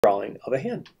drawing of a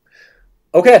hand.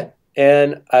 Okay,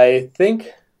 and I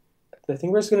think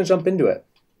we're just going to jump into it.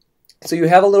 So you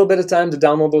have a little bit of time to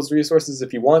download those resources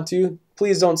if you want to.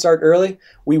 Please don't start early.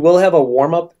 We will have a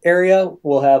warm-up area.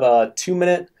 We'll have a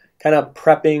 2-minute kind of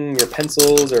prepping your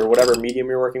pencils or whatever medium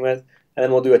you're working with, and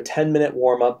then we'll do a 10-minute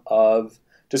warm-up of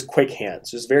just quick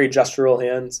hands, just very gestural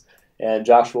hands. And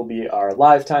Josh will be our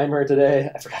live timer today.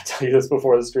 I forgot to tell you this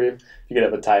before the stream. You could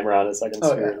have a timer on it so I can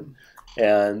screen.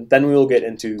 And then we will get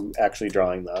into actually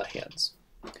drawing the hands.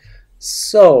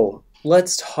 So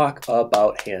let's talk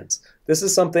about hands. This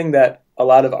is something that a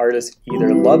lot of artists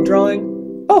either love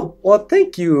drawing. Oh, well,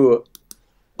 thank you.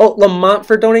 Oh, Lamont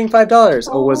for donating $5.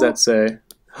 Oh, what does that say?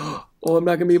 Oh, I'm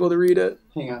not going to be able to read it.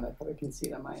 Hang on, I probably can see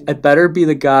it on mine. I better be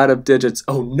the god of digits.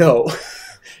 Oh, no.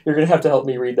 You're going to have to help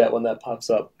me read that when that pops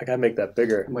up. I got to make that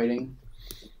bigger. I'm waiting.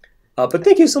 But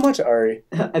thank you so much, Ari.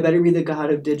 I better be the god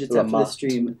of digits Lamont. after the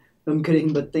stream. I'm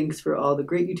kidding, but thanks for all the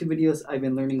great YouTube videos. I've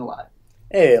been learning a lot.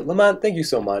 Hey, Lamont, thank you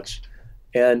so much.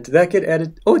 And did that get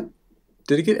added? Oh,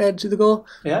 did it get added to the goal?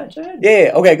 Yeah, it did.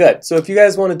 Yeah, okay, good. So if you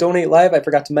guys want to donate live, I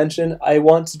forgot to mention, I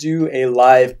want to do a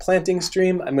live planting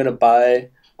stream. I'm going to buy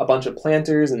a bunch of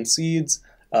planters and seeds.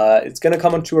 It's going to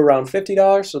come up to around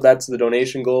 $50, so that's the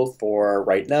donation goal for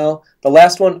right now. The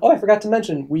last one, oh, I forgot to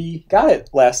mention, we got it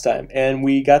last time, and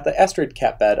we got the Astrid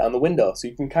cat bed on the window, so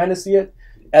you can kind of see it.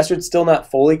 Astrid's still not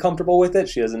fully comfortable with it.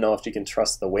 She doesn't know if she can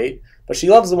trust the weight, but she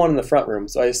loves the one in the front room,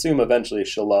 so I assume eventually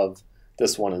she'll love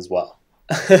this one as well.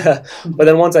 But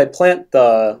then once I plant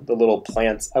the little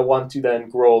plants, I want to then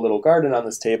grow a little garden on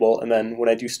this table, and then when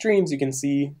I do streams, you can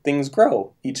see things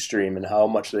grow each stream and how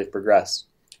much they've progressed.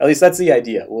 At least that's the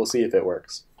idea. We'll see if it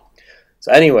works.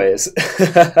 So anyways,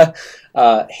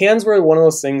 hands were one of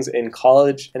those things in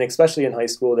college, and especially in high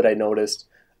school, that I noticed.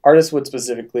 Artists would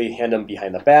specifically hand them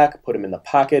behind the back, put them in the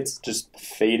pockets, just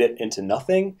fade it into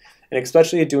nothing. And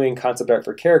especially doing concept art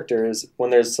for characters, when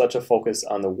there's such a focus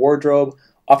on the wardrobe,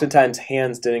 oftentimes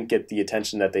hands didn't get the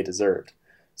attention that they deserved.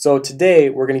 So today,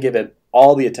 we're going to give it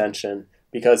all the attention,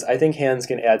 because I think hands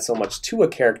can add so much to a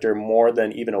character more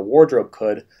than even a wardrobe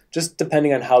could, just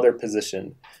depending on how they're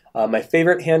positioned. My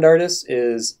favorite hand artist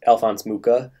is Alphonse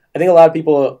Mucha. I think a lot of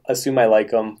people assume I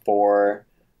like him for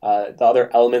the other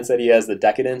elements that he has, the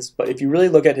decadence, but if you really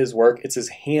look at his work, it's his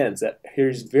hands that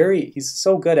he's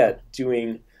so good at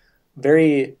doing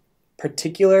very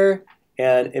particular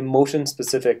and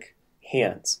emotion-specific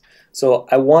hands. So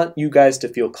I want you guys to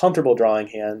feel comfortable drawing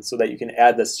hands so that you can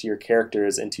add this to your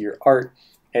characters and to your art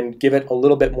and give it a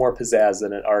little bit more pizzazz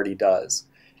than it already does.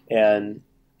 And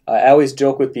I always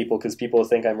joke with people because people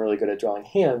think I'm really good at drawing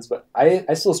hands, but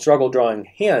I still struggle drawing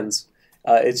hands.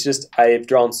 It's just I've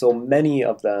drawn so many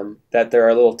of them that there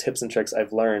are little tips and tricks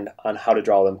I've learned on how to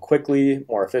draw them quickly,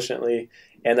 more efficiently,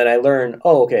 and then I learn,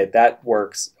 oh, okay, that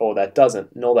works. Oh, that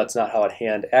doesn't. No, that's not how a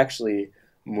hand actually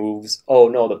moves. Oh,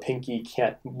 no, the pinky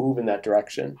can't move in that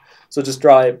direction. So just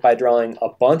by drawing a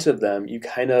bunch of them, you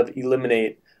kind of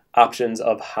eliminate options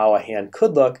of how a hand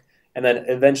could look, and then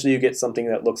eventually you get something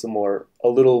that looks a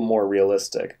little more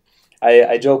realistic.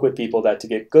 I joke with people that to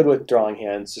get good with drawing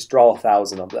hands, just draw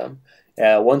 1,000 of them.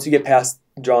 Once you get past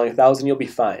drawing 1,000, you'll be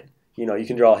fine. You know, you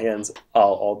can draw hands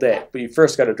all day, but you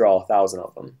first got to draw 1,000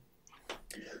 of them.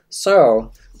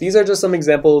 So these are just some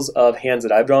examples of hands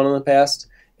that I've drawn in the past,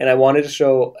 and I wanted to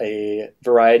show a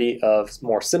variety of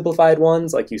more simplified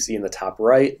ones, like you see in the top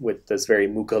right with this very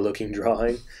Mucha-looking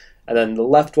drawing, and then the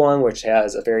left one, which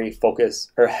has a very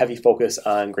heavy focus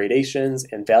on gradations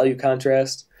and value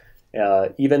contrast.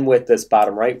 Even with this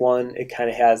bottom right one, it kind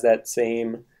of has that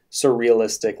same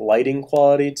surrealistic lighting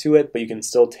quality to it, but you can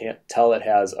still tell it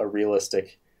has a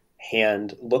realistic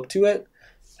hand look to it.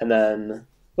 And then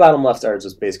bottom left are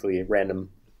just basically random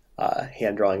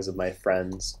hand drawings of my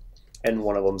friends, and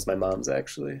one of them's my mom's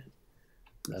actually.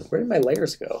 Where did my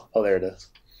layers go? Oh, there it is.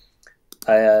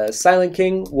 Silent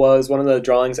King was one of the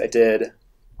drawings I did,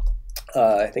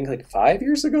 I think like 5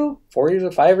 years ago, 4 years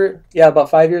or 5 years, yeah, about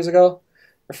 5 years ago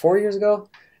or 4 years ago,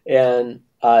 and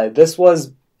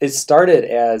it started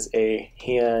as a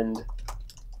hand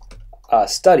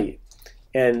study,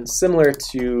 and similar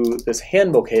to this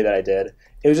hand bouquet that I did,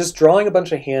 it was just drawing a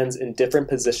bunch of hands in different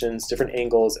positions, different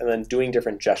angles, and then doing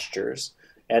different gestures.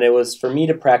 And it was for me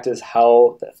to practice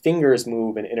how the fingers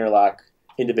move and interlock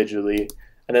individually.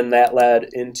 And then that led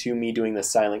into me doing the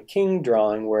Silent King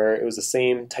drawing, where it was the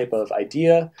same type of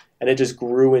idea, and it just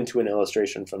grew into an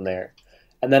illustration from there.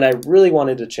 And then I really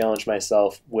wanted to challenge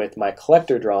myself with my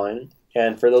collector drawing.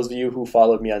 And for those of you who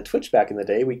followed me on Twitch back in the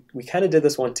day, we kind of did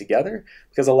this one together,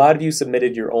 because a lot of you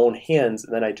submitted your own hands,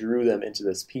 and then I drew them into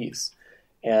this piece.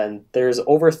 And there's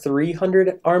over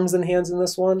 300 arms and hands in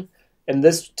this one, And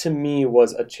this to me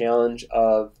was a challenge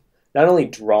of not only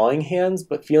drawing hands,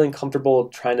 but feeling comfortable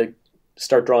trying to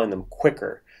start drawing them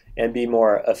quicker and be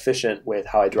more efficient with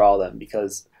how I draw them,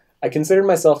 because I considered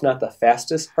myself not the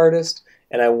fastest artist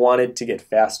and I wanted to get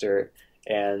faster.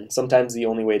 And sometimes the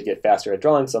only way to get faster at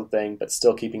drawing something but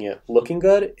still keeping it looking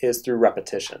good is through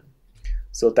repetition.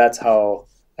 So that's how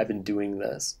I've been doing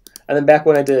this. And then back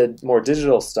when I did more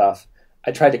digital stuff,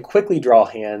 I tried to quickly draw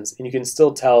hands, and you can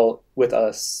still tell with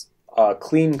a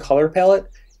clean color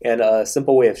palette and a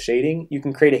simple way of shading, you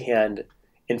can create a hand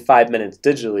in 5 minutes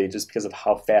digitally just because of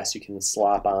how fast you can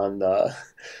slop on the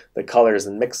colors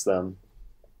and mix them.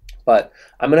 But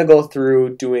I'm going to go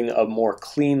through doing a more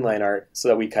clean line art so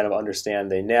that we kind of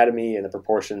understand the anatomy and the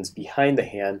proportions behind the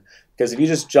hand, because if you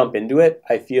just jump into it,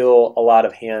 I feel a lot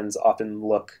of hands often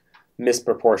look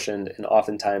misproportioned and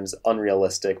oftentimes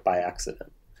unrealistic by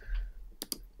accident.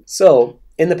 So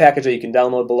in the package that you can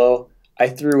download below, I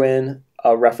threw in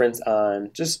a reference on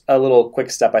just a little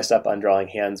quick step-by-step on drawing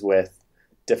hands with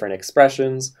different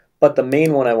expressions, but the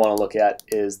main one I want to look at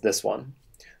is this one.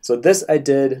 So this I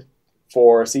did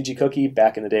for CG Cookie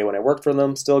back in the day when I worked for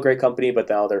them. Still a great company, but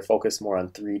now they're focused more on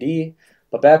 3D.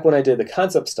 But back when I did the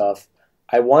concept stuff,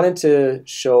 I wanted to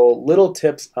show little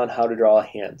tips on how to draw a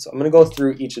hand. So I'm going to go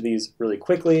through each of these really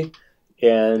quickly,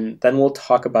 and then we'll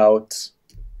talk about,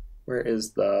 where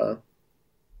is the,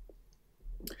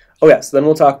 oh yeah, so then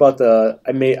we'll talk about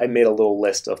I made a little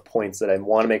list of points that I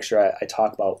want to make sure I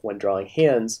talk about when drawing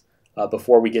hands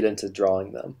before we get into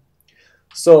drawing them.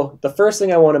 So the first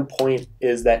thing I want to point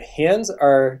is that hands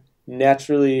are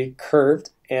naturally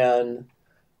curved, and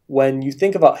when you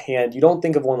think about hand, you don't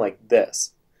think of one like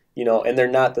this, and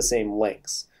they're not the same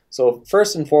lengths. So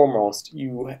first and foremost,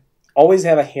 you always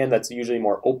have a hand that's usually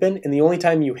more open, and the only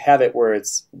time you have it where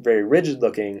it's very rigid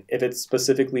looking, if it's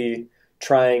specifically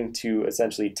trying to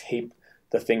essentially tape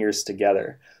the fingers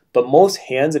together. But most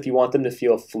hands, if you want them to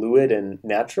feel fluid and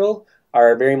natural,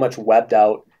 are very much webbed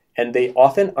out, and they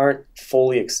often aren't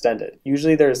fully extended.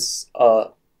 Usually there's I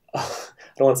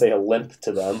don't want to say a limp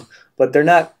to them, but they're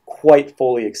not quite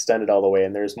fully extended all the way,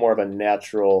 and there's more of a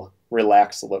natural,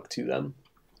 relaxed look to them.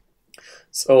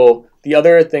 So the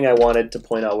other thing I wanted to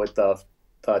point out with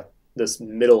this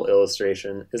middle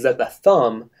illustration is that the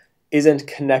thumb isn't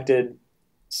connected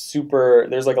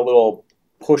there's like a little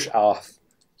push off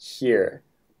here,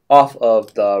 off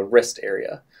of the wrist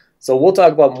area. So we'll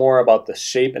talk about more about the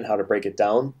shape and how to break it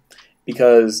down,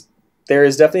 because there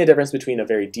is definitely a difference between a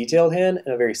very detailed hand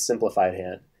and a very simplified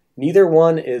hand. Neither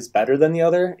one is better than the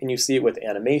other, and you see it with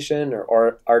animation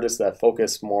or artists that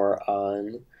focus more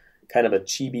on kind of a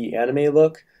chibi anime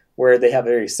look, where they have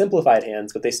very simplified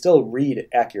hands, but they still read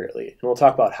accurately, and we'll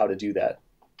talk about how to do that.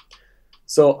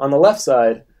 So on the left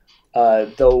side,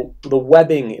 the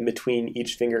webbing in between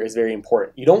each finger is very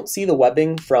important. You don't see the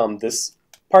webbing from this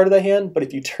part of the hand, but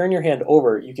if you turn your hand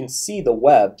over, you can see the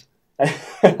web on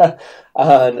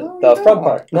the front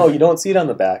part. No, you don't see it on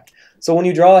the back. So when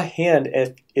you draw a hand,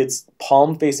 if it's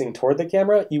palm facing toward the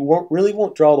camera, you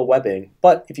won't draw the webbing.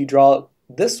 But if you draw it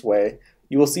this way,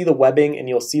 you will see the webbing and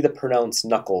you'll see the pronounced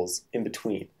knuckles in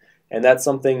between. And that's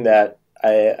something that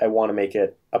I want to make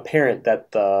it apparent,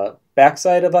 that the back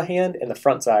side of a hand and the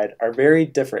front side are very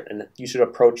different, and you should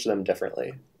approach them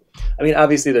differently. I mean,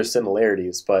 obviously there's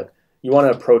similarities, but you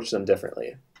want to approach them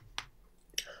differently.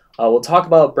 We'll talk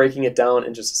about breaking it down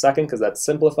in just a second, because that's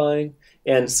simplifying.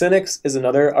 And Cynics is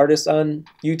another artist on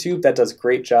YouTube that does a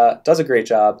great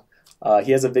job.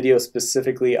 He has a video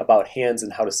specifically about hands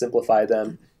and how to simplify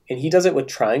them, and he does it with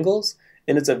triangles,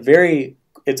 and it's a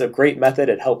great method.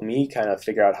 It helped me kind of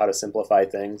figure out how to simplify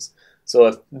things. So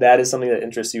if that is something that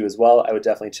interests you as well, I would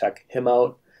definitely check him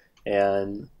out.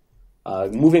 And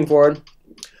moving forward,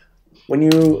 when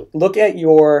you look at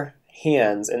your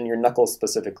hands and your knuckles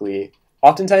specifically,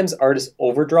 oftentimes artists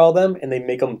overdraw them and they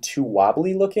make them too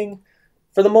wobbly looking.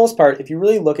 For the most part, if you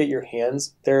really look at your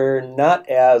hands, they're not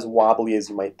as wobbly as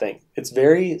you might think. It's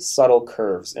very subtle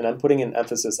curves, and I'm putting an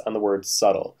emphasis on the word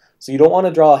subtle. So you don't want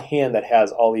to draw a hand that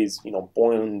has all these,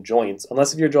 bone joints,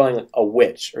 unless if you're drawing a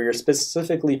witch or you're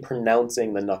specifically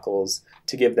pronouncing the knuckles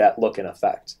to give that look and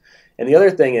effect. And the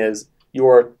other thing is,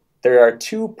 there are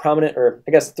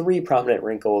three prominent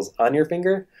wrinkles on your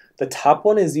finger. The top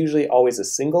one is usually always a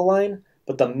single line,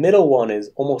 but the middle one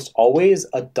is almost always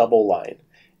a double line.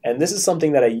 And this is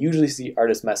something that I usually see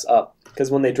artists mess up,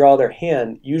 because when they draw their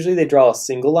hand, usually they draw a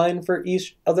single line for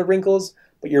each of the wrinkles,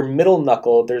 but your middle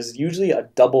knuckle, there's usually a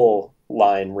double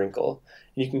line wrinkle.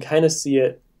 And you can kind of see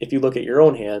it if you look at your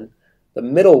own hand. The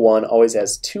middle one always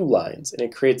has two lines, and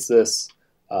it creates this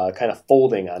kind of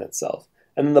folding on itself.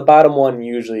 And then the bottom one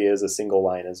usually is a single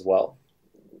line as well.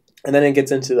 And then it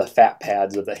gets into the fat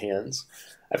pads of the hands.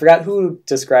 I forgot who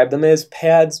described them as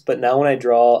pads, but now when I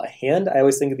draw a hand, I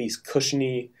always think of these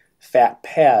cushiony fat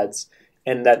pads,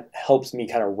 and that helps me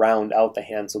kind of round out the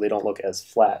hand so they don't look as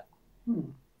flat.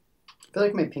 I feel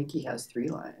like my pinky has 3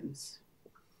 lines.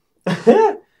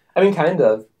 I mean, kind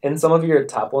of. And some of your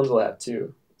top ones will have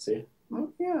 2. See? Oh,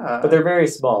 yeah. But they're very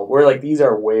small. Where like these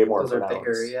are way more Those pronounced. are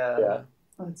bigger, yeah. Yeah.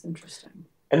 Oh, that's interesting.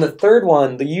 And the third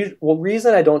one,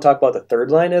 reason I don't talk about the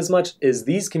third line as much is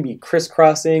these can be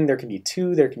crisscrossing. There can be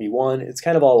 2, there can be 1. It's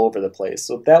kind of all over the place.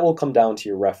 So that will come down to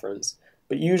your reference.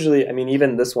 But usually, I mean,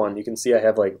 even this one, you can see I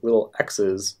have like little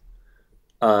X's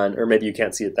on, or maybe you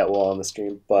can't see it that well on the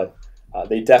stream, but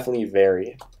they definitely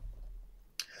vary.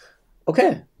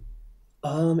 Okay.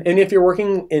 And if you're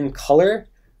working in color,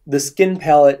 the skin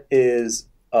palette is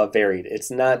varied. It's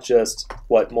not just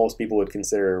what most people would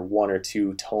consider 1 or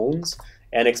 2 tones.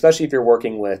 And especially if you're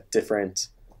working with different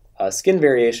skin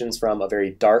variations from a very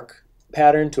dark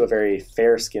pattern to a very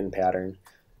fair skin pattern,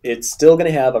 it's still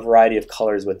going to have a variety of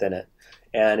colors within it.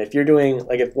 And if you're doing,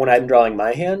 like when I'm drawing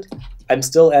my hand, I'm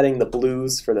still adding the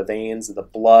blues for the veins, the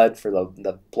blood for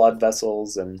the blood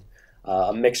vessels, and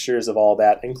mixtures of all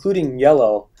that, including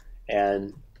yellow.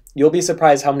 And you'll be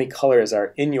surprised how many colors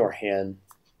are in your hand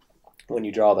when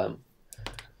you draw them.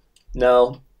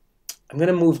 Now, I'm going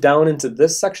to move down into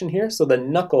this section here. So the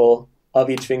knuckle of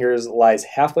each finger lies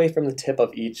halfway from the tip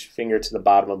of each finger to the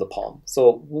bottom of the palm.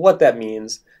 So what that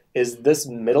means is this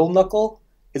middle knuckle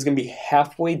is going to be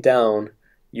halfway down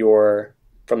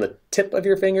from the tip of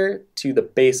your finger to the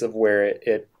base of where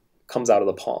it comes out of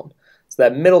the palm. So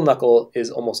that middle knuckle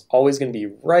is almost always going to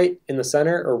be right in the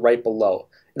center or right below.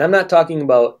 And I'm not talking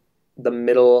about the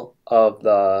middle of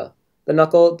the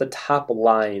knuckle, the top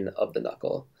line of the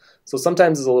knuckle. So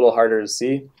sometimes it's a little harder to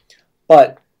see,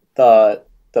 but the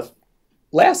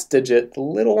last digit, the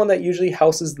little one that usually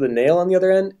houses the nail on the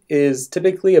other end, is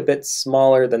typically a bit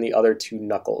smaller than the other 2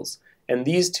 knuckles. And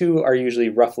these 2 are usually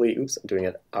roughly, oops, I'm doing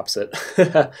it opposite.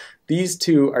 These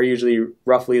 2 are usually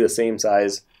roughly the same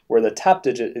size, where the top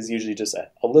digit is usually just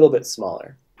a little bit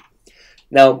smaller.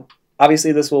 Now,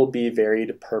 obviously this will be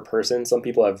varied per person. Some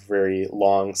people have very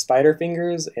long spider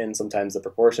fingers, and sometimes the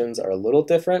proportions are a little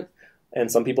different. And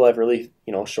some people have really,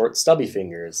 short stubby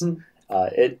fingers.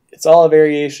 It's all a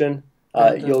variation.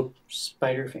 You'll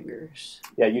spider fingers.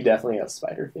 Yeah, you definitely have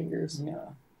spider fingers. Yeah.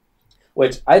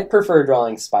 Which I prefer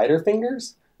drawing spider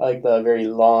fingers, like the very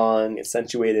long,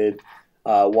 accentuated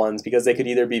ones, because they could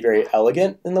either be very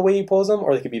elegant in the way you pose them,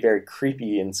 or they could be very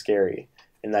creepy and scary.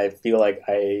 And I feel like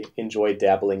I enjoy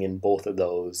dabbling in both of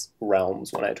those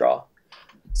realms when I draw.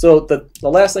 So the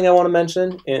last thing I want to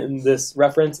mention in this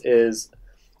reference is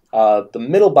the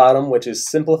middle bottom, which is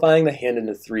simplifying the hand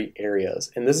into 3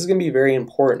 areas. And this is going to be very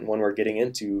important when we're getting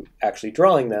into actually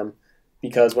drawing them,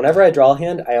 because whenever I draw a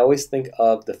hand, I always think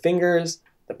of the fingers,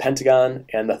 the pentagon,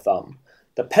 and the thumb.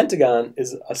 The pentagon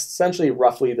is essentially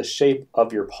roughly the shape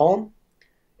of your palm,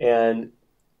 and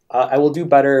I will do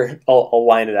better. I'll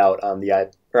line it out on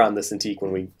the Cintiq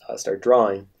when we start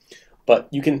drawing. But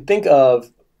you can think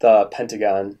of the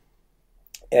pentagon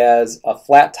as a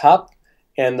flat top,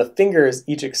 and the fingers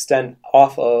each extend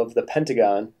off of the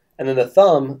pentagon, and then the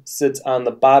thumb sits on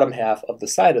the bottom half of the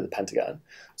side of the pentagon.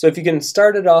 So if you can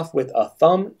start it off with a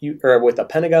thumb or with a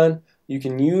pentagon, you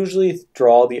can usually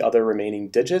draw the other remaining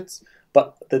digits.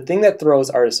 But the thing that throws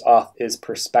artists off is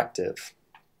perspective.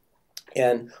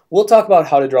 And we'll talk about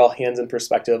how to draw hands in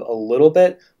perspective a little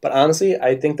bit, but honestly,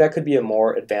 I think that could be a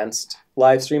more advanced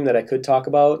live stream that I could talk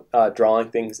about, drawing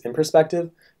things in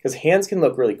perspective, because hands can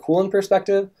look really cool in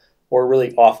perspective or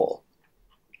really awful.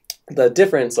 The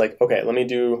difference, okay, let me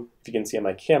do, if you can see on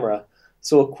my camera,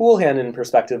 so a cool hand in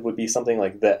perspective would be something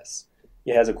like this.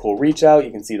 It has a cool reach out,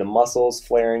 you can see the muscles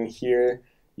flaring here,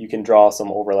 you can draw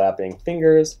some overlapping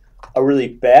fingers. A really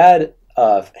bad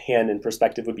hand in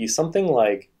perspective would be something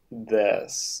like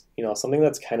this, something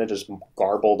that's kind of just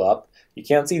garbled up. You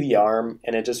can't see the arm,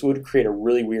 and it just would create a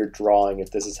really weird drawing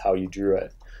if this is how you drew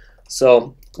it.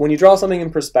 So when you draw something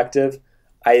in perspective,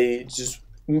 I just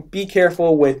be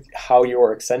careful with how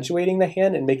you're accentuating the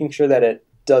hand and making sure that it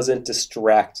doesn't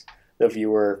distract the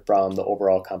viewer from the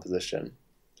overall composition.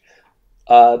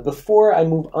 Before I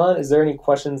move on, is there any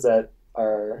questions that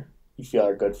you feel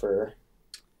are good for?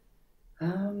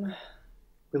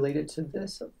 Related to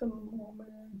this at the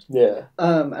moment. Yeah.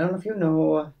 I don't know if you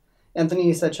know,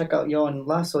 Anthony said check out Johan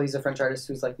Lasso. He's a French artist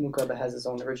who's like Muka but has his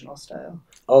own original style.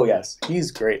 Oh yes,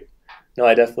 he's great. No,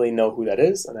 I definitely know who that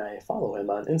is, and I follow him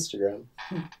on Instagram.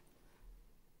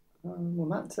 Well,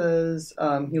 Matt says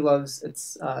he loves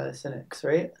cynics,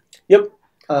 right? Yep.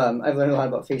 I've learned a lot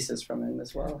about faces from him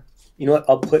as well. You know what?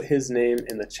 I'll put his name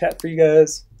in the chat for you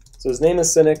guys. So his name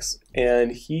is Cynics,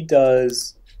 and he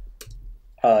does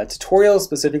tutorials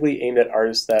specifically aimed at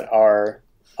artists that are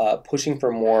pushing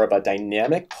for more of a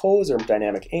dynamic pose or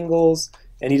dynamic angles.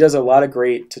 And he does a lot of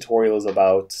great tutorials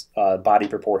about body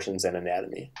proportions and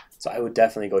anatomy. So I would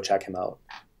definitely go check him out.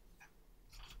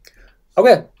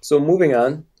 Okay, so moving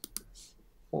on.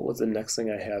 What was the next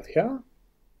thing I have here?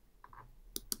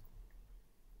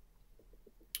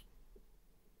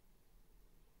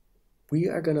 We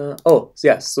are gonna, oh,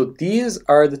 yes, so these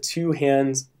are the two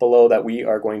hands below that we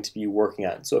are going to be working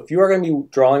on. So if you are gonna be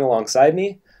drawing alongside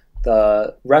me,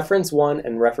 the reference 1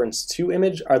 and reference 2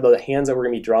 image are the hands that we're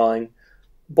gonna be drawing,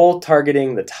 both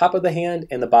targeting the top of the hand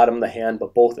and the bottom of the hand,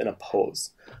 but both in a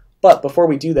pose. But before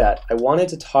we do that, I wanted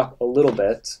to talk a little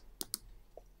bit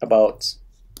about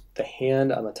the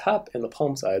hand on the top and the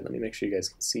palm side. Let me make sure you guys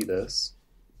can see this.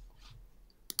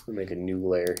 I'll make a new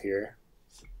layer here.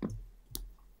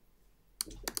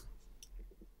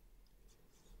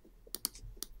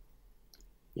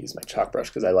 Use my chalk brush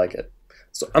because I like it.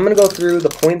 So I'm going to go through the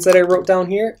points that I wrote down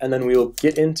here, and then we will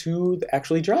get into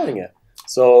actually drawing it.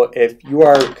 So if you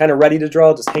are kind of ready to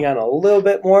draw, just hang on a little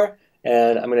bit more,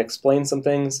 and I'm going to explain some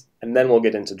things, and then we'll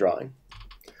get into drawing.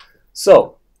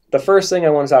 So the first thing I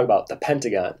want to talk about, the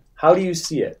pentagon. How do you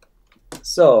see it?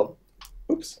 So,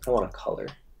 oops, I want a color.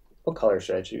 What color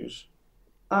should I choose?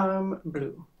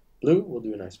 Blue. Blue? We'll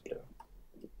do a nice blue.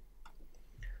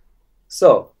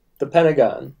 So, the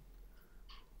pentagon.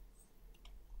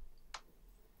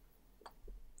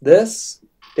 This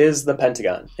is the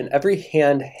pentagon, and every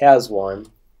hand has one,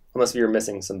 unless you're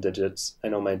missing some digits. I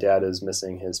know my dad is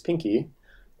missing his pinky,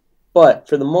 but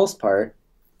for the most part,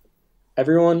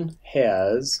 everyone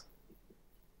has,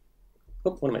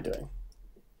 oh, what am I doing?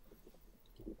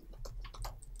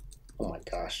 Oh my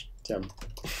gosh, Tim.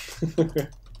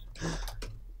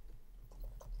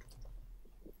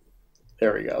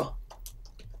 There we go.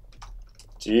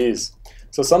 Jeez.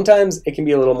 So sometimes it can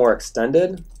be a little more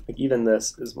extended. Like even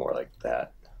this is more like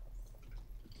that.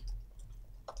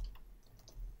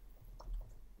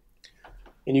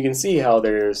 And you can see how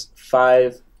there's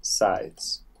 5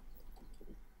 sides.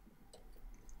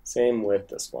 Same with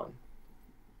this one.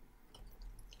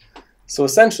 So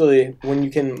essentially, when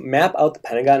you can map out the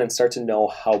pentagon and start to know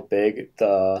how big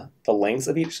the lengths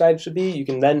of each side should be, you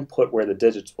can then put where the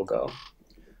digits will go.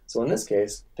 So in this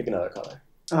case, pick another color.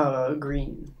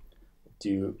 Green.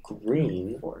 Do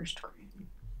green. Forest green.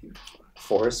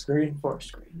 Forest green?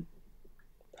 Forest green.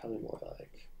 Probably more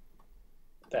like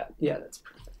that. Yeah, that's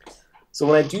perfect. So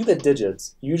when I do the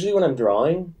digits, usually when I'm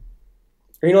drawing,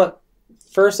 or you know what?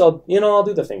 First I'll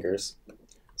do the fingers.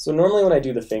 So normally when I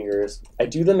do the fingers, I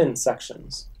do them in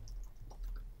sections.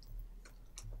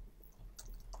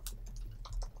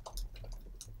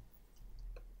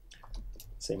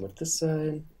 Same with this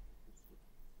side.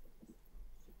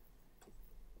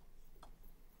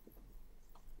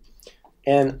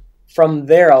 And from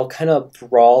there, I'll kind of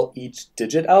draw each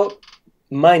digit out.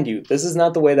 Mind you, this is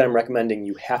not the way that I'm recommending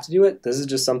you have to do it. This is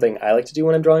just something I like to do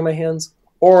when I'm drawing my hands.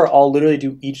 Or I'll literally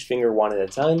do each finger one at a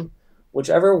time.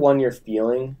 Whichever one you're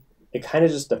feeling, it kind of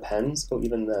just depends. So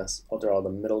even this, I'll draw the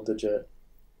middle digit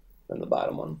and the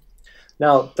bottom one.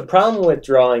 Now, the problem with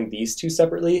drawing these two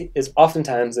separately is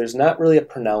oftentimes there's not really a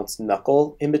pronounced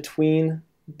knuckle in between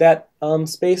that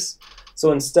space.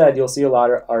 So instead, you'll see a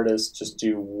lot of artists just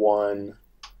do one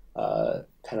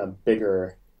kind of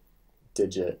bigger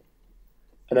digit.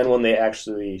 And then when they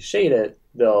actually shade it,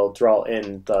 they'll draw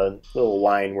in the little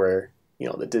line where,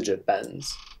 the digit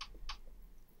bends.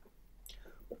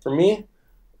 But for me,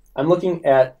 I'm looking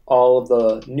at all of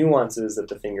the nuances that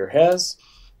the finger has.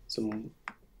 So, I'm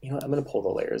going to pull the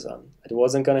layers on. I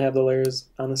wasn't going to have the layers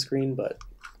on the screen, but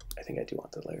I think I do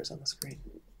want the layers on the screen.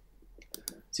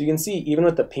 So you can see, even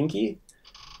with the pinky,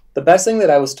 the best thing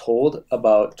that I was told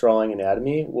about drawing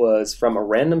anatomy was from a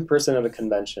random person at a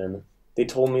convention. They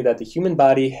told me that the human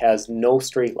body has no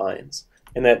straight lines,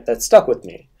 and that stuck with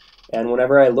me. And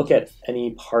whenever I look at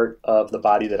any part of the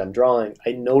body that I'm drawing,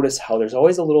 I notice how there's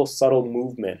always a little subtle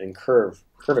movement and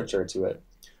curvature to it.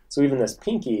 So even this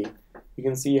pinky, you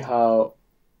can see how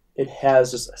it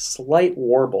has just a slight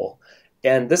warble.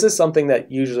 And this is something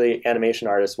that usually animation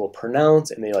artists will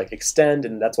pronounce and they extend,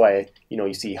 and that's why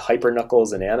you see hyper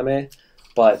knuckles in anime.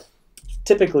 But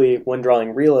typically when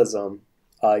drawing realism,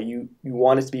 you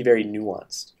want it to be very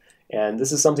nuanced. And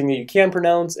this is something that you can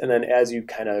pronounce, and then as you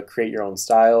kind of create your own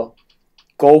style,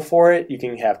 go for it. You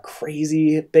can have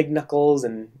crazy big knuckles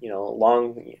and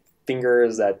long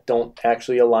fingers that don't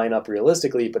actually align up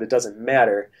realistically, but it doesn't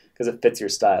matter because it fits your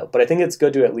style. But I think it's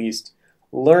good to at least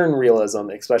learn realism,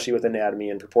 especially with anatomy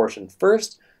and proportion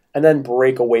first, and then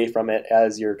break away from it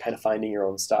as you're kind of finding your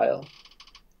own style.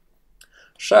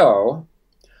 So,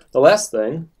 the last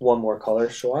thing, one more color,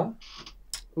 Shoa.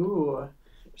 Ooh,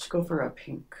 just go for a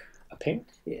pink. A pink?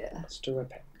 Yeah. Let's do a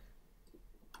pink.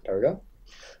 There we go.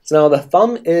 So now the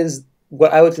thumb is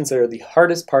what I would consider the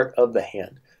hardest part of the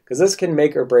hand, because this can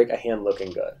make or break a hand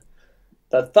looking good.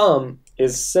 The thumb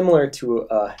is similar to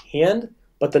a hand,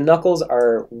 but the knuckles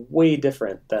are way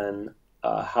different than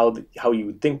how you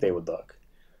would think they would look.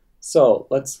 So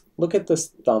let's look at this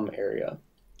thumb area.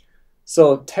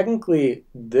 So technically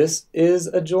this is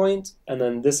a joint, and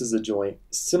then this is a joint,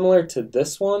 similar to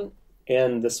this one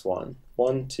and this one.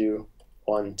 1, 2,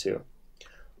 1, 2.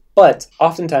 But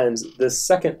oftentimes this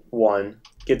second one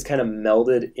gets kind of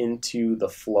melded into the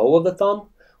flow of the thumb,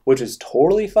 which is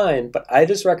totally fine, but I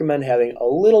just recommend having a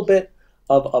little bit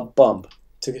of a bump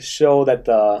to show that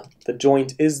the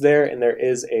joint is there and there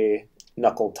is a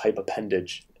knuckle type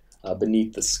appendage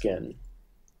beneath the skin.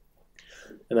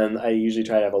 And then I usually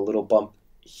try to have a little bump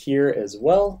here as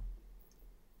well.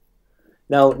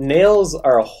 Now, nails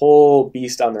are a whole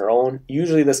beast on their own.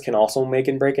 Usually this can also make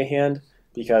and break a hand,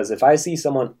 because if I see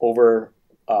someone over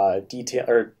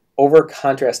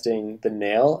contrasting the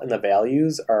nail and the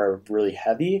values are really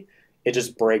heavy, it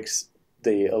just breaks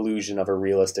the illusion of a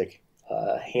realistic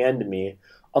hand to me.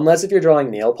 Unless if you're drawing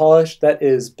nail polish that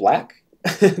is black,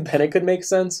 then it could make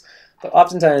sense. But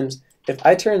oftentimes, if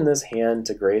I turn this hand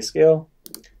to grayscale,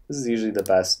 this is usually the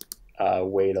best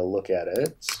way to look at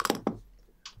it.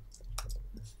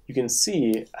 You can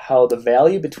see how the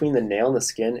value between the nail and the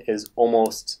skin is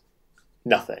almost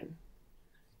nothing.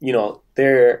 You know,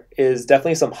 there is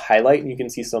definitely some highlight and you can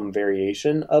see some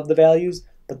variation of the values,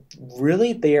 but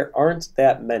really there aren't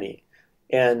that many.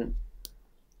 And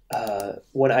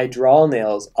when I draw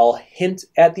nails, I'll hint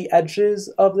at the edges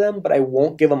of them, but I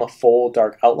won't give them a full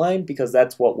dark outline, because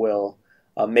that's what will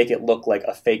make it look like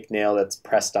a fake nail that's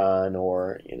pressed on,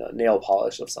 or nail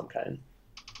polish of some kind.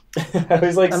 I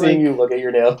always like seeing you look at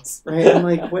your nails. Right, I'm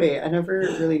like, wait, I never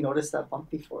really noticed that bump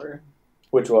before.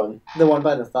 Which one? The one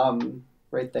by the thumb,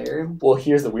 right there. Well,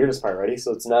 here's the weirdest part, ready?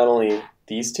 So it's not only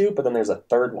these two, but then there's a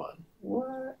third one.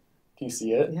 What? Do you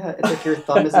see it? Yeah, it's like your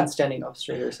thumb isn't standing up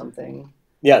straight or something.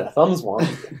 Yeah, the thumb's one.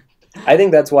 I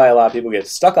think that's why a lot of people get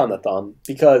stuck on the thumb,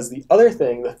 because the other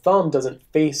thing, the thumb doesn't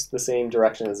face the same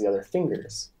direction as the other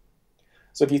fingers.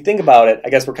 So if you think about it, I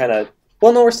guess we're kind of,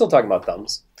 well, no, we're still talking about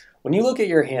thumbs. When you look at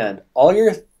your hand, all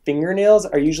your fingernails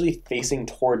are usually facing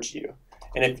towards you.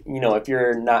 And if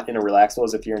you're not in a relaxed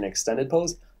pose, if you're in an extended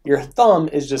pose, your thumb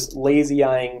is just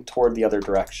lazy-eyeing toward the other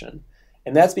direction.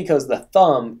 And that's because the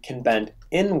thumb can bend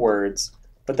inwards,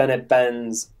 but then it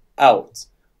bends out,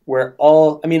 where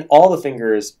all the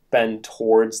fingers bend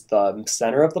towards the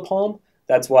center of the palm.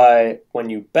 That's why when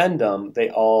you bend them,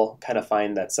 they all kind of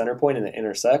find that center point and they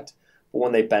intersect. But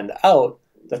when they bend out,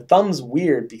 the thumb's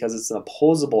weird because it's an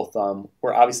opposable thumb,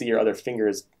 where obviously your other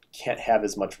fingers can't have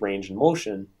as much range and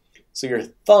motion. So your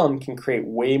thumb can create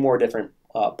way more different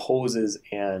poses,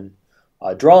 and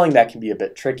drawing that can be a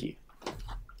bit tricky.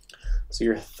 So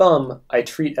your thumb I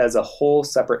treat as a whole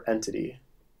separate entity.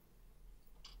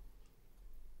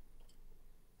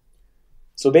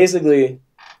 So basically,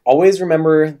 always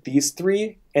remember these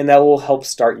three, and that will help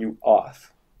start you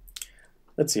off.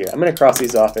 Let's see here. I'm going to cross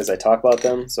these off as I talk about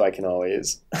them, so I can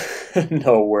always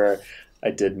know where I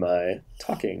did my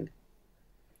talking.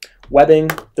 Webbing,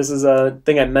 this is a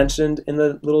thing I mentioned in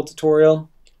the little tutorial,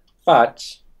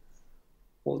 but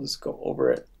we'll just go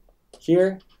over it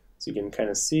here so you can kind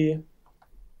of see.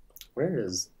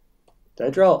 Did I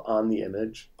draw on the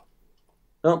image?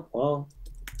 Oh, well,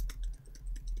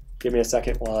 give me a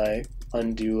second while I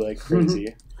undo like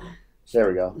crazy. There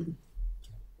we go.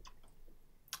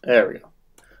 There we go.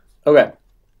 Okay,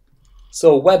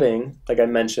 so webbing, like I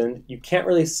mentioned, you can't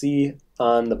really see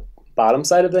on the bottom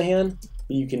side of the hand,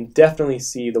 but you can definitely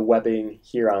see the webbing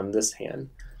here on this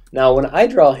hand. Now, when I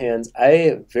draw hands,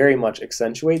 I very much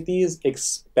accentuate these,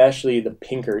 especially the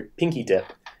pinky dip,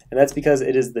 and that's because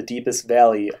it is the deepest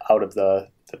valley out of the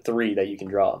three that you can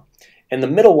draw. And the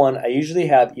middle one, I usually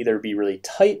have either be really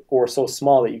tight or so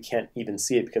small that you can't even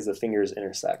see it because the fingers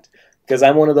intersect. Because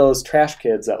I'm one of those trash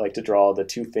kids that like to draw the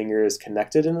two fingers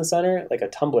connected in the center, like a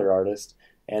Tumblr artist,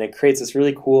 and it creates this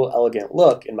really cool, elegant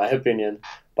look, in my opinion.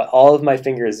 But all of my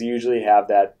fingers usually have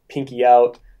that pinky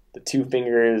out, the two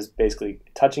fingers basically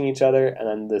touching each other, and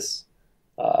then this,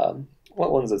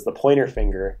 what one's this? The pointer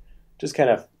finger, just kind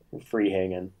of free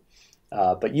hanging.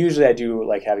 But usually I do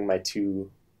like having my two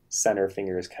center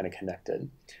fingers kind of connected.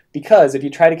 Because if you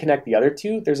try to connect the other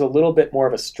two, there's a little bit more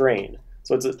of a strain.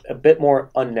 So it's a bit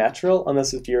more unnatural,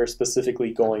 unless if you're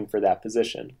specifically going for that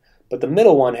position. But the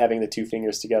middle one, having the two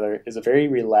fingers together, is a very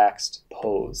relaxed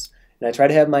pose. And I try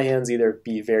to have my hands either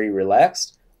be very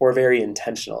relaxed or very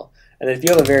intentional. And if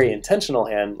you have a very intentional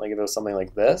hand, like if it was something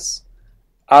like this,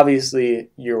 obviously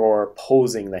you're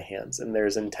posing the hands and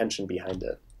there's intention behind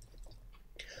it.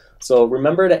 So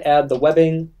remember to add the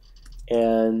webbing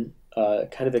and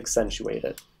kind of accentuate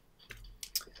it.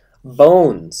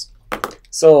 Bones.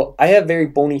 So I have very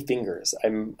bony fingers.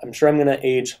 I'm sure I'm going to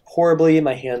age horribly.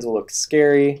 My hands will look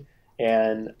scary,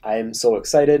 and I'm so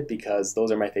excited because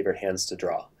those are my favorite hands to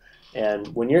draw.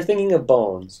 And when you're thinking of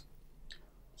bones,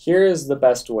 here is the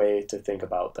best way to think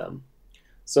about them.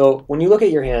 So when you look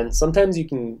at your hand, sometimes you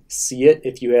can see it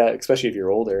if you have, especially if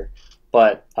you're older,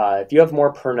 but if you have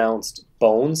more pronounced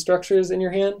bone structures in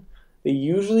your hand, they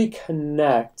usually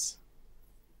connect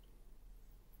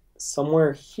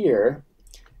somewhere here,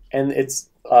 and it's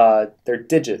they're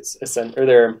digits, or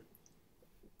they're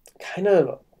kind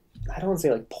of, I don't want to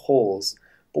say like poles,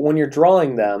 but when you're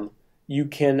drawing them, you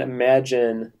can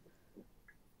imagine,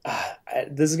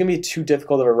 this is going to be too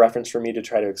difficult of a reference for me to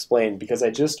try to explain because I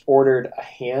just ordered a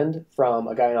hand from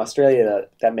a guy in Australia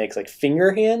that makes like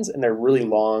finger hands, and they're really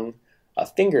long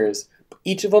fingers.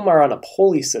 Each of them are on a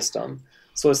pulley system.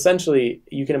 So essentially,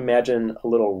 you can imagine a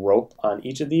little rope on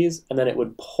each of these, and then it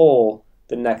would pull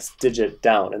the next digit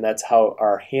down, and that's how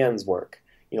our hands work.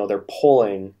 You know, they're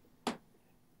pulling.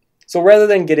 So rather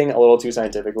than getting a little too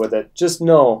scientific with it, just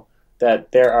know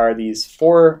that there are these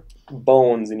 4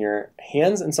 bones in your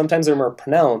hands, and sometimes they're more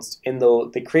pronounced, and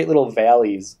they create little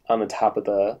valleys on the top of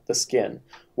the skin,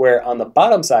 where on the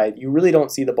bottom side, you really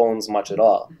don't see the bones much at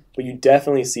all, but you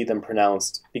definitely see them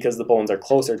pronounced because the bones are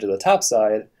closer to the top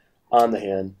side on the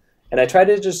hand. And I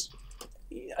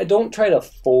don't try to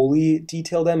fully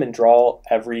detail them and draw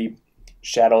every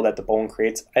shadow that the bone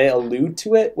creates. I allude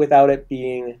to it without it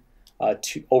being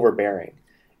too overbearing.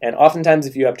 And oftentimes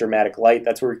if you have dramatic light,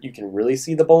 that's where you can really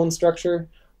see the bone structure,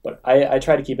 but I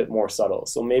try to keep it more subtle.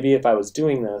 So maybe if I was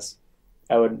doing this,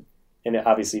 I would, and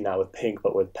obviously not with pink,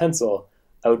 but with pencil,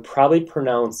 I would probably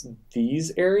pronounce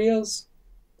these areas,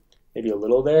 maybe a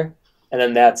little there, and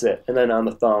then that's it. And then on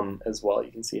the thumb as well,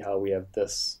 you can see how we have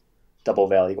this double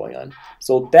valley going on.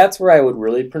 So that's where I would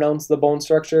really pronounce the bone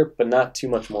structure, but not too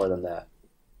much more than that.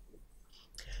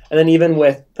 And then even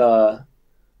with the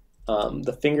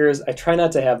fingers, I try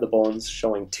not to have the bones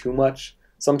showing too much.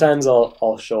 Sometimes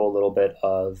I'll show a little bit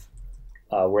of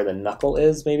where the knuckle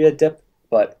is, maybe a dip,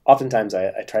 but oftentimes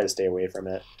I try to stay away from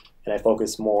it, and I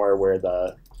focus more where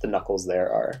the knuckles there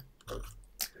are.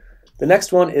 The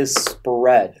next one is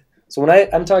spread. So when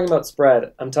I'm talking about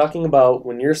spread, I'm talking about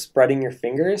when you're spreading your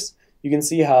fingers, you can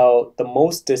see how the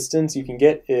most distance you can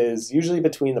get is usually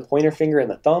between the pointer finger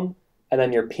and the thumb, and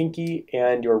then your pinky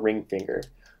and your ring finger.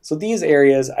 So these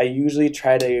areas I usually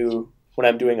try to, when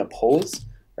I'm doing a pose,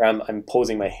 or I'm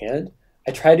posing my hand,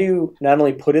 I try to not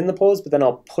only put in the pose, but then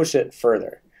I'll push it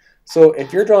further. So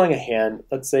if you're drawing a hand,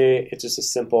 let's say it's just a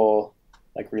simple,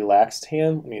 like relaxed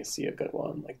hand, let me see a good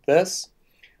one, like this.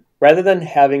 Rather than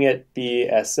having it be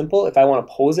as simple, if I want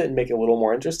to pose it and make it a little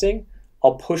more interesting,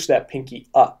 I'll push that pinky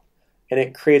up. And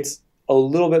it creates a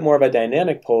little bit more of a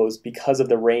dynamic pose because of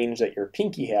the range that your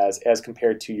pinky has as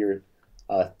compared to your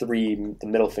the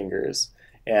middle fingers.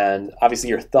 And obviously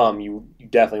your thumb, you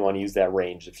definitely want to use that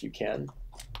range if you can.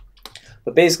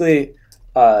 But basically,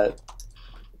 the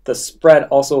spread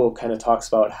also kind of talks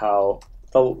about how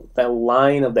the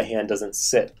line of the hand doesn't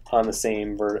sit on the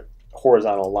same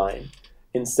horizontal line.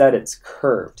 Instead, it's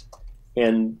curved,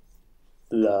 and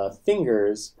the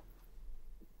fingers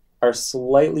are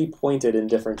slightly pointed in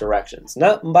different directions.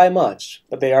 Not by much,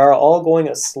 but they are all going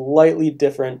a slightly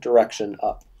different direction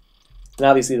up. And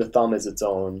obviously the thumb is its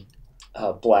own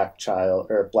black child,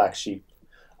 or black sheep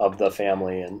of the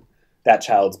family, and that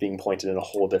child's being pointed in a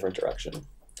whole different direction.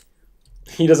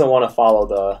 He doesn't want to follow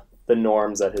the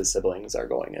norms that his siblings are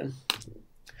going in.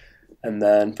 And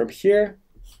then from here,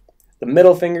 the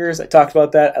middle fingers, I talked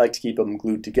about that. I like to keep them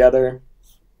glued together.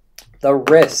 The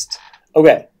wrist.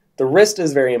 Okay, the wrist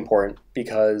is very important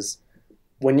because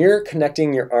when you're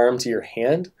connecting your arm to your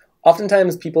hand,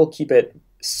 oftentimes people keep it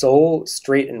so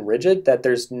straight and rigid that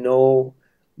there's no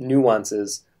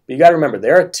nuances. But you got to remember,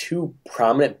 there are 2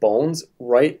 prominent bones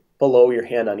right below your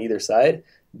hand on either side.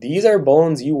 These are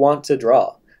bones you want to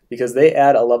draw because they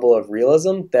add a level of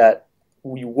realism that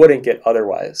you wouldn't get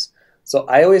otherwise. So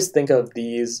I always think of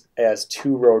these as 2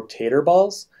 rotator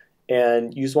balls,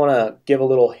 and you just want to give a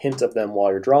little hint of them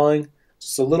while you're drawing,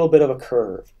 just a little bit of a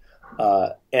curve.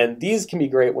 And these can be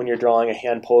great when you're drawing a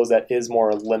hand pose that is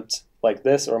more limped like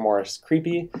this or more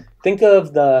creepy. Think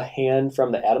of the hand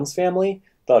from the Addams Family,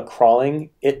 the crawling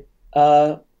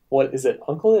what is it,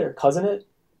 uncle it or cousin it?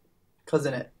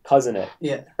 Cousin it. Cousin it.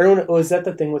 Yeah. Or no, is that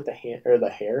the thing with the hand or the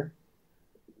hair?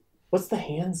 What's the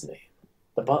hand's name?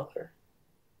 The butler.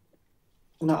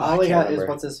 No, I all I can't got remember. is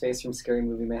what's his face from Scary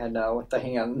Movie in my head now with the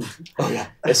hand. Oh yeah,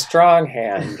 a strong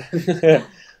hand.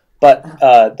 But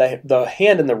the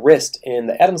hand and the wrist in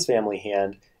the Addams Family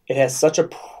hand, it has such a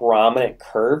prominent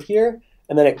curve here,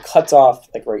 and then it cuts off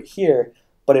like right here,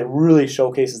 but it really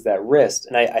showcases that wrist.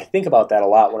 And I think about that a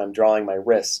lot when I'm drawing my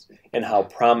wrist and how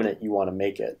prominent you want to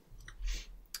make it.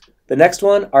 The next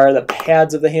one are the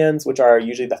pads of the hands, which are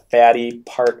usually the fatty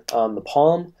part on the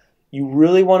palm. You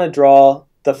really want to draw,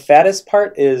 the fattest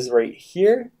part is right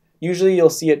here. Usually you'll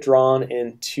see it drawn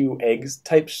in 2 eggs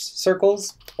type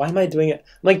circles. Why am I doing it?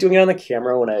 I'm like doing it on the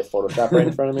camera when I have Photoshop right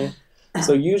in front of me.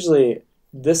 So usually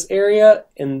this area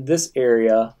and this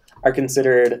area are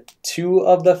considered 2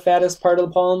 of the fattest part of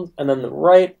the palm, and then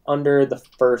right under the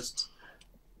first,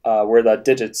 where the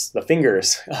digits, the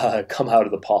fingers, come out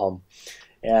of the palm.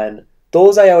 And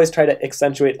those I always try to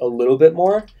accentuate a little bit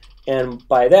more. And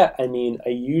by that, I mean I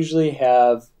usually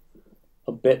have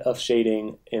a bit of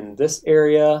shading in this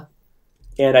area.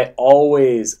 And I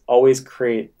always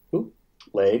create, ooh,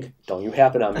 leg, don't you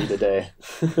happen on me today.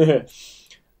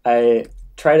 I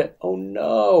try to, oh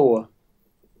no.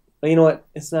 Well, you know what?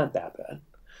 It's not that bad.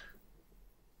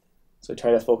 So I try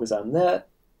to focus on that.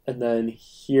 And then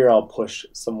here I'll push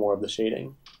some more of the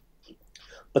shading.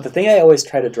 But the thing I always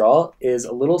try to draw is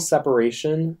a little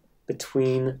separation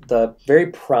between the very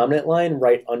prominent line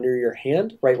right under your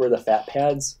hand, right where the fat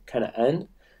pads kind of end.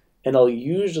 And I'll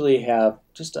usually have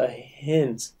just a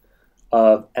hint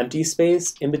of empty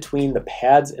space in between the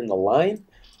pads and the line.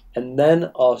 And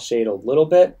then I'll shade a little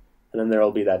bit, and then there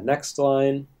will be that next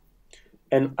line.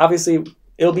 And obviously,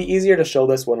 it'll be easier to show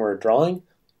this when we're drawing,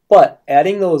 but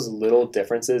adding those little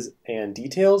differences and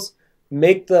details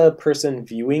make the person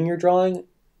viewing your drawing,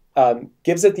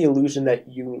 gives it the illusion that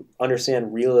you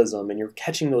understand realism and you're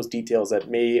catching those details that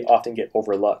may often get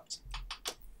overlooked.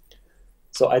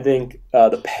 So I think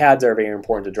the pads are very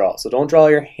important to draw. So don't draw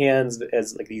your hands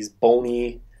as like these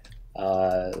bony,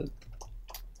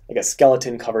 like a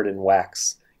skeleton covered in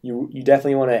wax. You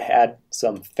definitely want to add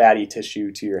some fatty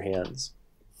tissue to your hands.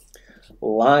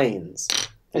 Lines.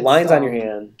 Lines on your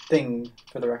hand. Thing,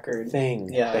 for the record.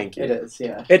 Thing. Yeah, thank you. it is,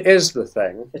 yeah. It is the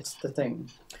thing. It's the thing.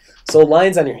 So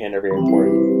lines on your hand are very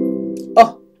important.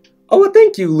 Oh, well,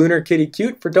 thank you, Lunar Kitty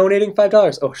Cute, for donating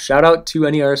 $5. Oh, shout out to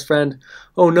NER's friend.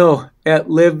 Oh no, at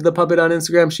Liv the Puppet on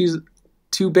Instagram, she's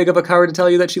too big of a coward to tell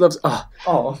you that she loves.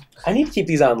 Oh, I need to keep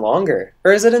these on longer.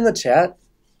 Or is it in the chat?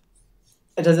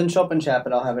 It doesn't show up in chat,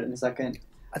 but I'll have it in a second.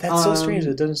 That's so strange.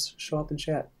 It doesn't show up in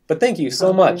chat. But thank you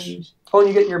so much. Oh, and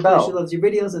you get your bell. She loves your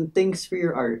videos and thanks for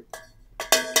your art.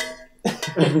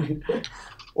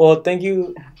 Well, thank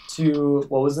you to,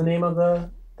 what was the name of the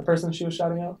person she was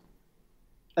shouting out?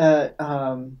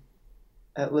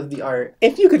 At Live the Art.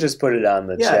 If you could just put it on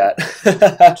the chat.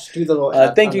 Just do the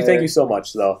little thank you so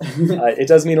much, though. It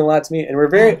does mean a lot to me, and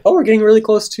we're getting really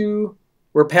close to,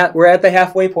 we're at the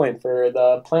halfway point for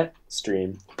the plant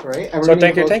stream. Right. So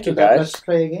thank you, guys. Let's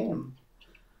play a game.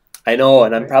 I know,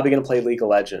 and I'm probably going to play League of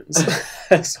Legends.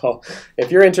 So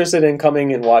if you're interested in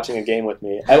coming and watching a game with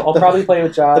me, I'll probably play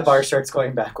with Josh. The bar starts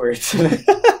going backwards.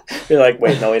 You're like,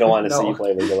 wait, no, we don't want to see you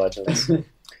play League of Legends.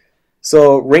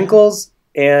 So wrinkles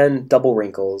and double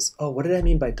wrinkles. Oh, what did I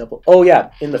mean by double? Oh, yeah,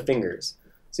 in the fingers.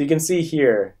 So you can see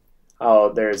here how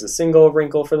there's a single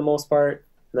wrinkle for the most part,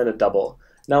 and then a double.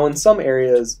 Now, in some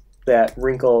areas, that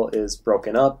wrinkle is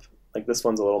broken up. Like this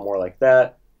one's a little more like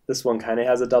that. This one kind of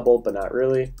has a double, but not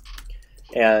really.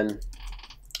 And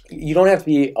you don't have to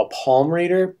be a palm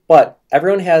reader, but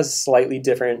everyone has slightly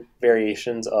different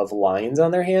variations of lines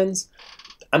on their hands.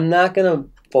 I'm not going to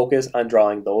focus on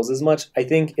drawing those as much. I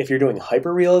think if you're doing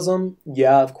hyperrealism,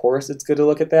 yeah, of course, it's good to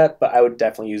look at that, but I would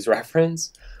definitely use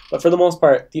reference. But for the most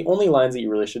part, the only lines that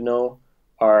you really should know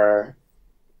are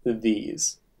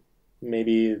these.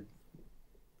 Maybe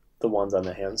the ones on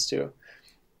the hands too.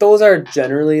 Those are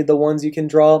generally the ones you can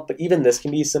draw, but even this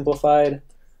can be simplified.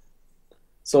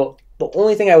 So the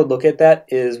only thing I would look at that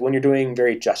is when you're doing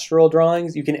very gestural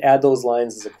drawings, you can add those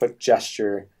lines as a quick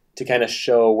gesture to kind of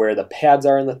show where the pads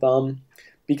are in the thumb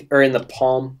or in the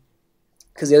palm.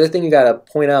 Because the other thing you got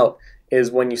to point out is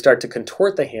when you start to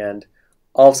contort the hand,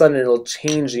 all of a sudden it'll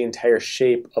change the entire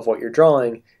shape of what you're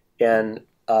drawing, and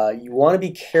you want to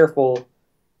be careful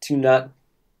to not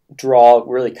draw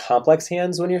really complex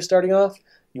hands when you're starting off.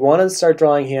 You want to start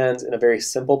drawing hands in a very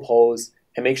simple pose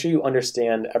and make sure you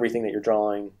understand everything that you're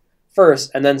drawing first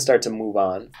and then start to move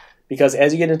on. Because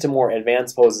as you get into more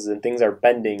advanced poses and things are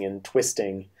bending and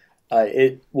twisting,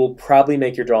 it will probably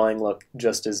make your drawing look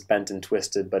just as bent and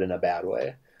twisted, but in a bad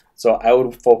way. So I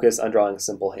would focus on drawing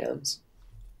simple hands.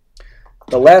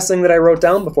 The last thing that I wrote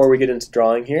down before we get into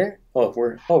drawing here,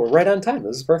 we're right on time,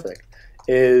 this is perfect,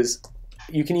 is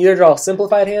you can either draw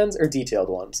simplified hands or detailed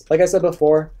ones. Like I said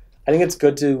before, I think it's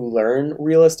good to learn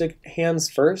realistic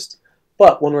hands first,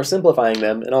 but when we're simplifying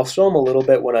them, and I'll show them a little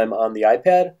bit when I'm on the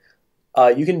iPad,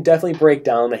 you can definitely break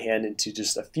down the hand into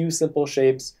just a few simple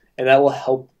shapes, and that will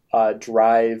help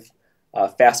drive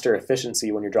faster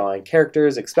efficiency when you're drawing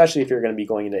characters, especially if you're going to be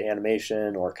going into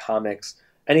animation or comics,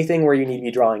 anything where you need to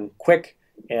be drawing quick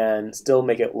and still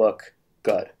make it look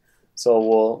good.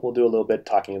 So we'll do a little bit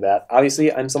talking of that.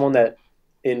 Obviously, I'm someone that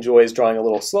enjoys drawing a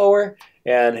little slower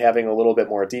and having a little bit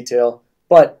more detail,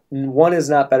 but one is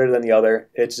not better than the other.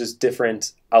 It's just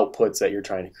different outputs that you're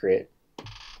trying to create.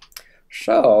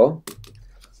 So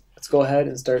let's go ahead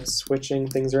and start switching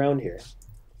things around here.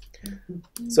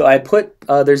 So I put,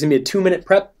 there's going to be a 2-minute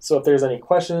prep, so if there's any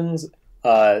questions,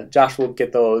 Josh will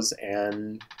get those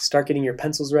and start getting your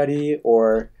pencils ready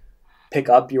or pick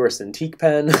up your Cintiq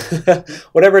pen,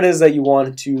 whatever it is that you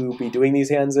want to be doing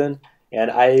these hands in. And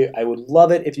I would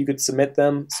love it if you could submit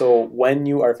them, so when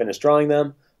you are finished drawing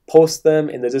them, post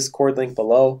them in the Discord link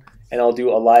below, and I'll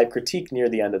do a live critique near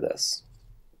the end of this.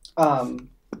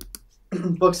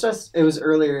 Bookstress, it was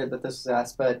earlier that this was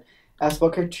asked, but asked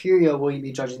what criteria will you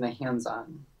be judging the hands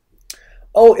on?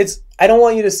 Oh, I don't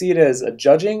want you to see it as a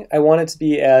judging. I want it to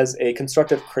be as a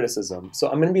constructive criticism. So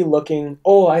I'm going to be looking,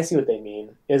 I see what they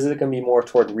mean. Is it going to be more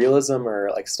toward realism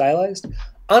or like stylized?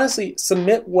 Honestly,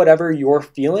 submit whatever you're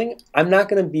feeling. I'm not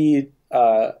going to be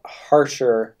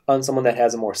harsher on someone that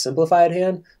has a more simplified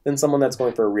hand than someone that's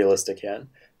going for a realistic hand.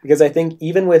 Because I think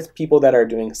even with people that are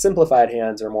doing simplified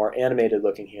hands or more animated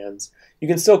looking hands, you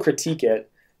can still critique it.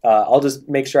 I'll just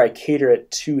make sure I cater it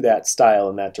to that style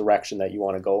and that direction that you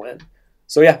want to go in.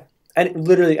 So yeah, and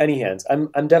literally any hands.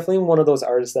 I'm definitely one of those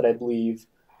artists that I believe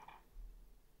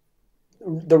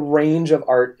the range of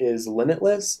art is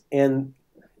limitless. And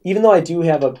even though I do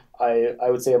have I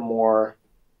would say a more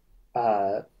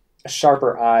a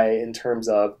sharper eye in terms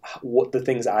of what the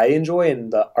things I enjoy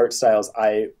and the art styles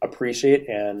I appreciate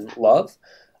and love,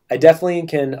 I definitely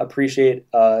can appreciate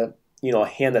a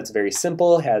hand that's very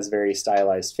simple, has very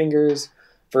stylized fingers,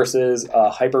 versus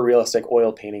a hyper-realistic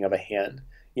oil painting of a hand.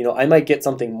 I might get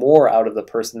something more out of the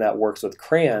person that works with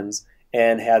crayons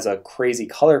and has a crazy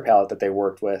color palette that they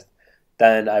worked with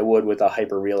than I would with a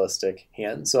hyper-realistic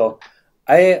hand. So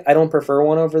I don't prefer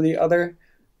one over the other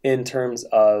in terms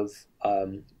of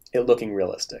it looking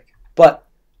realistic. But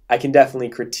I can definitely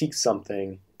critique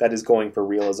something that is going for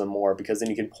realism more, because then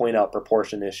you can point out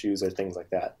proportion issues or things like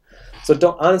that. So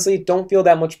don't feel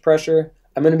that much pressure.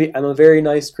 I'm a very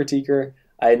nice critiquer.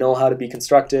 I know how to be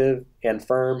constructive and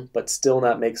firm, but still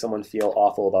not make someone feel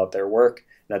awful about their work.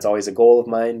 And that's always a goal of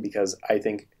mine, because I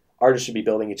think artists should be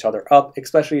building each other up,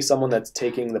 especially someone that's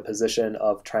taking the position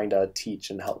of trying to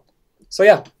teach and help. So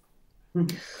yeah.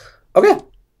 Okay.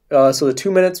 So the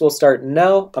 2 minutes will start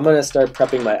now. I'm going to start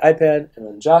prepping my iPad, and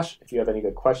then Josh, if you have any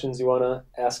good questions you want to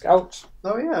ask out.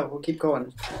 Oh yeah, we'll keep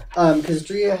going. Because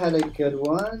Drea had a good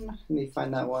one. Let me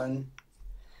find that one.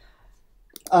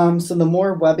 So the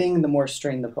more webbing, the more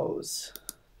strain the pose.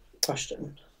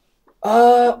 Question.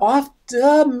 Kind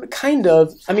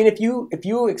of. I mean, if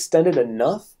you extend it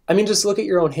enough, just look at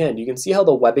your own hand. You can see how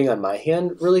the webbing on my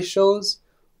hand really shows,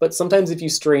 but sometimes if you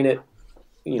strain it,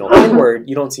 inward,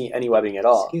 you don't see any webbing at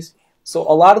all. Excuse me. So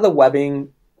a lot of the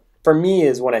webbing for me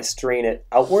is when I strain it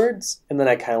outwards, and then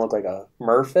I kind of look like a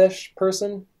merfish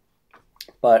person.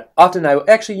 But often I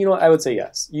would say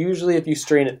yes. Usually if you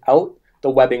strain it out,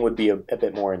 the webbing would be a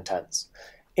bit more intense.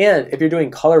 And if you're doing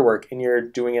color work and you're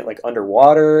doing it like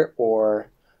underwater,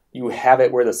 or you have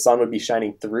it where the sun would be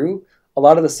shining through, a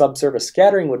lot of the subsurface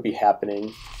scattering would be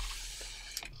happening.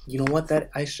 You know what?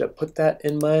 I should put that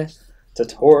in my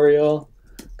tutorial,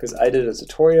 because I did a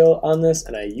tutorial on this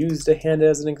and I used a hand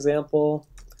as an example.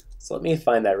 So let me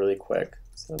find that really quick.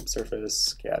 Subsurface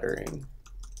scattering.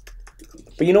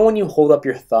 But when you hold up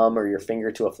your thumb or your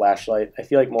finger to a flashlight, I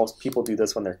feel like most people do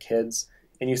this when they're kids,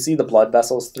 and you see the blood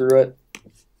vessels through it.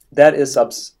 That is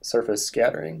subsurface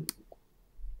scattering.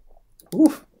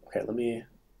 Oof. Okay, let me...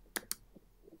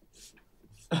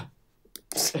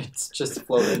 It's just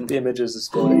floating. The image is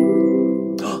just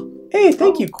floating. Hey,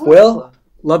 thank you, Quill.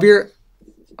 Love your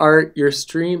art, your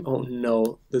stream. Oh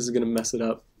no, this is going to mess it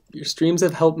up. Your streams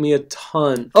have helped me a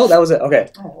ton. Oh, that was it. Okay.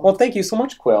 Oh. Well, thank you so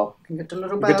much, Quill. You get the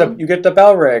little bell. You get the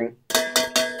bell ring.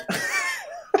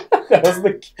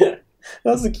 That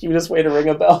was the cutest way to ring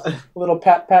a bell. A little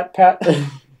pat, pat, pat.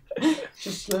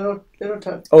 Just little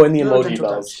touch. Oh, and the emoji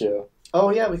bells too.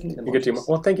 Oh yeah, we can get You get to.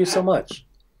 Well, thank you so much.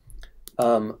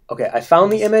 Okay, I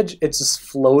found the image. It's just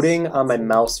floating on my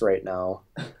mouse right now.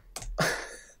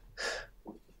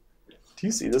 Do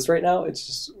you see this right now? It's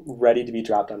just ready to be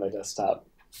dropped on my desktop.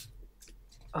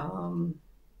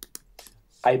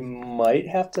 I might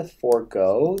have to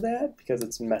forego that because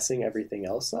it's messing everything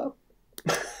else up.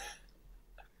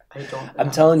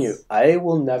 I'm telling you, I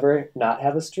will never not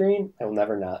have a stream. I will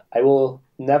never not. I will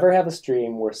never have a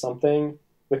stream where something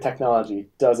with technology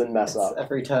doesn't mess up.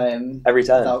 Every time. Every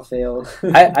time. Without fail.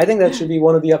 I think that should be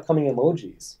one of the upcoming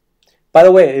emojis. By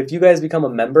the way, if you guys become a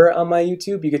member on my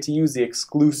YouTube, you get to use the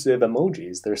exclusive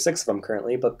emojis. There's 6 of them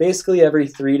currently, but basically every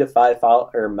 3 to 5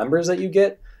 members that you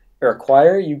get or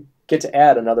acquire, you get to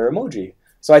add another emoji.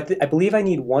 So I believe I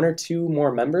need 1 or 2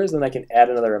 more members, then I can add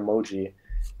another emoji.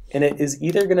 And it is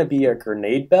either going to be a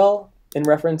grenade bell in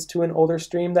reference to an older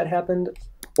stream that happened,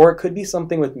 or it could be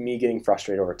something with me getting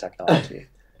frustrated over technology.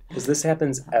 Because this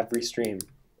happens every stream.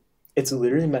 It's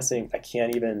literally messing. I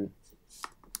can't even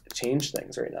change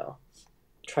things right now.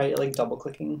 Try like double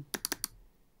clicking.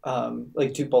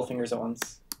 Like do both fingers at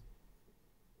once.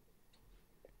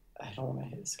 I don't want to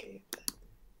hit escape.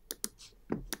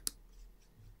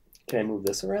 Can I move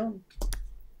this around?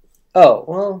 Oh,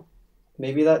 well.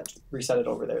 Maybe that reset it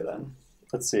over there then.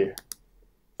 Let's see.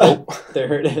 Oh,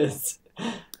 there it is.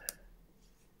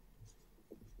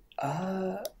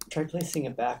 Try placing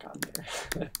it back on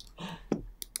there.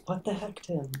 What the heck,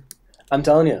 Tim? I'm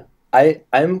telling you,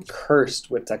 I'm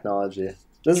cursed with technology.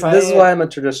 This is why I'm a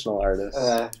traditional artist.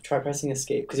 Try pressing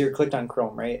escape, because you were clicked on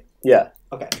Chrome, right? Yeah.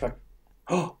 Okay, try.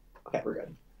 Oh, okay, we're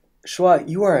good. Shua,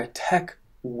 you are a tech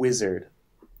wizard.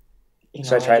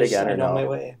 Should I try it again or no? I know my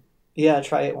way. Yeah,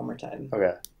 try it one more time.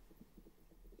 Okay.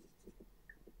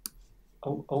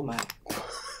 Oh my.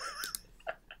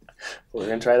 We're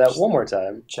going to try that one more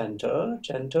time. Gentle.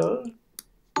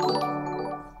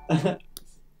 Oh,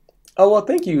 well,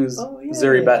 thank you,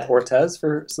 Zuribeth Ortez,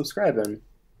 for subscribing.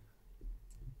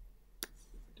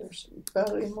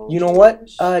 You know what?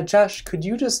 Josh, could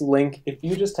you just link, if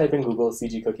you just type in Google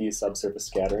CG Cookies subsurface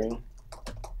scattering.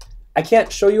 I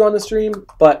can't show you on the stream,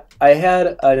 but I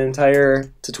had an entire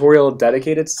tutorial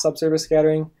dedicated to subsurface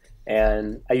scattering,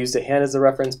 and I used a hand as a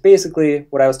reference. Basically,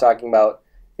 what I was talking about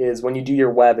is when you do your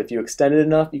web, if you extend it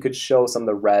enough, you could show some of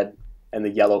the red and the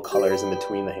yellow colors in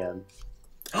between the hand.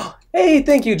 Hey,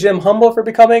 thank you, Jim Humble, for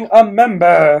becoming a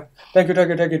member. Thank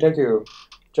you.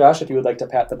 Josh, if you would like to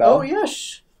pat the bell. Oh,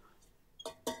 yes.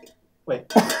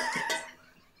 Wait.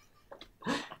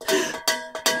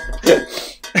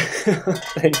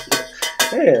 Thank you.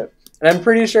 Hey, and I'm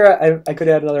pretty sure I could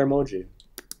add another emoji.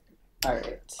 All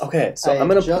right. Okay, so I'm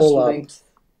going to pull up.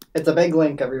 It's a big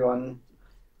link, everyone.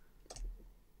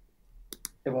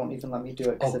 It won't even let me do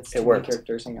it because it's too many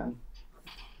characters. Hang on.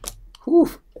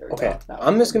 Whew. Okay,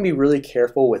 I'm just going to be really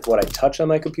careful with what I touch on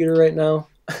my computer right now.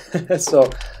 So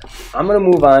I'm going to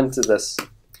move on to this.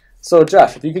 So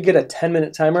Josh, if you could get a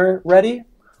 10-minute timer ready.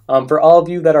 For all of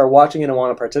you that are watching and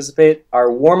want to participate, our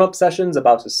warm-up session's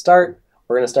about to start.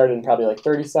 We're going to start in probably like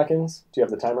 30 seconds. Do you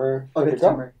have the timer? Okay, the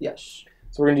timer, yes.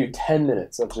 So we're going to do 10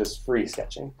 minutes of just free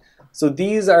sketching. So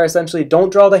these are essentially,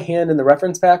 don't draw the hand in the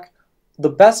reference pack. The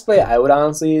best way I would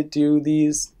honestly do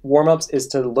these warm-ups is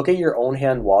to look at your own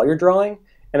hand while you're drawing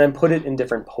and then put it in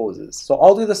different poses. So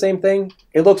I'll do the same thing.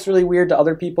 It looks really weird to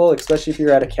other people, especially if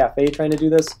you're at a cafe trying to do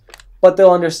this, but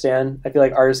they'll understand. I feel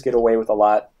like artists get away with a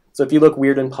lot. So if you look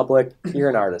weird in public, you're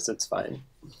an artist. It's fine.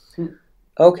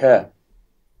 Okay.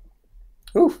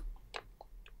 Oof.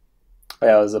 Oh,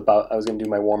 yeah, I was going to do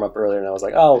my warm-up earlier, and I was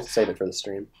like, oh, I'll save it for the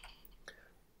stream.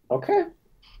 Okay.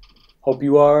 Hope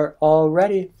you are all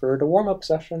ready for the warm-up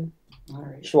session. All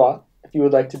right. Shua, if you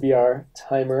would like to be our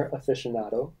timer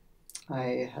aficionado.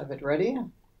 I have it ready.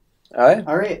 All right.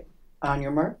 All right. On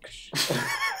your marks.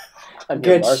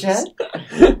 Good shot.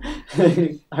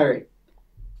 All right.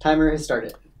 Timer has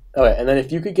started. Okay, and then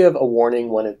if you could give a warning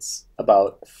when it's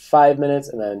about 5 minutes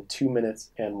and then 2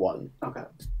 minutes and 1. Okay.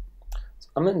 So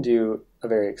I'm going to do a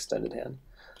very extended hand.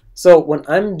 So when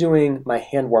I'm doing my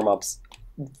hand warm-ups,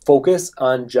 focus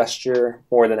on gesture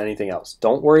more than anything else.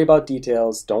 Don't worry about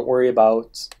details. Don't worry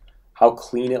about how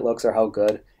clean it looks or how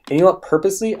good. And you know what?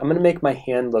 Purposely, I'm going to make my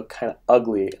hand look kind of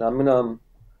ugly, and I'm going to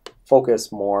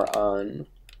focus more on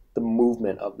the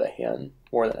movement of the hand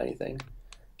more than anything.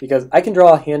 Because I can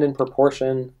draw a hand in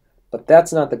proportion, but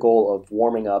that's not the goal of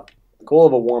warming up. The goal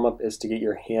of a warm-up is to get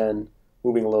your hand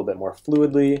moving a little bit more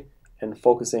fluidly and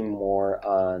focusing more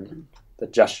on the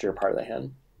gesture part of the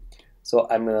hand. So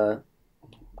I'm going to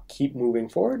keep moving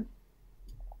forward,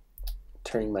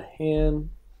 turning my hand,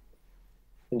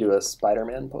 and do a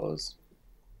Spider-Man pose.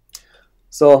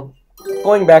 So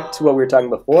going back to what we were talking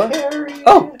before.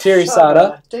 Terry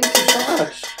Sada. Thank you so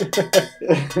much.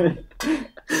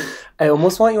 I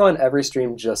almost want you on every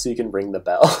stream just so you can ring the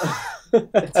bell.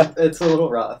 It's a little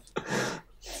rough.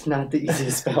 It's not the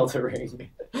easiest bell to ring.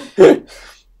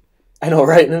 I know,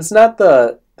 right? And it's not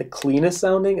the cleanest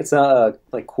sounding. It's not a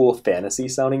like cool fantasy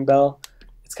sounding bell.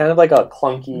 It's kind of like a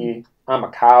clunky, I'm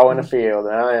a cow in a field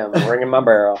and I am ringing my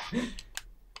barrel.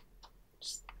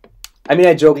 I mean,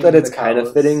 I joke that it's kind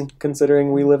of fitting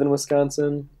considering we live in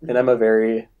Wisconsin and I'm a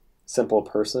very simple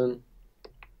person.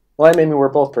 Well, I mean, we're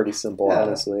both pretty simple,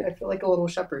 honestly. I feel like a little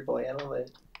shepherd boy. I love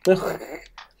it.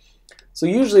 So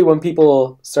usually when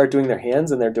people start doing their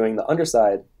hands and they're doing the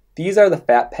underside, these are the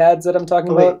fat pads that I'm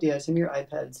talking about. Yeah, Tim, your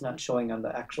iPad's not showing on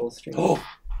the actual stream.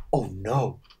 Oh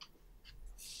no.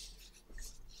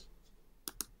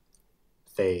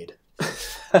 Fade.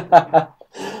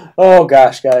 Oh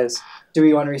gosh, guys. Do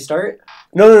we want to restart?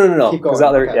 No. Keep going.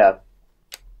 Okay.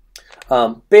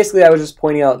 Yeah. Basically, I was just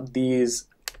pointing out these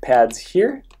pads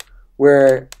here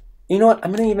where, you know what,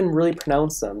 I'm going to even really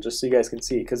pronounce them just so you guys can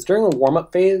see. Because during the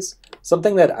warm-up phase,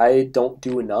 something that I don't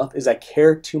do enough is I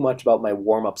care too much about my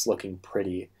warm-ups looking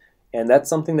pretty. And that's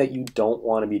something that you don't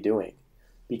want to be doing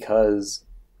because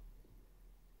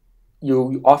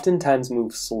you oftentimes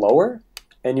move slower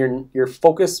and you're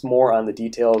focused more on the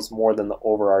details more than the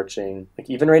overarching. Like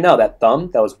even right now, that thumb,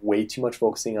 that was way too much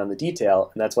focusing on the detail,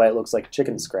 and that's why it looks like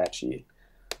chicken scratchy.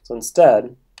 So instead,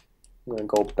 I'm going to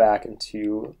go back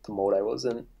into the mode I was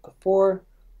in before,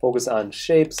 focus on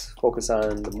shapes, focus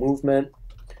on the movement,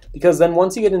 because then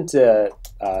once you get into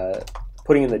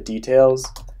putting in the details,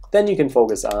 then you can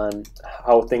focus on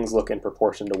how things look in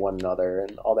proportion to one another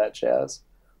and all that jazz.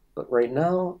 But right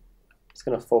now, I'm just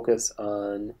going to focus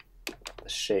on the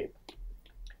shape.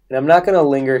 And I'm not going to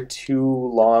linger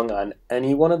too long on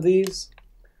any one of these,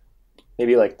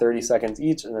 maybe like 30 seconds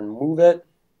each, and then move it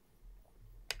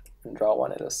and draw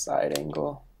one at a side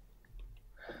angle.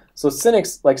 So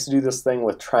Cynics likes to do this thing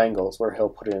with triangles where he'll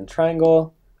put it in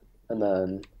triangle and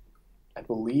then I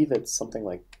believe it's something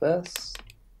like this.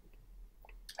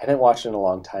 I haven't watched it in a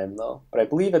long time though, but I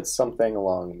believe it's something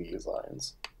along these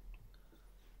lines.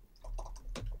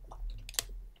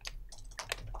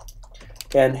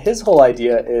 And his whole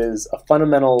idea is a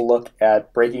fundamental look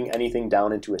at breaking anything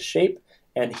down into a shape,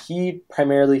 and he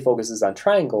primarily focuses on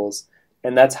triangles,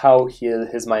 and that's how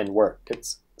his mind worked.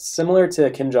 It's similar to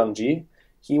Kim Jong-ji.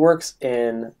 He works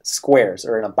in squares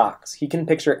or in a box. He can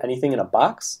picture anything in a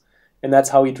box, and that's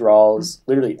how he draws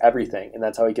literally everything, and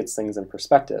that's how he gets things in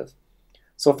perspective.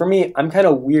 So for me, I'm kind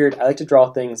of weird. I like to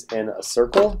draw things in a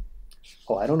circle.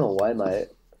 Oh, I don't know why my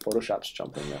Photoshop's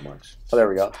jumping that much. Oh, there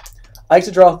we go. I like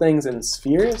to draw things in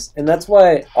spheres, and that's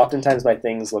why oftentimes my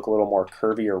things look a little more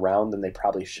curvy or round than they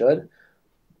probably should.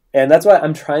 And that's why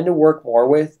I'm trying to work more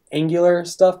with angular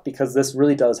stuff, because this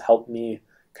really does help me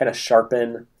kind of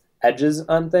sharpen edges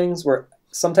on things where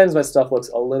sometimes my stuff looks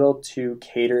a little too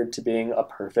catered to being a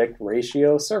perfect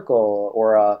ratio circle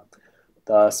or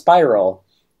the spiral.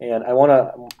 And I want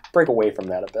to break away from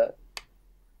that a bit.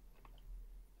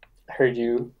 I heard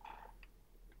you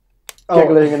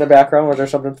giggling in the background. Was there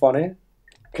something funny?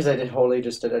 Because I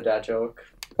just did a dad joke.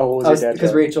 Oh, what was your dad joke?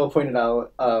 Because Rachel pointed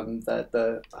out that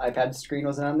the iPad screen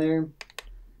wasn't on there.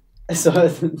 So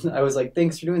I was like,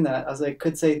 thanks for doing that. I was like,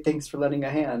 could say thanks for lending a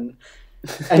hand.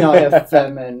 And now I have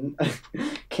Fem and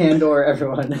Candor,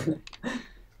 everyone.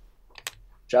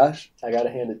 Josh, I gotta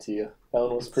hand it to you. That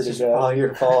one was pretty good. Oh,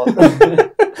 your fault.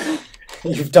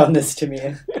 You've done this to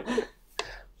me.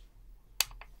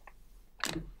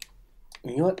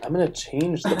 You know what? I'm going to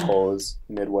change the pose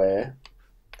midway.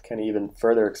 Kind of even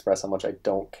further express how much I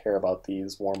don't care about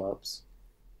these warm-ups.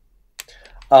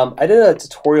 I did a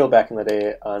tutorial back in the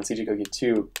day on CG Cookie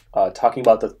 2 talking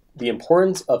about the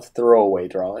importance of throwaway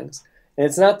drawings. And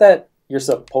it's not that you're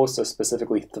supposed to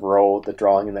specifically throw the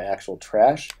drawing in the actual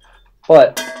trash,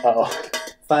 but...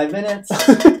 5 minutes.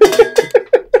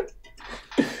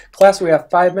 Class, we have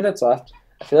 5 minutes left.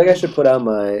 I feel like I should put on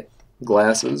my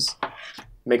glasses.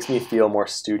 Makes me feel more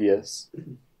studious.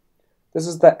 This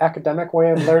is the academic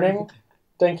way of learning.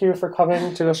 Thank you for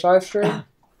coming to this live stream. I'm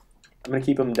going to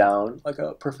keep them down like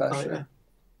a professor. Oh, yeah.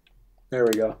 There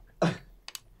we go.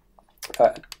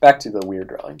 Back to the weird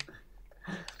drawing.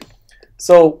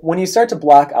 So when you start to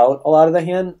block out a lot of the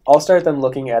hand, I'll start then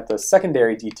looking at the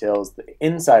secondary details, the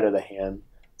inside of the hand.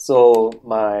 So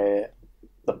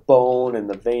the bone and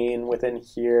the vein within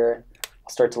here.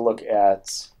 I'll start to look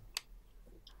at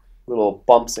little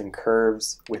bumps and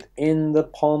curves within the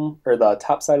palm or the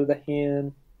top side of the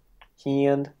hand.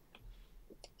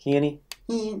 Handy.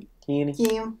 And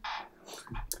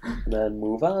then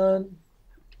move on.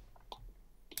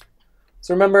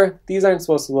 So remember, these aren't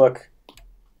supposed to look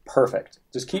Perfect.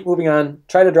 Just keep moving on.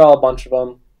 Try to draw a bunch of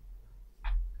them.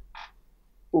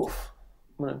 Oof.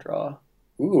 I'm going to draw.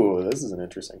 Ooh, this is an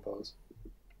interesting pose.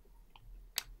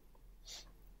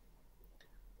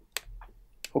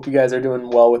 Hope you guys are doing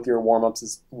well with your warm-ups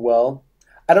as well.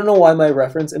 I don't know why my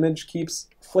reference image keeps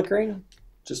flickering.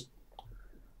 Just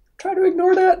try to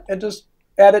ignore that and just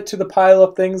add it to the pile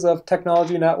of things of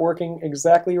technology not working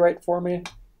exactly right for me.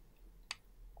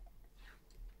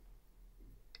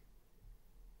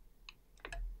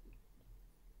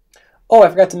 Oh, I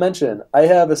forgot to mention, I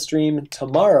have a stream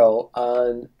tomorrow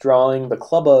on drawing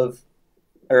the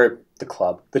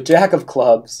Jack of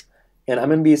Clubs, and I'm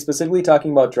going to be specifically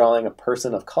talking about drawing a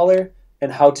person of color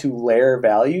and how to layer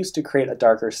values to create a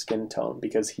darker skin tone,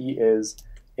 because he is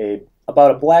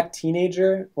about a black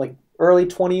teenager, like early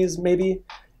 20s maybe,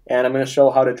 and I'm going to show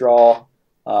how to draw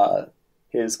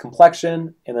his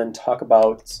complexion and then talk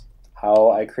about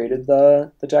how I created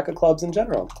the Jack of Clubs in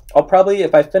general. I'll probably,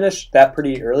 if I finish that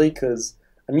pretty early, because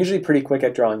I'm usually pretty quick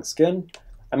at drawing skin,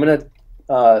 I'm going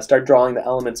to start drawing the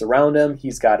elements around him.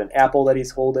 He's got an apple that he's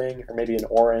holding, or maybe an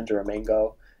orange or a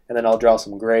mango, and then I'll draw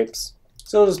some grapes.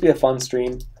 So it'll just be a fun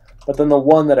stream. But then the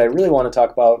one that I really want to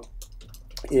talk about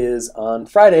is on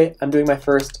Friday. I'm doing my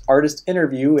first artist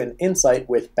interview and insight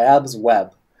with Babs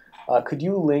Webb. Could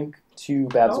you link to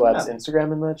Babs Webb's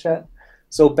Instagram in the chat?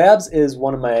 So Babs is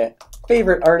one of my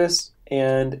favorite artists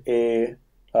and a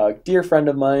dear friend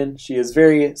of mine. She is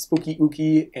very spooky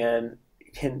ooky, and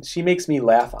she makes me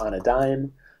laugh on a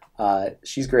dime.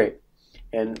 She's great.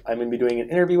 And I'm going to be doing an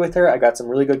interview with her. I got some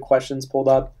really good questions pulled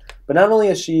up. But not only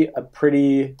is she a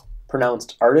pretty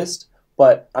pronounced artist,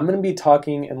 but I'm going to be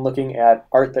talking and looking at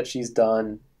art that she's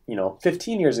done,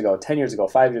 15 years ago, 10 years ago,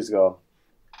 5 years ago,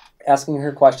 asking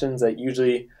her questions that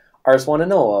usually artists want to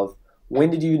know of. When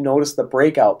did you notice the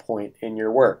breakout point in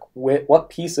your work? What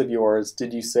piece of yours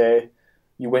did you say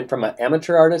you went from an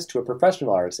amateur artist to a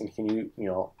professional artist? And can you,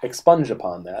 expunge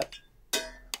upon that?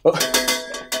 Oh.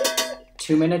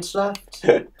 2 minutes left.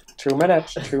 2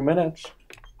 minutes. 2 minutes.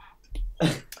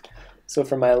 So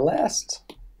for my last,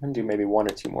 I'm going to do maybe one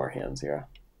or two more hands here.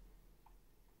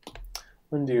 I'm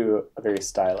going to do a very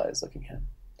stylized looking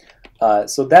hand.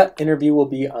 So that interview will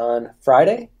be on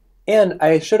Friday. And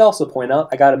I should also point out,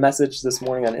 I got a message this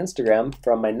morning on Instagram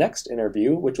from my next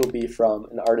interview, which will be from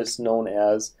an artist known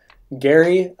as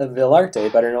Gary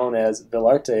Villarte, better known as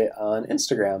Villarte on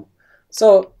Instagram.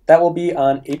 So that will be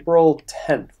on April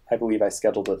 10th, I believe I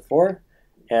scheduled it for.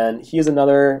 And he is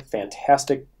another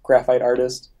fantastic graphite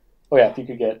artist. Oh yeah, if you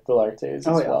could get Villarte's as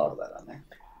well. I'll throw that on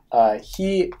there.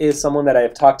 He is someone that I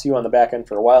have talked to on the back end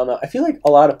for a while now. I feel like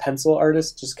a lot of pencil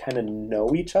artists just kind of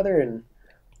know each other, and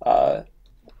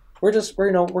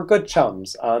we're good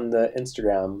chums on the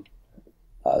Instagram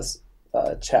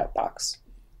chat box.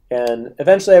 And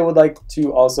eventually I would like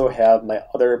to also have my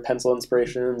other pencil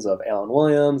inspirations of Alan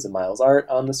Williams and Miles Art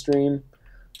on the stream.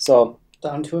 So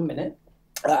down to a minute.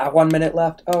 1 minute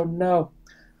left. Oh no.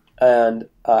 And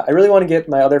I really want to get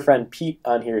my other friend Pete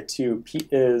on here too. Pete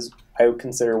is, I would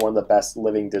consider, one of the best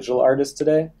living digital artists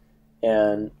today.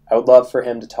 And I would love for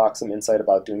him to talk some insight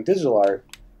about doing digital art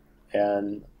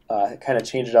and kind of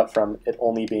change it up from it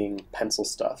only being pencil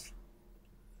stuff.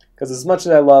 Because as much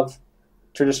as I love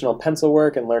traditional pencil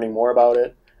work and learning more about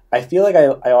it, I feel like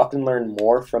I often learn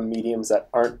more from mediums that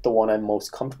aren't the one I'm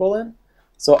most comfortable in.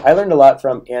 So I learned a lot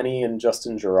from Annie and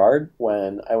Justin Gerard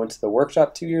when I went to the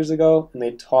workshop 2 years ago, and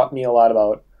they taught me a lot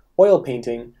about oil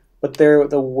painting, but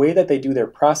the way that they do their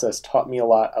process taught me a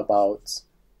lot about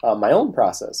my own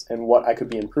process and what I could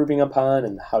be improving upon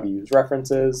and how to use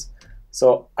references.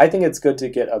 So I think it's good to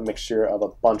get a mixture of a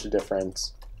bunch of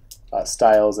different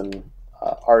styles and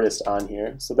artists on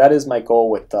here. So that is my goal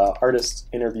with artist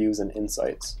interviews and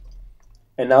insights.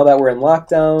 And now that we're in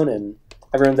lockdown and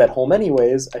everyone's at home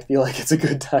anyways, I feel like it's a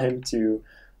good time to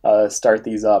start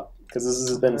these up, because this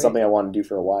has been something I want to do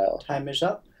for a while. Time is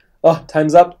up. Oh,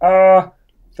 time's up.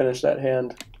 Finish that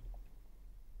hand.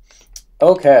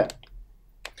 Okay.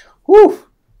 Whew.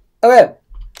 Okay.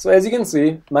 So as you can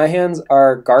see, my hands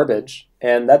are garbage,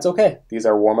 and that's okay. These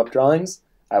are warm-up drawings.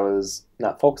 I was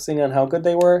not focusing on how good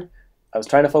they were. I was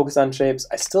trying to focus on shapes.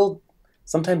 I still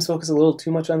sometimes focus a little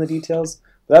too much on the details,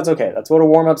 but that's okay. That's what a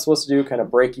warm-up's supposed to do, kind of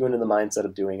break you into the mindset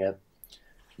of doing it.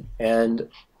 And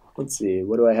let's see,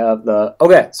 what do I have?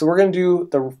 Okay, so we're going to do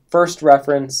the first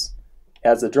reference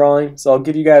as a drawing. So I'll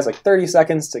give you guys like 30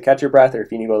 seconds to catch your breath, or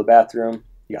if you need to go to the bathroom,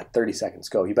 you got 30 seconds.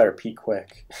 Go. You better pee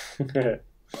quick.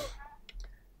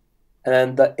 And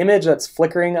then the image that's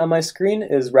flickering on my screen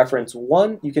is reference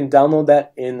 1. You can download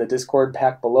that in the Discord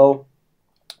pack below,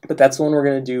 but that's the one we're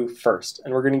going to do first.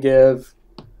 And we're going to give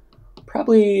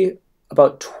probably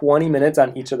about 20 minutes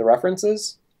on each of the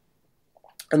references.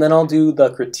 And then I'll do the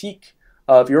critique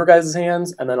of your guys'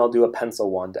 hands, and then I'll do a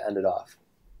pencil one to end it off.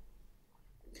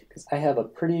 Because I have a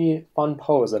pretty fun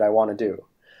pose that I want to do.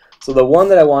 So the one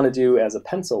that I want to do as a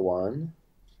pencil one,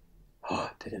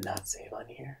 did it not save on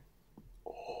here?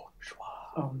 Oh,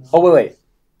 no. Oh, wait.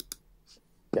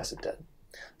 Yes, it did.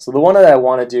 So the one that I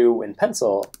want to do in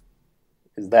pencil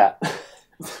is that.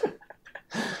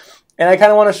 And I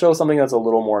kind of want to show something that's a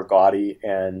little more gaudy,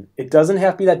 and it doesn't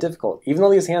have to be that difficult. Even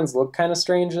though these hands look kind of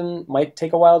strange and might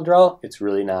take a while to draw, it's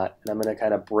really not. And I'm going to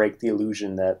kind of break the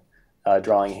illusion that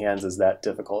drawing hands is that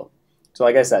difficult. So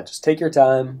like I said, just take your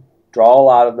time, draw a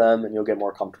lot of them, and you'll get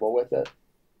more comfortable with it.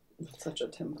 That's such a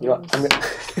Tim pose. You know,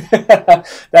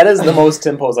 that is the most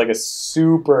Tim pose, like a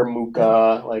super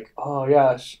muka, like, oh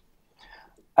gosh.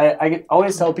 I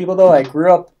always tell people, though, I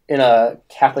grew up in a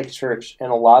Catholic church,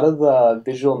 and a lot of the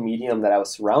visual medium that I was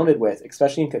surrounded with,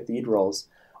 especially in cathedrals,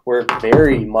 were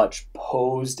very much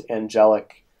posed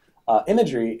angelic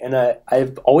imagery, and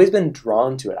I've always been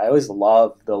drawn to it. I always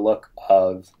loved the look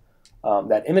of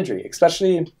that imagery,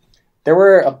 especially there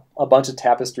were a bunch of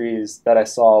tapestries that I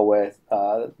saw with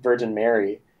Virgin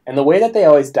Mary, and the way that they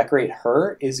always decorate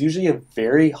her is usually a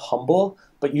very humble,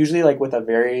 but usually like with a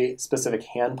very specific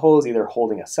hand pose, either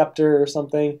holding a scepter or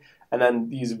something, and then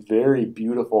these very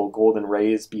beautiful golden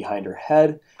rays behind her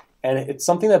head, and it's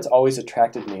something that's always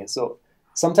attracted me. So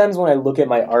sometimes when I look at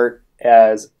my art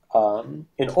as an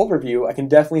overview, I can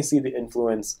definitely see the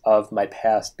influence of my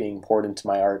past being poured into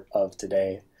my art of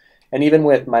today. And even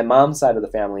with my mom's side of the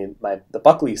family, the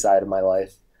Buckley side of my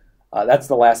life, that's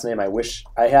the last name I wish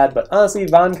I had. But honestly,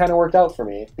 Von kind of worked out for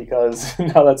me because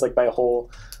now that's like my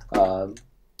whole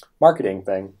marketing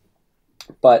thing.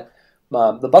 But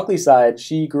the Buckley side,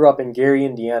 she grew up in Gary,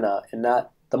 Indiana, and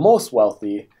not the most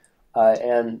wealthy.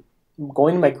 And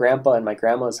going to my grandpa and my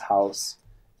grandma's house,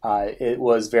 it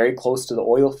was very close to the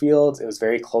oil fields. It was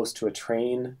very close to a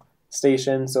train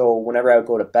station. So whenever I would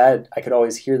go to bed, I could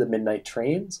always hear the midnight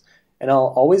trains. And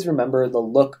I'll always remember the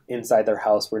look inside their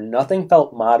house where nothing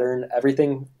felt modern.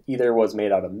 Everything either was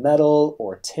made out of metal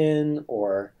or tin,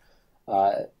 or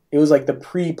it was like the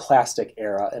pre-plastic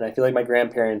era. And I feel like my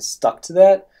grandparents stuck to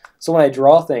that. So when I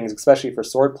draw things, especially for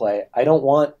swordplay, I don't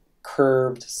want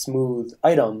curved, smooth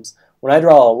items. When I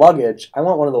draw a luggage, I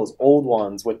want one of those old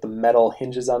ones with the metal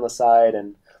hinges on the side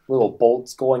and little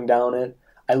bolts going down it.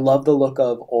 I love the look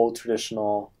of old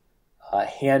traditional,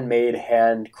 handmade,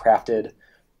 handcrafted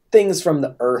things from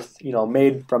the earth,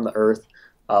 made from the earth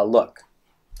look.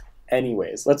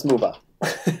 Anyways, let's move on.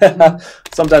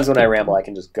 Sometimes when I ramble, I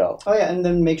can just go. Oh yeah, and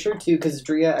then make sure too, because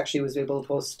Drea actually was able to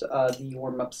post the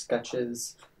warm-up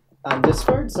sketches on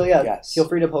Discord. So yeah, yes. Feel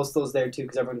free to post those there too,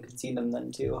 because everyone can see them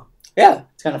then too. Yeah.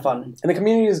 It's kind of fun. And the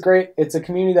community is great. It's a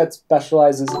community that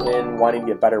specializes in wanting to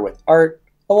get better with art.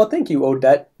 Oh, well, thank you,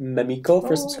 Odette Memiko,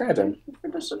 for subscribing. Thank you for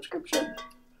the subscription.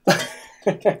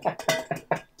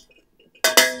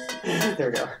 There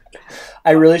we go.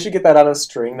 I really should get that on a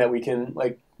string that we can,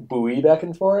 like, buoy back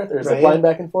and forth, or zip line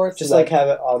back and forth. Just, like, have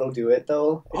it auto-do it,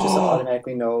 though. It just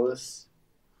automatically knows.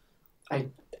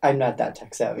 I'm not that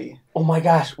tech-savvy. Oh, my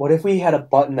gosh. What if we had a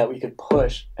button that we could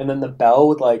push, and then the bell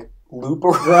would, like, loop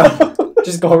around?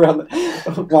 Just go around,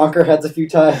 wonk our heads a few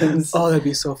times. Oh, that'd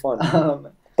be so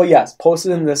fun. But yes, post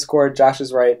it in Discord. Josh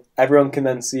is right. Everyone can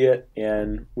then see it,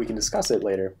 and we can discuss it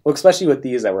later. Well, especially with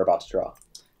these that we're about to draw.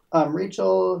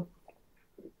 Rachel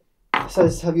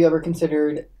says, have you ever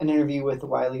considered an interview with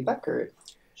Wiley Beckert?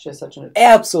 She has such an...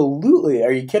 Absolutely.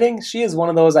 Are you kidding? She is one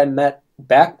of those I met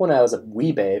back when I was a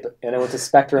wee babe, and I went to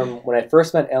Spectrum. When I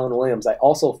first met Alan Williams, I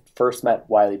also first met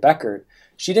Wiley Beckert.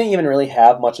 She didn't even really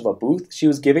have much of a booth. She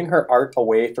was giving her art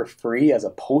away for free as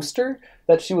a poster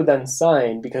that she would then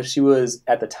sign because she was,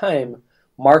 at the time,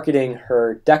 marketing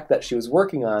her deck that she was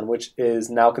working on, which is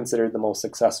now considered the most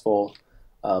successful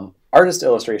artist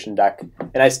illustration deck,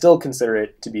 and I still consider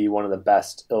it to be one of the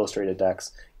best illustrated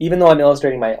decks. Even though I'm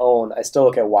illustrating my own, I still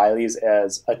look at Wiley's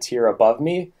as a tier above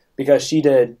me because she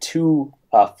did two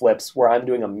flips where I'm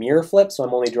doing a mirror flip, so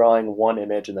I'm only drawing one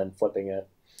image and then flipping it.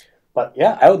 But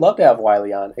yeah, I would love to have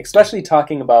Wiley on, especially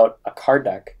talking about a card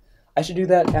deck. I should do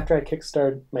that after I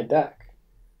kickstart my deck.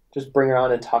 Just bring her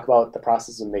on and talk about the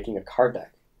process of making a card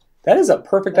deck. That is a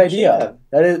perfect idea.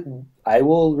 That is. I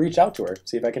will reach out to her,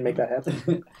 see if I can make that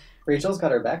happen. Rachel's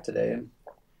got her back today.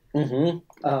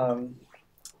 Mm-hmm.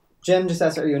 Jim just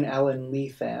asked, are you an Alan Lee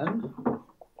fan?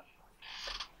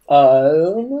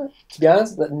 To be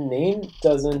honest, the name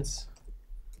doesn't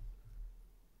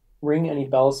ring any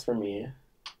bells for me.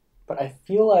 But I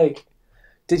feel like,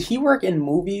 did he work in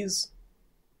movies?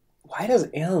 Why does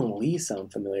Alan Lee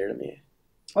sound familiar to me?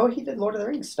 Oh, he did Lord of the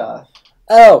Rings stuff.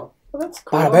 Oh! Well, that's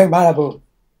cool. Bada bang, bada boom.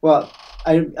 Well,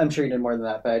 I'm sure he did more than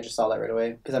that, but I just saw that right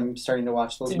away because I'm starting to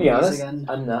watch those To movies be honest, again.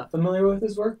 I'm not familiar with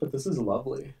his work, but this is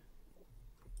lovely.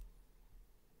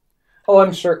 Oh,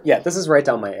 I'm sure. Yeah, this is right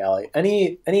down my alley.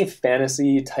 Any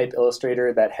fantasy type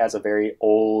illustrator that has a very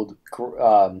old,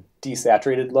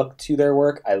 desaturated look to their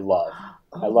work, I love.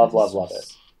 I love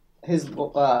it. His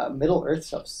Middle Earth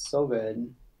stuff's so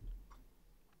good.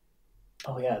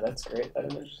 Oh yeah, that's great.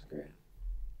 That image is great.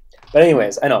 But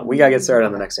anyways, I know we gotta get started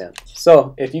on the next hand.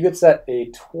 So if you could set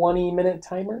a 20-minute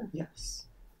timer. Yes.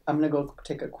 I'm gonna go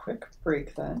take a quick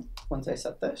break then. Once I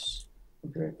set this, I'll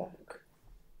be right back.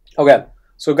 Okay.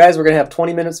 So guys, we're going to have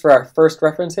 20 minutes for our first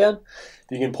reference hand. If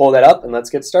you can pull that up and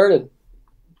let's get started.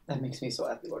 That makes me so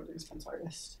happy, Lord of the Rings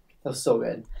artist. That was so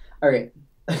good. All right.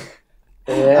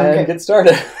 And get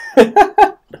started.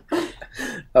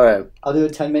 All right. I'll do a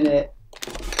 10-minute.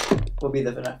 Will be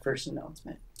the first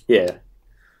announcement. Yeah.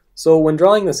 So when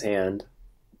drawing this hand,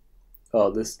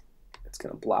 it's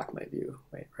going to block my view.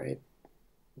 Wait, right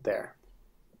there.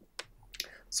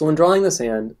 So when drawing this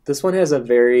hand, this one has a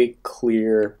very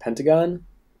clear pentagon.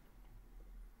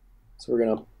 So we're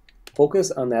going to focus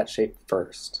on that shape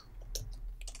first.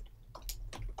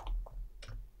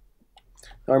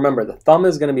 Now remember, the thumb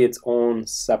is going to be its own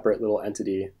separate little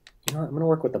entity. You know what? I'm going to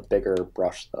work with a bigger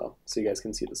brush though, so you guys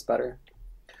can see this better.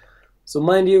 So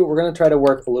mind you, we're going to try to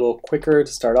work a little quicker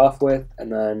to start off with,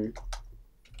 and then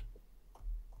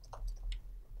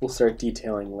we'll start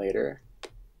detailing later.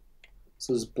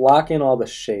 So just block in all the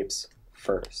shapes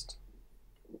first.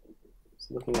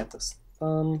 So looking at this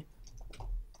thumb.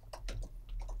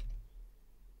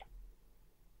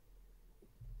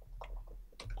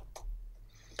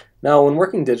 Now, when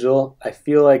working digital, I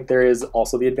feel like there is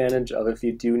also the advantage of if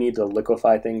you do need to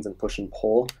liquefy things and push and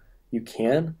pull, you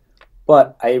can.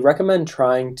 But I recommend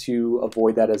trying to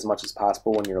avoid that as much as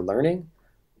possible when you're learning,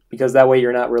 because that way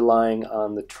you're not relying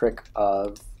on the trick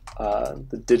of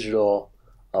the digital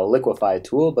liquefy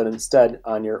tool, but instead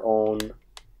on your own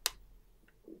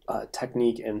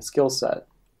technique and skill set.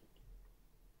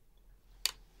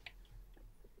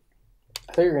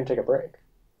 I thought you were going to take a break.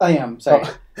 I am, sorry.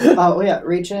 Oh yeah,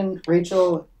 Rachel,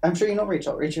 I'm sure you know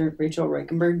Rachel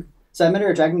Reichenberg. So I met her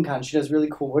at Dragon Con. She does really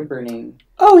cool wood burning.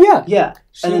 Oh yeah. Yeah.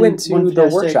 She went to the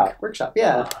workshop.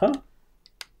 Yeah. Uh-huh.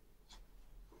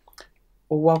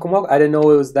 Well, welcome. I didn't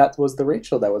know that was the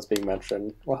Rachel that was being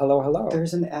mentioned. Well, hello.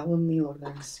 There's an Alan Lee Lord of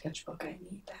the Rings sketchbook. I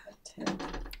need that.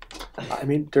 I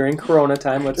mean, during Corona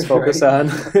time, let's focus on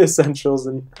essentials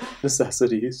and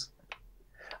necessities.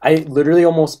 I literally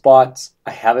almost bought,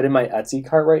 I have it in my Etsy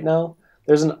cart right now.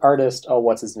 There's an artist,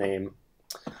 what's his name?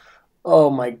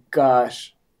 Oh my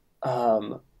gosh.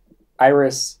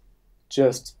 Iris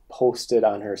just posted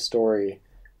on her story.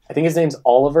 I think his name's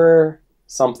Oliver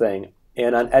something.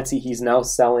 And on Etsy, he's now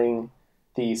selling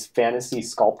these fantasy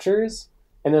sculptures.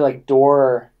 And they're like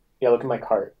yeah, look at my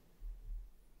cart.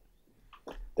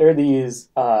 They're these,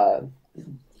 what's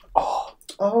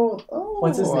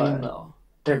his name though?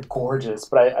 They're gorgeous,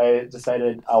 but I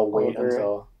decided I'll wait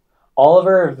until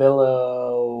Oliver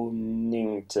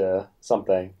Villoningte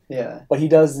something. Yeah. But he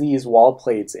does these wall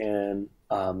plates, and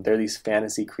they're these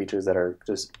fantasy creatures that are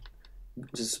just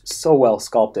so well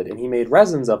sculpted. And he made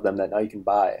resins of them that now you can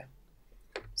buy.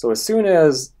 So as soon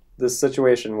as this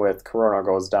situation with Corona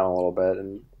goes down a little bit,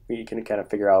 and we can kind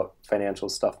of figure out financial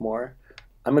stuff more,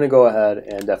 I'm going to go ahead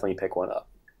and definitely pick one up.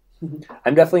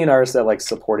 I'm definitely an artist that likes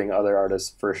supporting other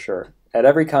artists for sure. At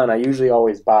every con, I usually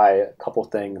always buy a couple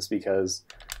things because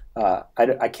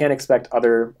I can't expect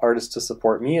other artists to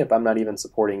support me if I'm not even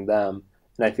supporting them.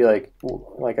 And I feel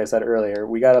like I said earlier,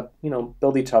 we gotta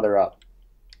build each other up.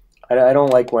 I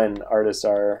don't like when artists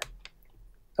are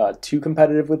too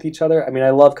competitive with each other. I mean, I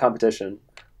love competition,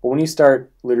 but when you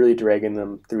start literally dragging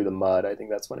them through the mud, I think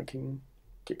that's when it can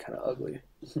get kind of ugly.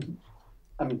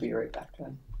 I'm gonna be right back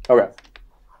then. Okay.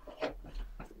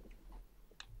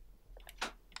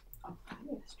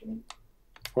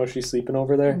 Was she sleeping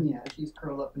over there? Yeah, she's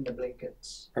curled up in the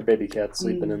blankets. Our baby cat's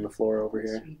sleeping in the floor over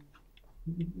here.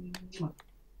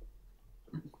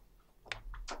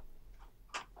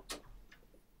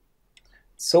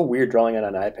 It's so weird drawing on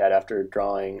an iPad after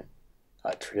drawing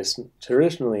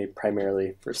traditionally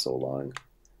primarily for so long.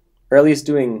 Or at least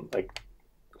doing like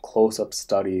close-up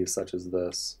studies such as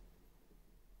this.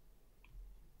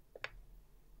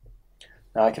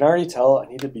 Now I can already tell I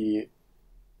need to be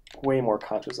way more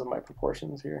conscious of my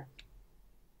proportions here.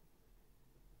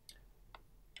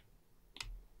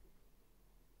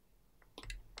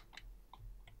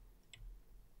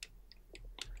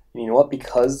 And you know what?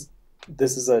 Because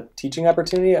this is a teaching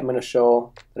opportunity, I'm going to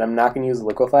show that I'm not going to use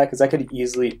liquify because I could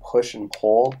easily push and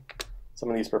pull some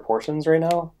of these proportions right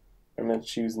now. I'm going to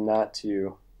choose not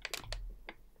to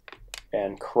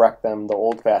and correct them the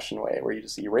old-fashioned way where you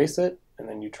just erase it and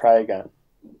then you try again.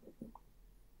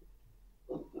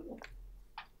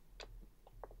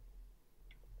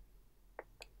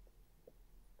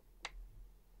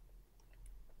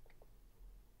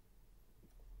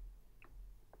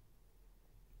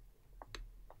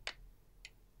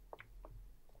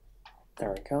 There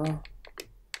we go.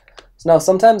 So now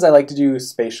sometimes I like to do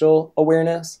spatial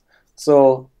awareness.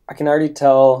 So I can already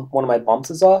tell one of my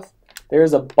bumps is off.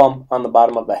 There's a bump on the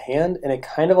bottom of the hand and it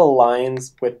kind of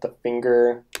aligns with the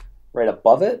finger right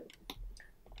above it.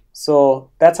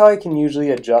 So that's how I can usually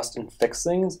adjust and fix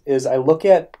things, is I look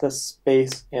at the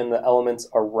space and the elements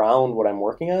around what I'm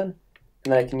working on, and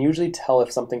then I can usually tell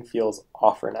if something feels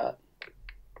off or not.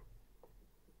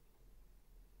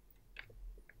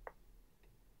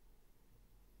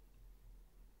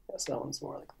 Yes, that one's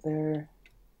more like there.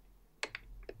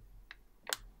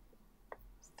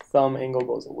 Thumb angle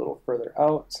goes a little further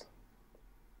out.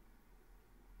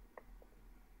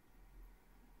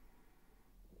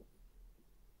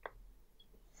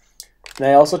 And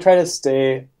I also try to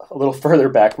stay a little further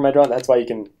back from my drawing. That's why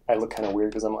I look kind of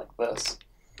weird because I'm like this.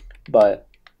 But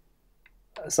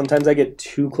sometimes I get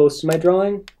too close to my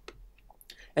drawing.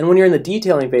 And when you're in the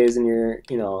detailing phase and you're,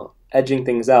 edging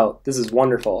things out, this is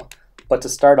wonderful. But to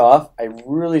start off, I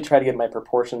really try to get my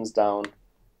proportions down.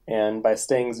 And by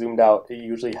staying zoomed out, it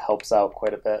usually helps out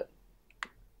quite a bit.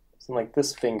 So like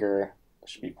this finger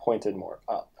should be pointed more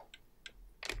up.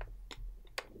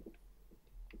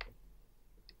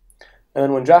 And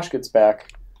then when Josh gets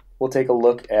back, we'll take a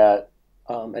look at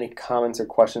any comments or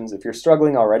questions. If you're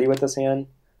struggling already with this hand,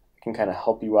 I can kind of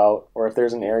help you out. Or if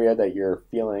there's an area that you're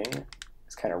feeling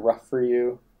is kind of rough for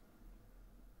you,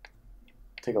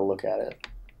 take a look at it.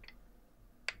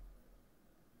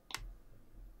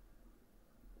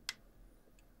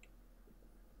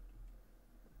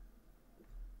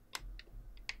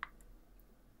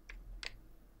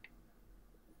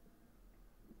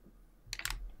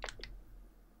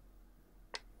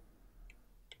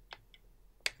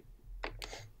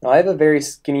 Now I have a very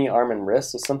skinny arm and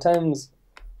wrist, so sometimes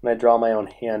when I draw my own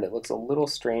hand, it looks a little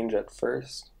strange at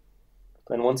first.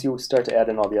 But then once you start to add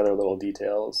in all the other little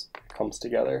details, it comes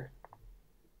together.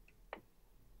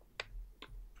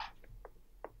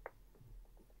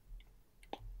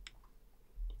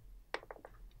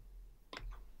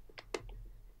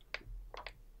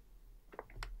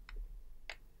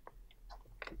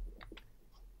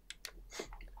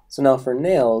 So now for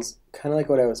nails, kind of like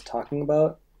what I was talking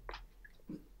about,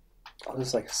 I'll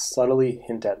just like subtly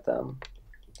hint at them.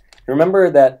 Remember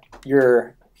that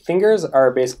your fingers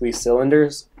are basically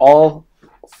cylinders.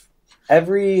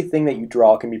 Everything that you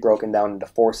draw can be broken down into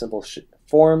four simple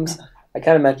forms. I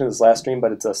kind of mentioned this last stream,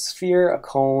 but it's a sphere, a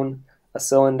cone, a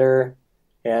cylinder,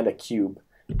 and a cube.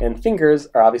 And fingers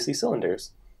are obviously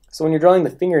cylinders. So when you're drawing the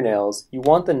fingernails, you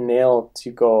want the nail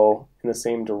to go in the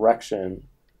same direction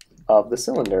of the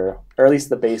cylinder, or at least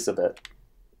the base of it.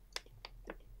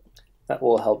 That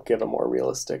will help give a more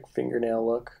realistic fingernail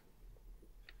look.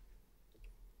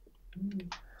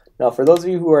 Now for those of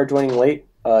you who are joining late,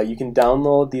 you can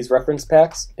download these reference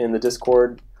packs in the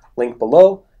Discord link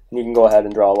below, and you can go ahead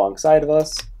and draw alongside of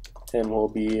us, and we'll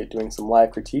be doing some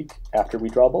live critique after we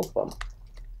draw both of them.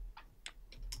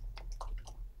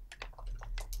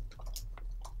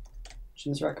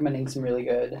 Jim's recommending some really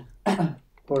good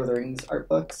Lord of the Rings art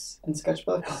books and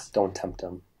sketchbooks. Don't tempt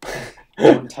him.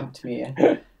 Don't tempt me.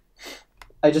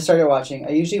 I just started watching. I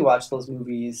usually watch those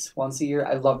movies once a year.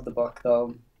 I love the book,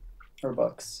 though. Or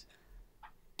books.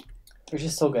 They're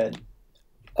just so good.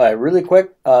 Really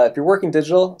quick, if you're working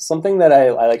digital, something that I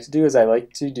like to do is I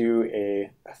like to do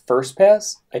a first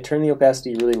pass. I turn the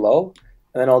opacity really low,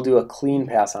 and then I'll do a clean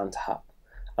pass on top.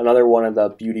 Another one of the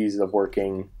beauties of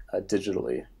working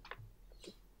digitally.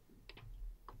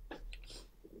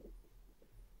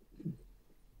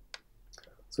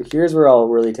 So here's where I'll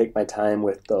really take my time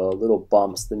with the little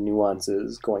bumps, the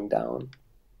nuances going down.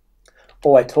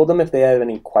 Oh, I told them if they have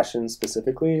any questions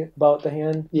specifically about the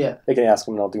hand, they can ask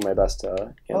them and I'll do my best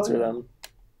to answer them.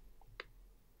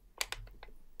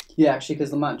 Yeah, actually,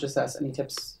 because Lamont just asked any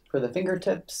tips for the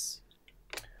fingertips.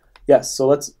 Yes, so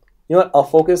let's, you know what, I'll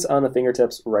focus on the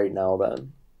fingertips right now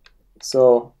then.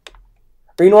 So,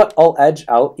 or you know what, I'll edge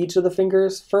out each of the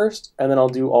fingers first, and then I'll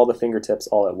do all the fingertips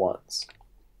all at once.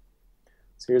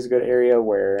 So here's a good area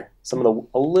where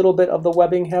a little bit of the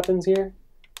webbing happens here.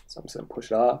 So I'm just going to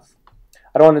push it off.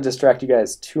 I don't want to distract you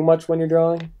guys too much when you're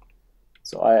drawing,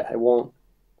 so I won't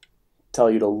tell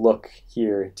you to look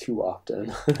here too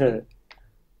often.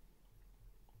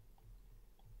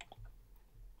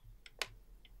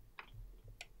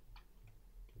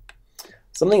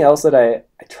 Something else that I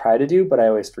try to do, but I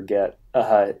always forget,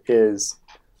 is,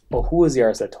 well, who was the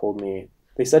artist that told me?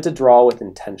 They said to draw with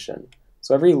intention.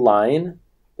 So every line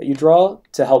that you draw,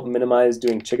 to help minimize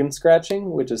doing chicken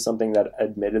scratching, which is something that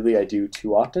admittedly I do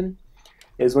too often,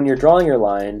 is when you're drawing your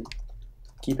line,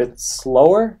 keep it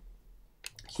slower,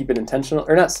 keep it intentional,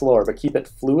 or not slower, but keep it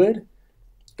fluid,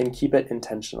 and keep it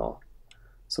intentional.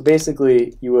 So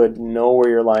basically, you would know where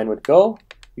your line would go,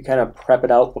 you kind of prep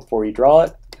it out before you draw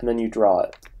it, and then you draw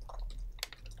it.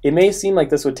 It may seem like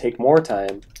this would take more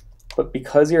time, but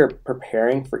because you're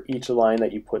preparing for each line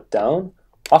that you put down,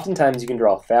 oftentimes you can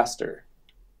draw faster.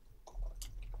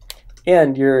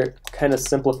 And you're kind of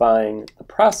simplifying the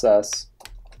process,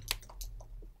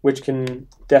 which can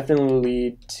definitely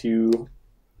lead to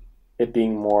it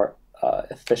being more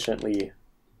efficiently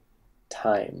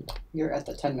timed. You're at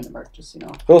the 10-minute mark, just so you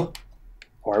know. Oh,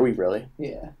 are we really?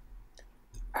 Yeah.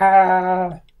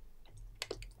 Ah.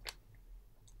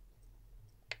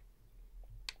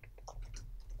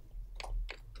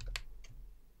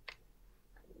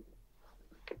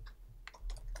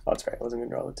 Oh, that's right. I wasn't going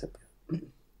to draw the tip.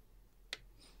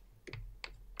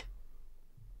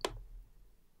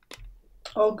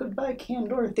 Oh, goodbye,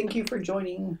 Candor. Thank you for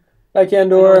joining. Bye, I know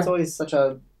Candor. it's always such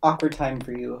a awkward time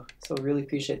for you, so really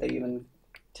appreciate that you even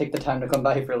take the time to come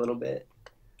by for a little bit.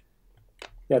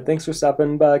 Yeah, thanks for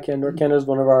stopping by, Candor. Candor's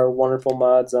one of our wonderful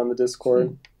mods on the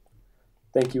Discord.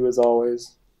 Thank you as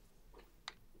always.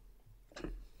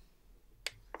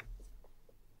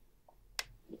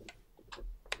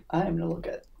 I'm going to look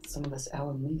at some of this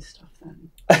Alan Lee stuff then.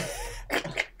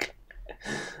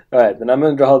 All right, then I'm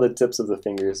going to draw the tips of the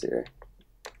fingers here.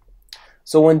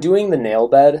 So when doing the nail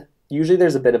bed, usually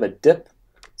there's a bit of a dip.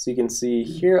 So you can see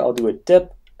here, I'll do a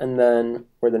dip, and then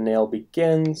where the nail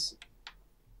begins.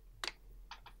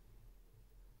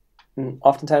 And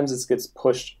oftentimes this gets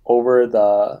pushed over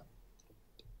the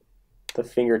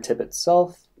fingertip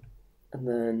itself, and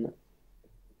then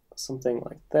something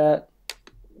like that.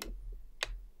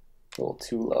 A little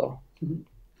too low.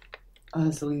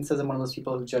 Celine says I'm one of those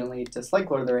people who generally dislike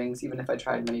Lord of the Rings, even if I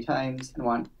tried many times and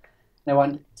I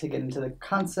want to get into the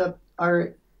concept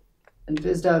art and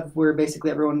biz dev, where basically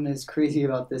everyone is crazy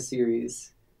about this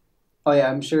series. Oh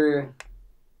yeah, I'm sure.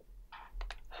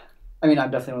 I mean, I'm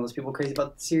definitely one of those people crazy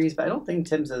about the series, but I don't think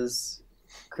Tim's as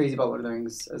crazy about Lord of the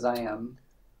Rings as I am.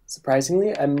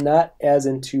 Surprisingly, I'm not as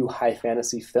into high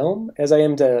fantasy film as I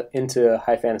am into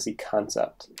high fantasy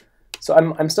concept. So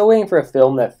I'm still waiting for a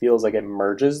film that feels like it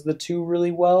merges the two really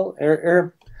well.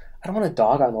 Or I don't want to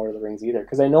dog on Lord of the Rings either,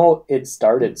 because I know it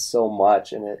started so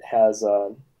much, and it has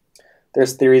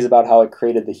there's theories about how it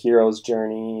created the hero's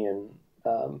journey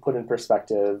and put in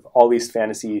perspective all these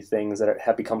fantasy things that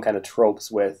have become kind of tropes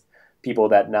with people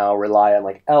that now rely on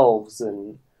like elves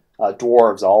and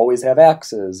dwarves always have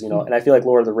axes, you know. And I feel like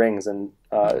Lord of the Rings and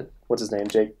what's his name,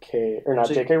 J.K. or not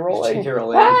J.K. Rowling. J.K.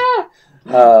 Rowling.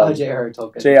 J.R.R.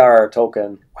 Tolkien. J.R.R.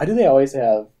 Tolkien. Why do they always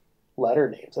have letter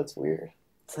names? That's weird.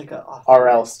 It's like a author.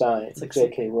 R.L. Stein. It's like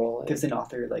J.K. Rowling. Gives an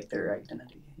author like their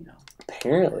identity, you know.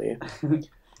 Apparently.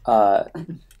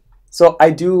 So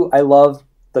I love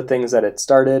the things that it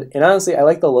started, and honestly, I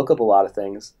like the look of a lot of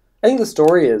things. I think the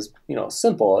story is, you know,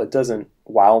 simple. It doesn't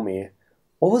wow me.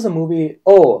 What was a movie?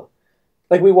 Oh,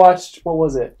 like we watched, what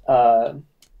was it?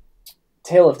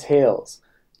 Tale of Tales.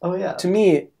 Oh, yeah. To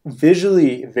me,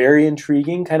 visually very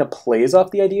intriguing, kind of plays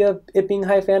off the idea of it being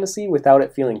high fantasy without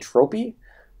it feeling tropey.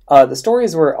 The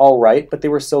stories were all right, but they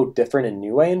were so different and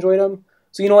new, I enjoyed them.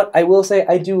 So you know what? I will say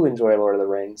I do enjoy Lord of the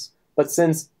Rings, but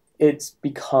since it's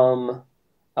become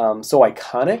so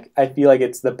iconic, I feel like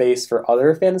it's the base for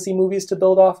other fantasy movies to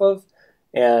build off of,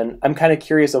 and I'm kind of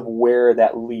curious of where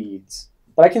that leads.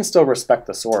 But I can still respect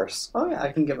the source. Oh, yeah,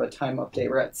 I can give a time update.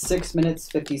 We're at 6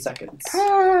 minutes, 50 seconds.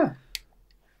 Ah!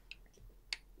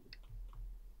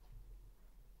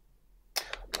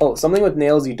 Oh, something with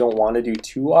nails you don't want to do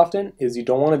too often is you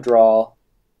don't want to draw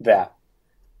that.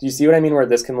 Do you see what I mean, where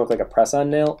this can look like a press-on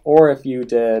nail? Or if you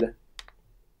did...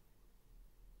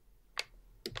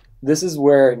 This is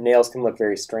where nails can look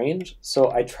very strange.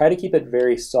 So I try to keep it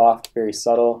very soft, very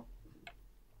subtle.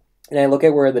 And I look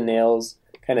at where the nails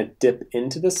kind of dip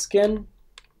into the skin,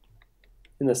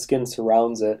 and the skin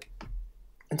surrounds it.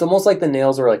 It's almost like the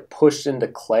nails are like pushed into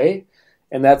clay,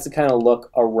 and that's the kind of look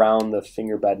around the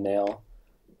finger bed nail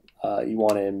you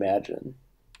want to imagine.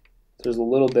 There's a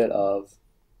little bit of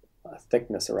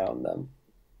thickness around them.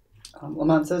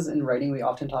 Lamont says, in writing, we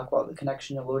often talk about the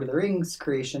connection of Lord of the Rings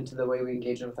creation to the way we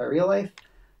engage with our real life.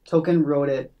 Tolkien wrote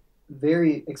it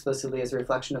very explicitly as a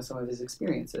reflection of some of his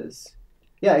experiences.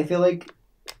 Yeah, I feel like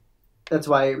that's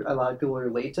why a lot of people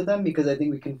relate to them, because I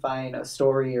think we can find a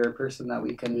story or a person that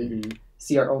we can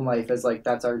see our own life as like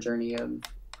that's our journey of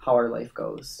how our life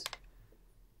goes.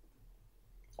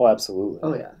 Oh, absolutely.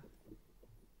 Oh yeah.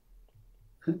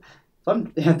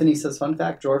 Anthony says, fun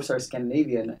fact, dwarfs are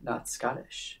Scandinavian, not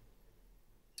Scottish.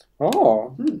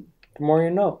 Oh, the more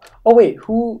you know. Oh wait,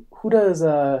 who does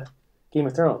Game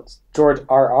of Thrones? George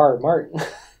R.R. Martin.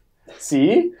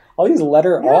 See? All these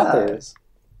letter authors.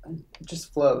 It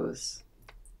just flows.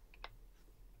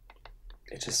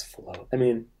 It just flows. I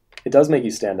mean, it does make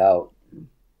you stand out.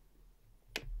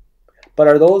 But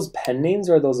are those pen names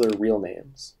or are those their real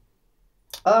names?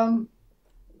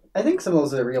 I think some of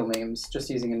those are real names, just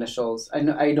using initials.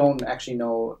 I don't actually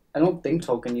know. I don't think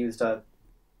Tolkien used a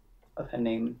pen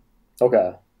name.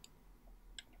 Okay.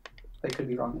 I could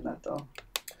be wrong in that, though.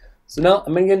 So now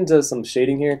I'm going to get into some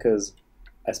shading here because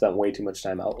I spent way too much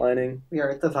time outlining. We are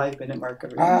at the 5-minute mark.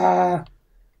 Everyone.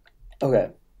 Okay.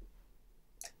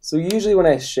 So usually when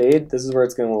I shade, this is where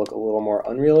it's going to look a little more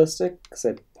unrealistic because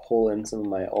I pull in some of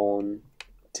my own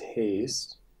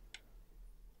taste.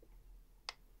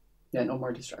 Yeah, no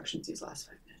more distractions these last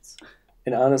 5 minutes.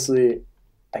 And honestly,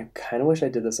 I kind of wish I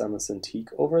did this on the Cintiq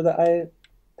over the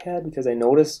iPad because I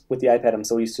noticed with the iPad I'm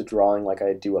so used to drawing like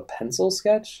I do a pencil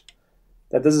sketch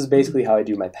that this is basically how I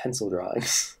do my pencil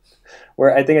drawings.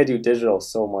 Where I think I do digital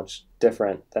so much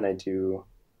different than I do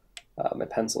my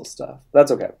pencil stuff.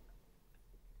 That's okay.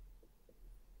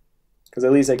 Because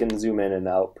at least I can zoom in and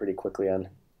out pretty quickly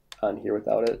on here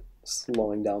without it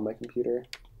slowing down my computer.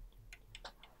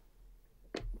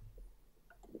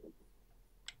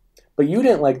 But you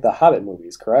didn't like the Hobbit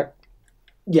movies, correct?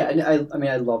 Yeah, and I mean,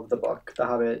 I love the book. The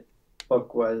Hobbit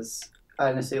book was, I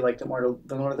honestly liked it more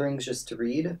than Lord of the Rings just to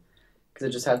read, because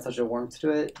it just had such a warmth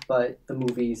to it. But the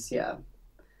movies, yeah.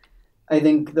 I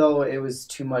think, though, it was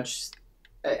too much.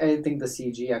 I think the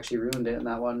CG actually ruined it in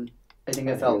that one. I think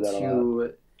it felt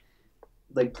too,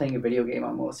 like, playing a video game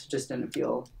almost. It just didn't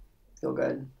feel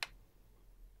good.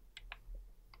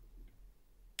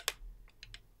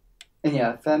 And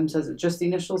yeah, Fem says it's just the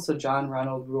initials, so John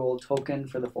Ronald Reuel Tolkien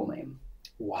for the full name.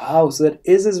 Wow, so that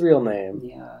is his real name.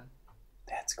 Yeah.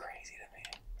 That's crazy to me.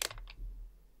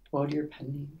 What would your pen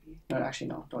name be? No, actually,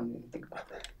 no. Don't even think about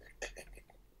that.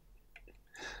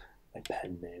 My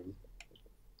pen name.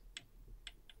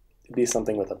 It'd be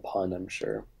something with a pun, I'm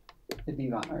sure. It'd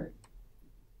be vonnart.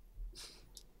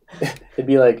 It'd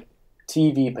be like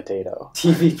TV potato.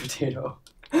 TV potato.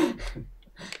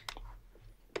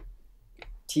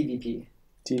 TVP.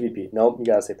 TVP. Nope, you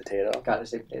gotta say potato. Gotta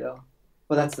say potato.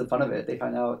 Well, that's the fun of it. They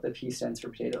find out the P stands for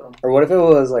potato. Or what if it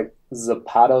was like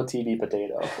Zapato TV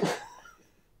potato?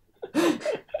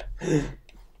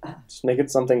 Just make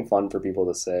it something fun for people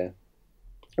to say.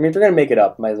 I mean, if you're gonna make it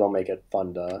up, might as well make it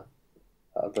fun to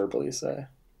verbally say.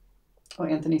 Oh,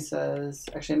 Anthony says,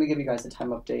 actually, let me give you guys a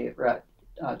time update. We're at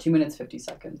 2 minutes, 50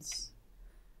 seconds.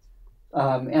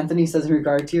 Anthony says, in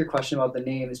regard to your question about the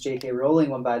names, J.K. Rowling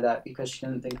went by that because she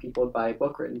didn't think people would buy a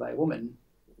book written by a woman.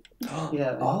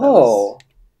 Yeah. Oh,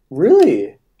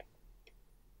 really?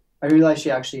 I realized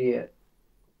she actually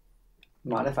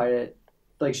modified it.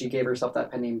 Like, she gave herself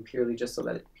that pen name purely just so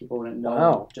that people wouldn't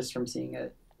know just from seeing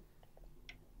it.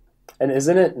 And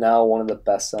isn't it now one of the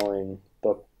best-selling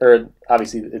book, or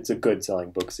obviously it's a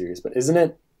good-selling book series, but isn't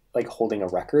it like holding a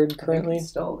record currently?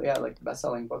 Still, yeah, like the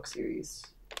best-selling book series.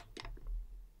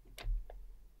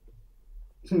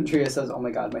 Tria says, oh my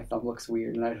god, my thumb looks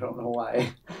weird and I don't know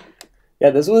why.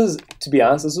 Yeah, this was, to be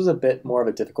honest, this was a bit more of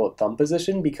a difficult thumb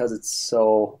position because it's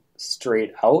so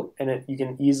straight out and you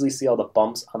can easily see all the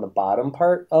bumps on the bottom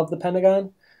part of the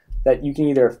pentagon that you can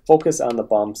either focus on the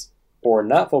bumps or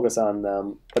not focus on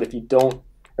them. But if you don't,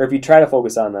 or if you try to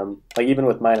focus on them, like even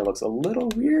with mine, it looks a little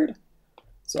weird.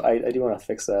 So I do want to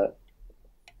fix that.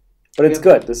 But it's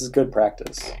good. This is good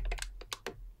practice.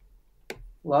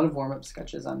 A lot of warm-up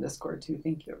sketches on Discord, too.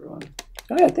 Thank you, everyone.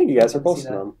 Oh, yeah. Thank you guys for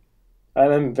posting them.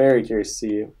 I'm very curious to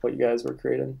see what you guys were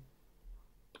creating.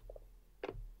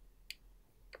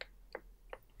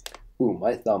 Ooh,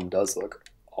 my thumb does look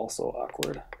also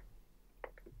awkward.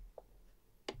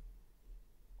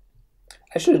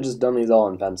 I should have just done these all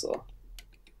in pencil.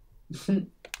 You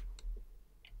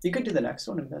could do the next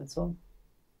one in pencil.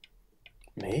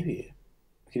 Maybe.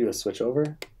 We could do a switch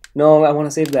over. No, I want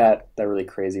to save that really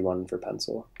crazy one for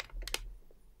pencil.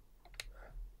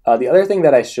 The other thing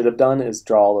that I should have done is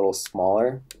draw a little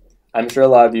smaller. I'm sure a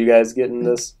lot of you guys get in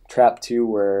this trap too,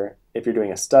 where if you're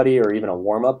doing a study or even a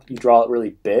warm-up, you draw it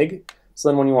really big. So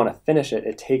then when you want to finish it,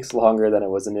 it takes longer than it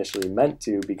was initially meant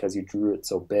to because you drew it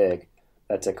so big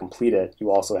that to complete it, you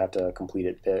also have to complete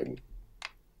it big.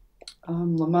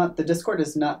 Lamont, the Discord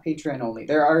is not Patreon only.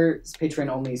 There are Patreon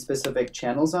only specific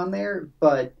channels on there,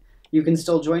 but you can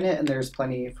still join it, and there's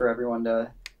plenty for everyone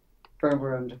to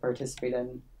participate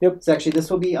in. Yep. So actually, this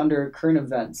will be under current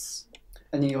events,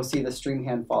 and then you'll see the Stream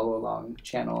Hand Follow Along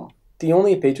channel. The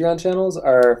only Patreon channels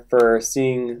are for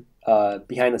seeing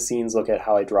behind the scenes look at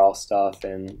how I draw stuff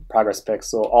and progress pics.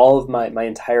 So all of my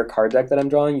entire card deck that I'm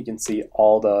drawing, you can see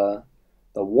all the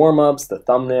warm-ups, the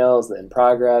thumbnails, the in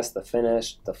progress, the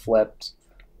finished, the flipped.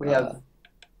 We have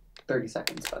 30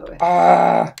 seconds, by the way.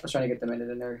 I was trying to get the minute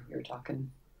in there. You were talking.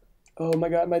 Oh my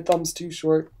god, my thumb's too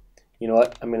short. You know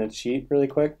what? I'm going to cheat really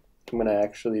quick. I'm going to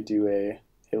actually do a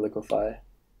liquefy.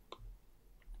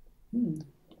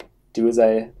 Do as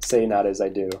I say, not as I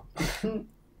do.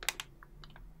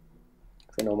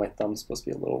 I know my thumb's supposed to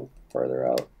be a little farther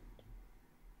out.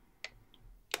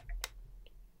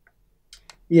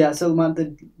 Yeah, so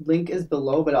the link is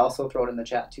below, but I'll also throw it in the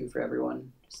chat too for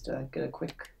everyone. Just to get a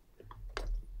quick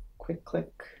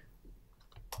click.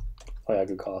 Oh yeah,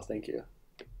 good call. Thank you.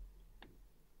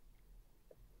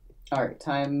 All right,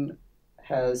 time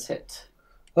has hit.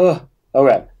 Oh,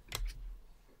 okay.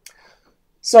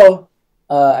 So,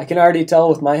 I can already tell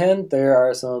with my hand there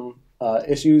are some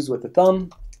issues with the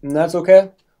thumb, and that's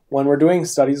okay. When we're doing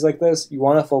studies like this, you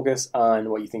want to focus on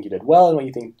what you think you did well and what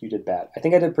you think you did bad. I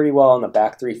think I did pretty well on the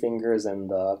back 3 fingers and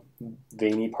the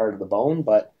veiny part of the bone,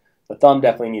 but the thumb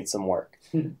definitely needs some work.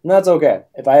 And that's okay.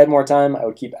 If I had more time, I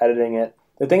would keep editing it.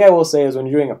 The thing I will say is when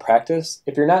you're doing a practice,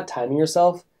 if you're not timing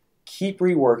yourself, keep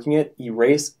reworking it,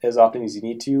 erase as often as you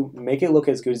need to, make it look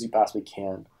as good as you possibly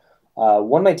can.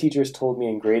 One of my teachers told me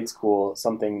in grade school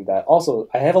something that also,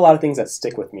 I have a lot of things that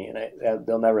stick with me and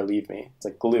they'll never leave me. It's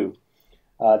like glue.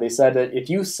 They said that if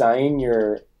you sign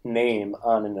your name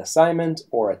on an assignment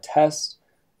or a test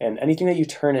and anything that you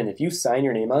turn in, if you sign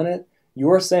your name on it, you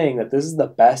are saying that this is the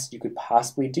best you could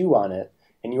possibly do on it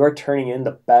and you are turning in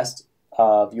the best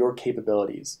of your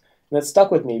capabilities. And that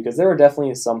stuck with me because there were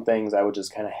definitely some things I would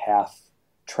just kind of half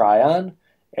try on.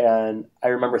 And I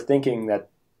remember thinking that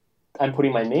I'm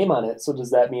putting my name on it, so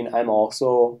does that mean I'm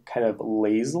also kind of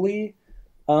lazily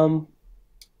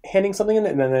handing something in?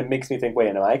 And then it makes me think,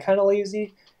 wait, am I kind of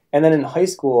lazy? And then in high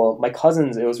school, my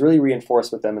cousins, it was really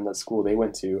reinforced with them in the school they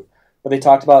went to, but they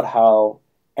talked about how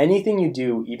anything you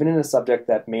do, even in a subject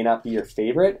that may not be your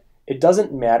favorite, it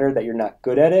doesn't matter that you're not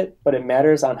good at it, but it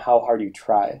matters on how hard you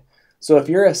try. So if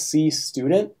you're a C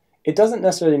student, it doesn't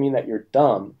necessarily mean that you're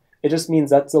dumb. It just means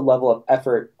that's the level of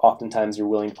effort oftentimes you're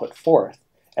willing to put forth.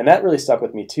 And that really stuck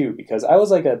with me too, because I was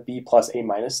like a B plus A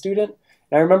minus student.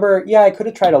 And I remember, yeah, I could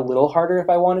have tried a little harder if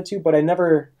I wanted to, but I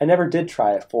never did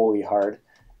try fully hard.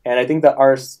 And I think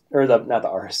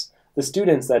the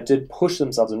students that did push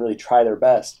themselves and really try their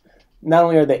best, not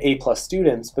only are they A plus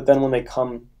students, but then when it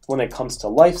comes to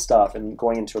life stuff and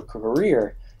going into a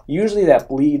career, usually that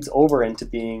bleeds over into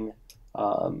being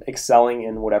excelling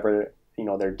in whatever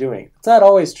they're doing. It's not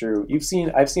always true.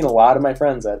 I've seen a lot of my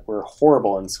friends that were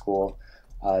horrible in school,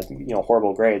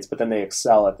 horrible grades, but then they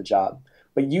excel at the job.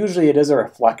 But usually it is a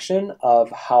reflection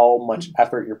of how much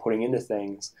effort you're putting into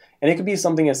things. And it could be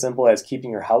something as simple as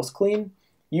keeping your house clean.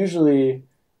 Usually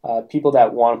people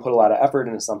that want to put a lot of effort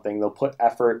into something, they'll put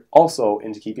effort also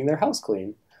into keeping their house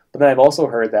clean. But then I've also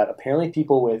heard that apparently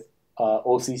people with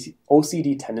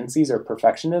OCD tendencies or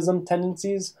perfectionism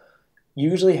tendencies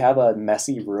usually have a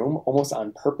messy room almost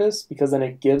on purpose because then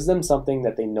it gives them something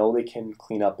that they know they can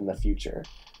clean up in the future.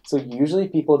 So usually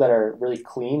people that are really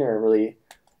clean or really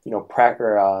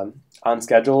on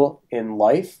schedule in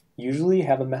life usually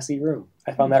have a messy room.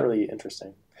 I found that really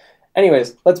interesting.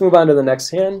 Anyways, let's move on to the next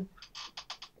hand.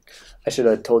 I should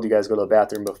have told you guys to go to the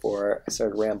bathroom before I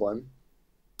started rambling.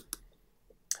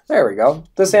 There we go.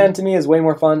 This hand to me is way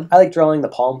more fun. I like drawing the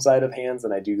palm side of hands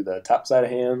than I do the top side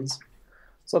of hands.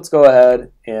 So let's go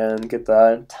ahead and get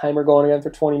the timer going again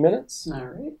for 20 minutes. All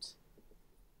right.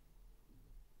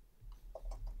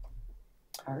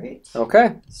 All right.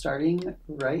 Okay. Starting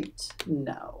right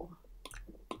now.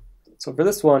 So for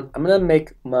this one, I'm going to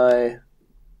make my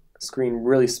screen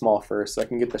really small first so I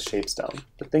can get the shapes down.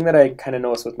 The thing that I kind of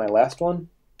noticed with my last one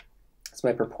is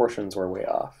my proportions were way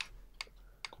off.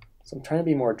 So I'm trying to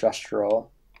be more gestural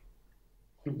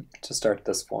to start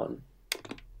this one.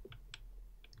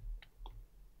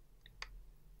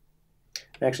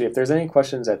 Actually, if there's any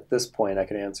questions at this point, I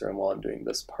can answer them while I'm doing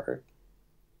this part.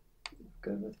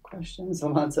 Good with questions.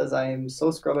 Lamont says, I am so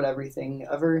scrub at everything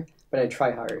ever, but I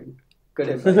try hard. Good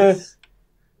advice.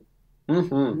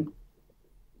 Mm-hmm.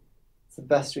 It's the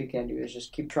best we can do is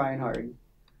just keep trying hard.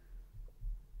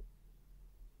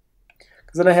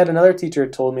 Because then I had another teacher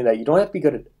told me that you don't have to be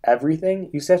good at everything.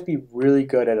 You just have to be really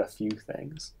good at a few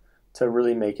things to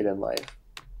really make it in life.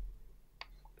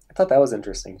 I thought that was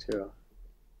interesting too.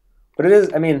 But it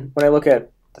is, I mean, when I look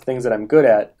at the things that I'm good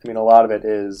at, I mean, a lot of it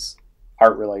is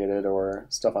art related or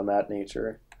stuff on that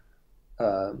nature.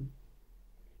 And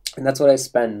that's what I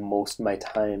spend most of my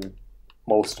time,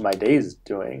 most of my days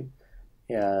doing.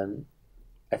 And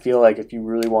I feel like if you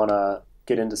really want to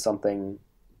get into something,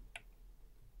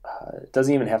 it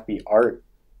doesn't even have to be art.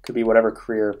 It could be whatever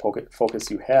career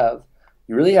focus you have.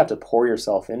 You really have to pour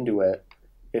yourself into it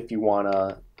if you want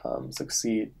to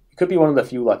succeed. You could be one of the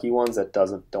few lucky ones that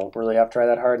don't really have to try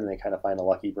that hard and they kind of find a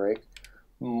lucky break.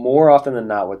 More often than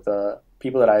not, with the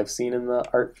people that I've seen in the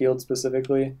art field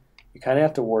specifically, you kind of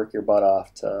have to work your butt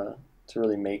off to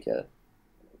really make it.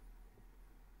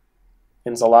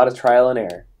 And it's a lot of trial and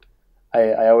error.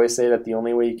 I always say that the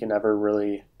only way you can ever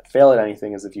really fail at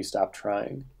anything is if you stop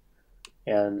trying.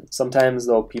 And sometimes,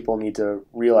 though, people need to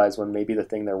realize when maybe the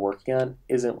thing they're working on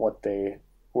isn't what they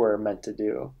were meant to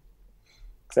do.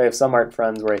 Because I have some art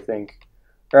friends where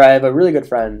I have a really good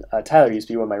friend, Tyler, used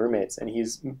to be one of my roommates, and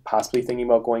he's possibly thinking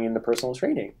about going into personal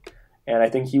training. And I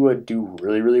think he would do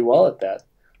really, really well at that.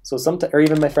 So or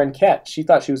even my friend Kat, she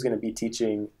thought she was going to be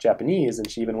teaching Japanese, and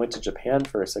she even went to Japan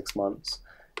for 6 months.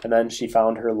 And then she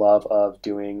found her love of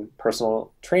doing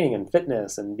personal training and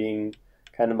fitness and being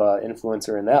kind of an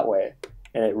influencer in that way.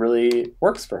 And it really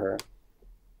works for her.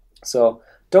 So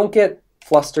don't get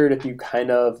flustered if you kind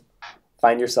of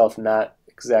find yourself not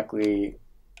exactly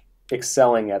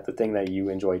excelling at the thing that you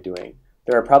enjoy doing.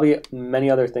 There are probably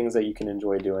many other things that you can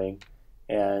enjoy doing.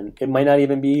 And it might not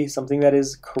even be something that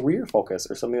is career focused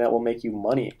or something that will make you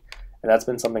money. And that's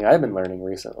been something I've been learning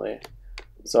recently.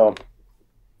 So,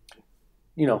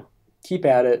 keep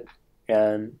at it.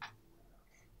 And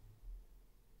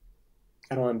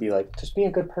I don't want to be like, just be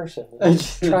a good person.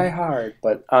 Try hard.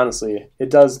 But honestly, it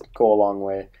does go a long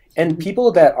way. And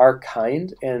people that are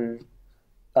kind and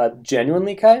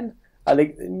genuinely kind, I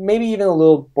think maybe even a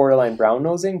little borderline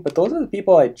brown-nosing, but those are the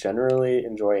people I generally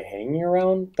enjoy hanging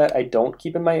around that I don't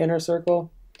keep in my inner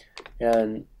circle.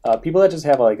 And people that just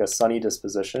have like a sunny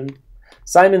disposition.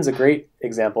 Simon's a great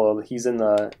example. He's in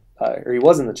he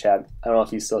was in the chat. I don't know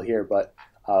if he's still here, but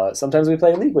sometimes we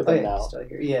play League with him now. Still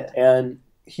here. Yeah. And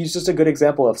he's just a good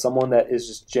example of someone that is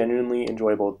just genuinely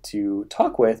enjoyable to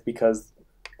talk with because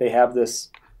they have this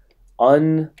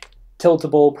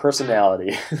tiltable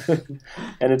personality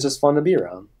and it's just fun to be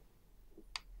around.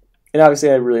 And obviously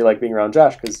I really like being around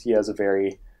Josh because he has a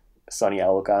very sunny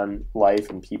outlook on life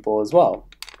and people as well.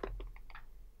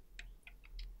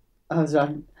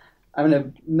 John, I'm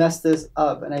gonna mess this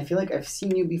up, and I feel like I've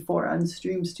seen you before on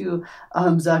streams too.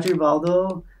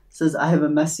 Zatrivaldo says I have a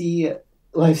messy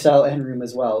lifestyle and room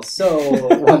as well,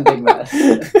 so one big mess.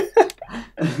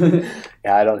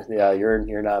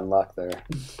 You're not in luck there.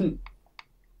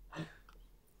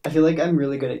 I feel like I'm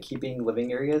really good at keeping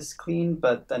living areas clean,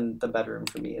 but then the bedroom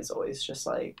for me is always just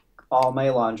like all my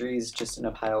laundry is just in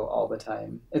a pile all the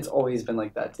time. It's always been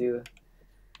like that too.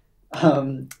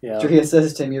 Drea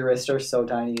says, Tim, your wrists are so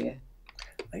tiny.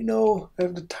 I know. I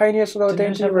have the tiniest little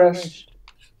dainty wrist.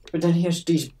 But then he has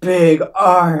these big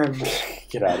arms.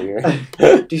 Get out of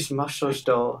here. These muscles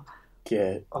though.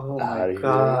 Get Oh out my of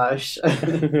gosh.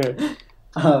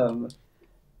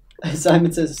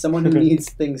 Simon says, someone who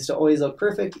needs things to always look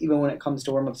perfect, even when it comes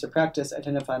to warm-ups or practice, I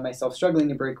tend to find myself struggling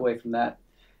to break away from that.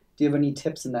 Do you have any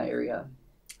tips in that area?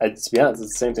 To be honest,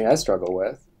 it's the same thing I struggle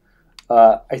with.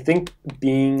 I think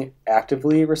being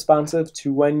actively responsive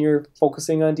to when you're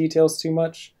focusing on details too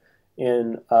much.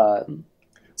 And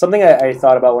something I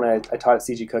thought about when I taught at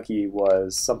CG Cookie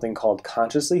was something called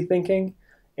consciously thinking.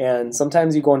 And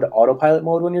sometimes you go into autopilot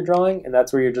mode when you're drawing, and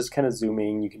that's where you're just kind of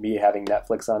zooming. You can be having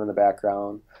Netflix on in the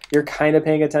background. You're kind of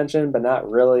paying attention, but not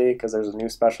really, because there's a new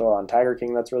special on Tiger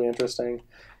King that's really interesting.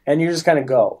 And you just kind of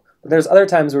go. But there's other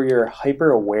times where you're hyper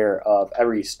aware of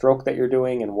every stroke that you're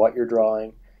doing and what you're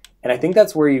drawing. And I think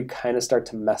that's where you kind of start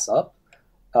to mess up.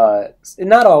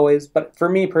 Not always, but for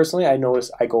me personally, I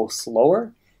notice I go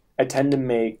slower. I tend to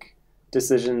make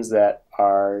decisions that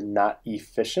are not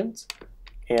efficient.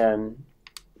 And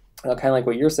kind of like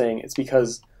what you're saying, it's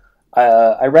because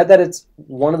I read that it's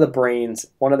one of the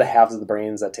halves of the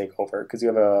brains that take over, because you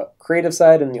have a creative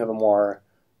side and you have a more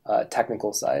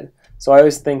technical side. So I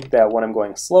always think that when I'm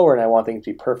going slower and I want things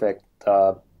to be perfect,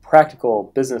 the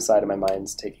practical business side of my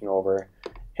mind's taking over.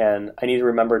 And I need to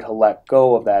remember to let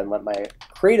go of that and let my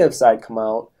creative side come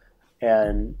out.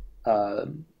 And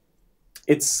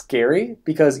it's scary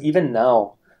because even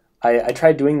now, I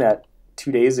tried doing that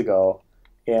 2 days ago,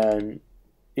 and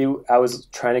I was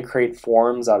trying to create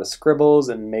forms out of scribbles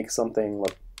and make something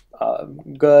look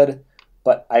good,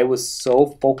 but I was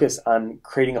so focused on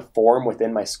creating a form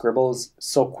within my scribbles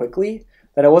so quickly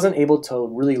that I wasn't able to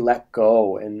really let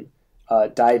go and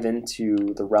dive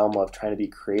into the realm of trying to be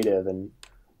creative and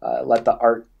let the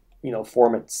art,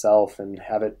 form itself and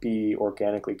have it be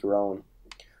organically grown.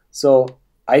 So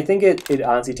I think it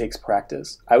honestly takes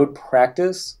practice. I would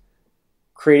practice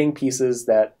creating pieces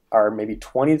that are maybe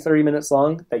 20 to 30 minutes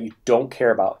long that you don't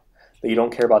care about,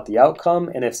 the outcome.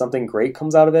 And if something great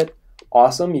comes out of it,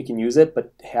 awesome, you can use it,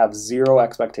 but have zero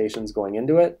expectations going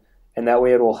into it. And that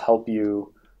way it will help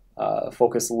you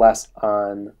focus less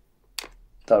on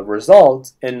the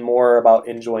result and more about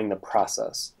enjoying the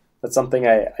process. That's something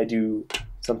I do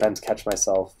sometimes catch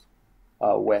myself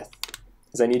with,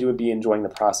 is I need to be enjoying the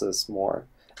process more.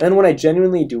 And then when I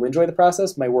genuinely do enjoy the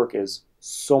process, my work is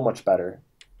so much better.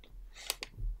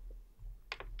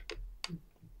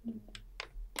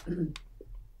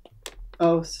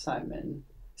 Oh, Simon.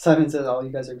 Simon says, "Oh, you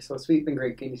guys are so sweet. Been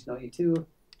great getting to know you too."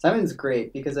 Simon's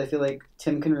great because I feel like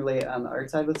Tim can relate on the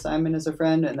art side with Simon as a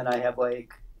friend, and then I have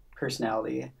like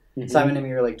personality. Mm-hmm. Simon and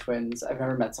me are like twins. I've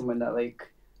never met someone that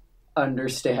like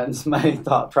understands my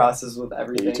thought process with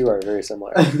everything. Yeah, you two are very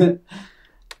similar.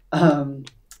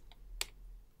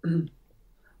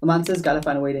 Lamont says, "Gotta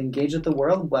find a way to engage with the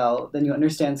world well. Then you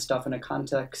understand stuff in a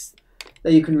context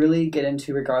that you can really get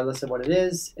into regardless of what it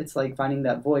is. It's like finding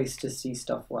that voice to see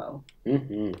stuff well."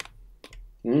 Mm-hmm.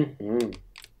 Mm-hmm.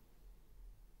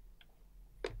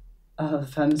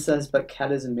 Fem says, "But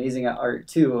Kat is amazing at art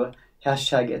too.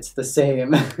 Hashtag it's the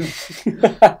same."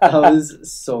 That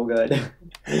was so good.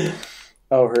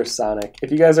 Oh, her Sonic.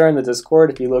 If you guys are in the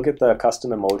Discord, if you look at the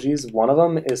custom emojis, one of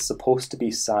them is supposed to be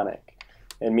Sonic.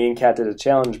 And me and Kat did a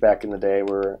challenge back in the day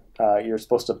where you're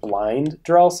supposed to blind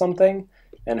draw something,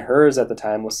 and hers at the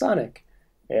time was Sonic.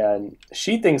 And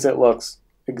she thinks it looks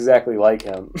exactly like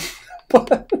him.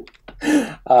 But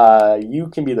you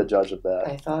can be the judge of that.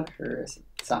 I thought her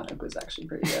Sonic was actually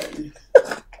pretty good.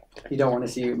 You don't want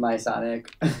to see my Sonic.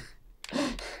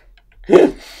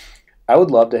 I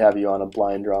would love to have you on a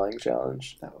blind drawing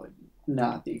challenge. That would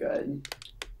not be good.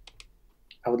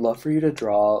 I would love for you to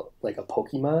draw like a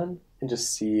Pokemon and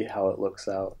just see how it looks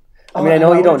out. I mean, I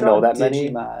know you don't know that many.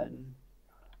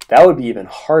 That would be even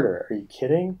harder. Are you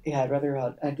kidding? Yeah, I'd rather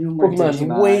I'd do more Pokemon's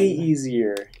Digimon. Way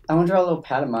easier. I want to draw a little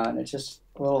Patamon. It's just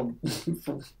a little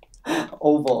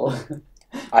oval.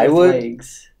 I would.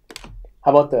 Legs.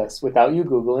 How about this? Without you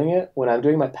Googling it, when I'm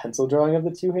doing my pencil drawing of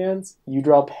the two hands, you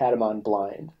draw Patamon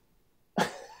blind.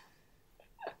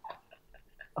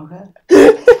 Okay.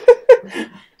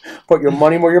 Put your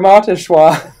money where your mouth is,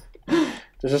 Schwa.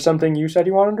 This is something you said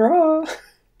you want to draw.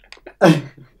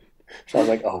 So I was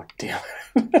like, oh, damn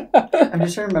it. I'm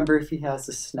just trying to remember if he has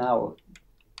a snout.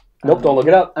 Nope, don't look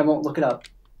it up. I won't look it up.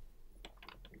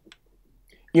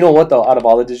 You know what, though? Out of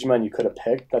all the Digimon you could have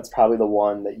picked, that's probably the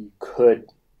one that you could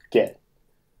get.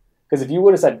 Because if you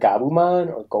would have said Gabumon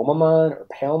or Gomamon or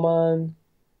Palmon,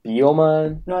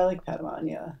 Biomon. No, I like Patamon,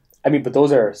 yeah. I mean, but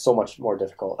those are so much more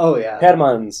difficult. Oh, yeah.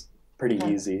 Patamon's pretty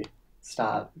easy.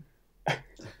 Stop.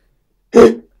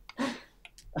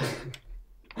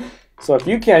 So if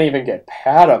you can't even get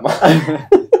Patamon...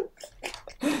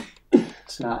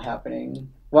 It's not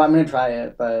happening. Well, I'm going to try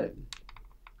it, but...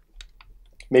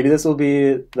 Maybe this will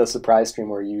be the surprise stream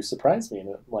where you surprise me and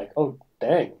I'm like, oh,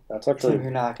 dang, that's actually... You're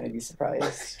not going to be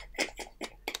surprised.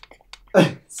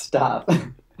 Stop.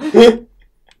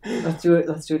 Let's do it.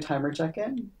 Let's do a timer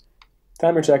check-in.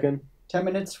 Timer check-in. 10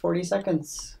 minutes, 40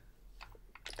 seconds.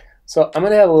 So I'm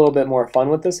going to have a little bit more fun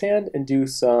with this hand and do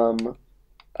some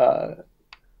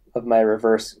of my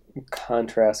reverse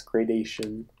contrast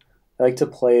gradation. I like to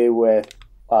play with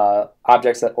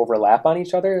objects that overlap on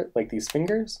each other, like these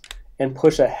fingers, and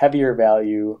push a heavier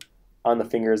value on the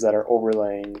fingers that are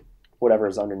overlaying whatever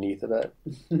is underneath of it.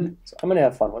 So I'm going to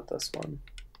have fun with this one.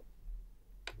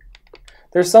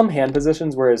 There's some hand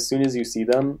positions where as soon as you see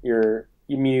them, you're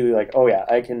immediately like, oh yeah,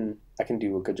 I can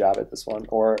do a good job at this one.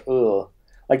 Or, ugh.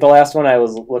 Like the last one I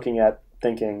was looking at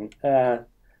thinking,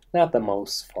 not the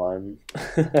most fun.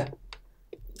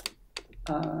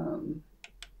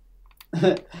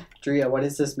 Drea, what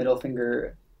is this middle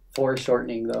finger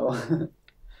foreshortening though?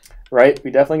 Right,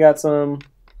 we definitely got a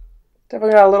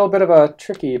little bit of a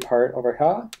tricky part over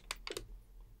here.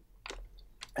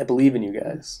 I believe in you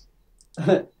guys.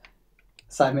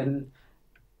 Simon,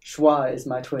 Schwa is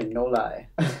my twin, no lie.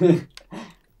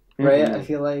 Right? I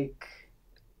feel like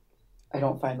I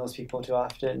don't find those people too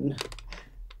often.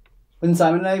 When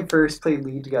Simon and I first played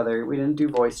League together, we didn't do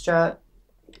voice chat.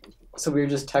 So we were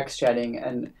just text chatting,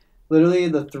 and literally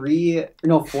the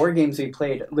 4 games we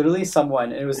played, literally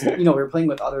someone, it was, we were playing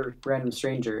with other random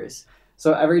strangers.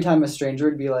 So every time a stranger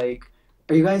would be like,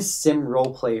 are you guys sim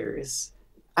role players?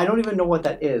 I don't even know what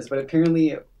that is, but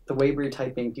apparently the way we were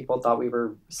typing, people thought we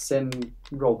were sim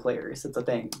role players. It's a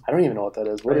thing. I don't even know what that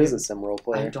is. What is a sim role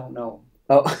player? I don't know.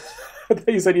 Oh, I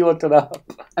thought you said you looked it up.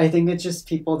 I think it's just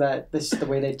people that, this is the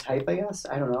way they type, I guess.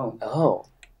 I don't know. Oh.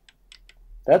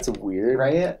 That's weird.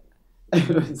 Right? It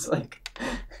was like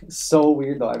so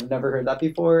weird though. I've never heard that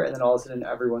before, and then all of a sudden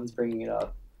everyone's bringing it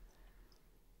up.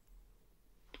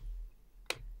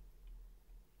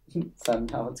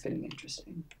 Somehow it's getting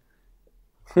interesting.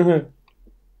 Hello,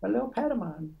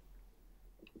 Patamon.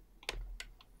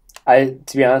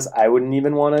 To be honest, I wouldn't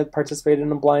even want to participate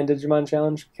in a blind Digimon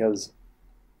challenge because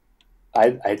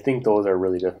I think those are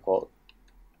really difficult.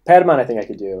 Patamon I think I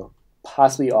could do.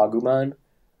 Possibly Agumon,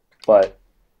 but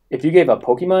if you gave a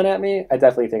Pokemon at me, I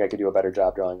definitely think I could do a better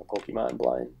job drawing a Pokemon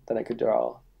blind than I could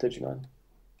draw Digimon.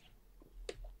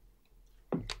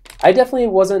 I definitely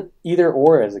wasn't either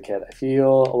or as a kid. I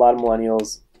feel a lot of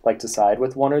millennials like to side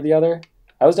with one or the other.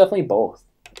 I was definitely both.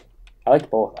 I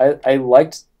liked both. I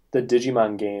liked the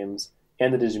Digimon games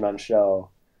and the Digimon show,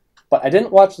 but I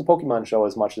didn't watch the Pokemon show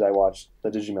as much as I watched the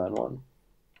Digimon one.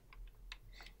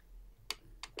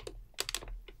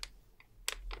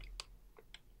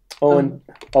 Oh, and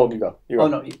you go. Oh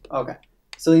no, okay.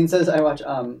 Celine says I watch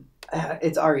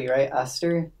it's Ari, right?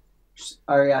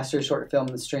 Ari Aster short film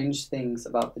The Strange Things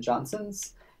About the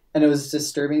Johnsons, and it was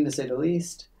disturbing to say the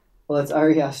least. Well, it's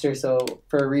Ari Aster, so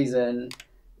for a reason.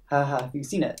 Haha, have you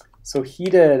seen it? So he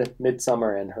did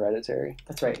Midsummer and Hereditary.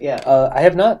 That's right, yeah. I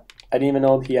have not. I didn't even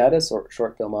know he had a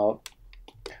short film out.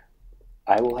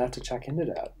 I will have to check into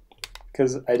that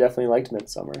because I definitely liked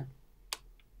Midsummer.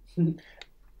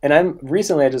 And I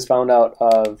just found out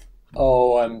of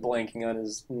I'm blanking on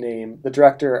his name. The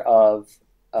director of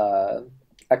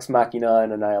Ex Machina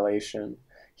and Annihilation.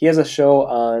 He has a show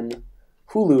on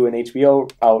Hulu and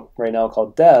HBO out right now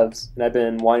called Devs, and I've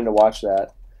been wanting to watch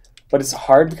that. But it's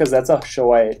hard because that's a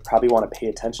show I probably want to pay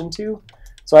attention to.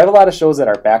 So I have a lot of shows that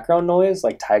are background noise,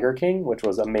 like Tiger King, which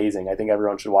was amazing. I think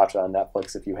everyone should watch it on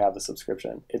Netflix if you have the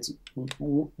subscription. It's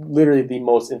literally the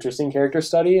most interesting character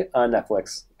study on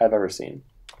Netflix I've ever seen.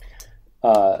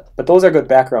 But those are good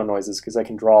background noises because I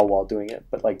can draw while doing it.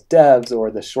 But like Devs or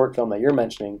the short film that you're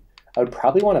mentioning, I would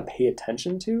probably want to pay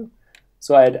attention to.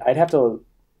 So I'd have to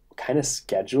kind of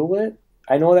schedule it.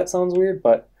 I know that sounds weird,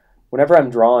 but whenever I'm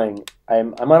drawing,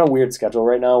 I'm on a weird schedule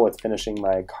right now with finishing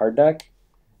my card deck.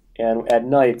 And at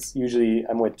nights, usually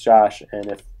I'm with Josh, and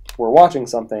if we're watching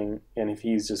something, and if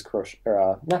he's just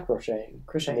not crocheting,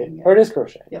 Crocheting, or it is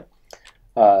crocheting, yep.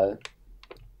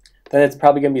 Then it's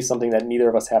probably going to be something that neither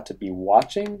of us have to be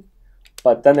watching.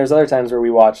 But then there's other times where we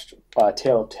watched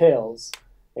Tale of Tales,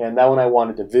 and that one I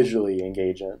wanted to visually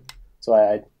engage in. So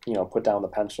I put down the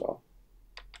pencil.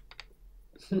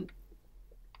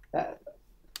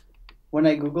 When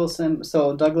I Google sim,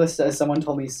 so Douglas says someone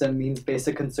told me sim means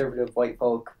basic conservative white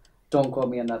folk. Don't quote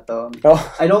me on that though.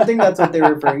 Oh. I don't think that's what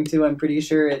they're referring to. I'm pretty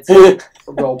sure it's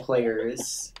role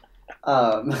players.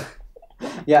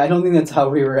 Yeah, I don't think that's how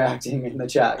we were acting in the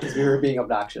chat because we were being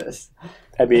obnoxious.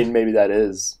 I mean, maybe that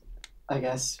is. I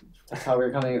guess that's how we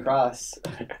were coming across.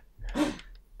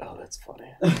 Oh, that's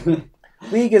funny.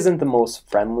 League isn't the most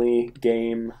friendly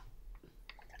game.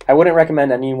 I wouldn't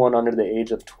recommend anyone under the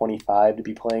age of 25 to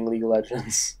be playing League of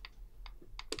Legends.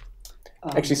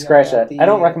 Actually, scratch that. I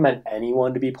don't recommend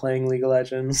anyone to be playing League of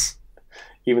Legends,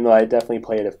 even though I definitely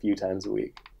play it a few times a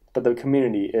week. But the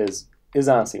community is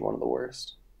honestly one of the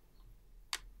worst.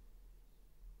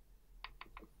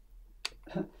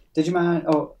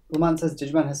 Digimon, Lamont says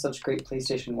Digimon has such great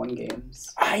PlayStation 1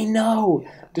 games. I know!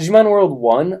 Digimon World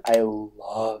 1, I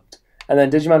loved. And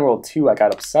then Digimon World 2, I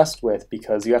got obsessed with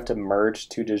because you have to merge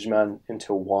two Digimon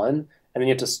into one, and then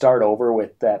you have to start over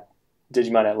with that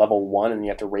Digimon at level 1, and you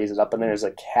have to raise it up, and then there's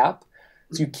a cap.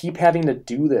 So you keep having to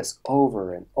do this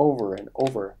over and over and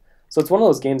over. So it's one of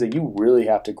those games that you really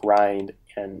have to grind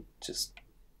and just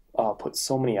put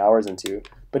so many hours into.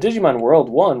 But Digimon World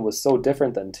 1 was so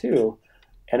different than 2,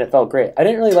 and it felt great. I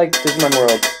didn't really like Digimon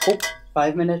World... Oh.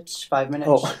 5 minutes.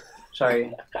 Oh.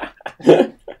 Sorry.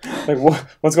 Like,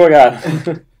 what's going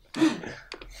on?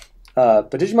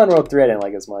 But Digimon World 3 I didn't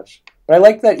like as much. But I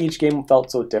liked that each game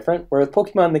felt so different, where with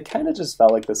Pokemon, they kind of just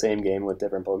felt like the same game with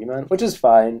different Pokemon, which is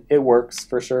fine. It works,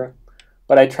 for sure.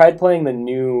 But I tried playing the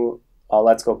new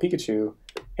Let's Go Pikachu,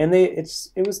 and it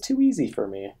was too easy for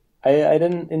me. I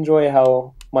didn't enjoy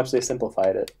how much they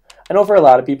simplified it. I know for a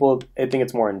lot of people, I think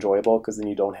it's more enjoyable, because then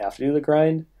you don't have to do the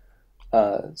grind.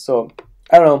 So,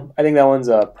 I don't know. I think that one's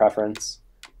a preference.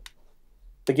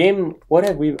 the game, what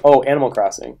have we... Oh, Animal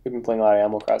Crossing. We've been playing a lot of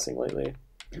Animal Crossing lately.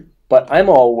 But I'm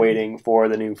all waiting for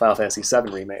the new Final Fantasy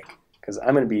VII Remake, because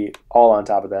I'm going to be all on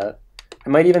top of that. I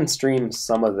might even stream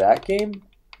some of that game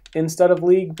instead of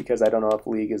League, because I don't know if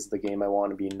League is the game I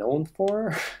want to be known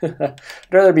for. I'd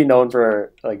rather be known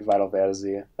for like Final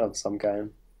Fantasy of some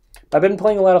kind. I've been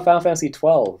playing a lot of Final Fantasy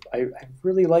 12. I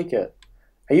really like it.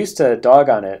 I used to dog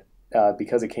on it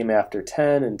because it came after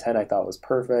 10, and 10 I thought was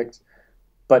perfect.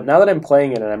 But now that I'm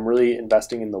playing it and I'm really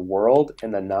investing in the world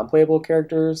and the non-playable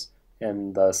characters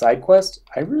and the side quest,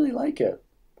 I really like it.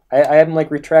 I am like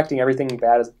retracting everything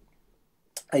bad as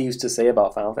I used to say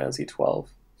about Final Fantasy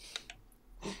 12.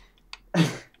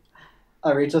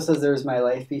 Rachel says there's my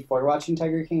life before watching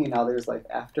Tiger King, and now there's life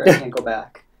after. I can't go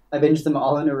back. I binged them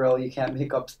all in a row. You can't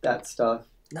make up that stuff.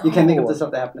 No. You can't make up the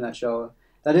stuff that happened in that show.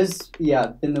 That is,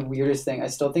 been the weirdest thing. I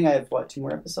still think I have, 2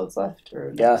 more episodes left? Or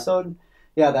an episode?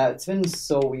 Yeah, that's been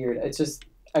so weird. It's just,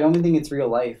 I don't even think it's real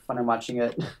life when I'm watching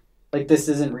it. Like, this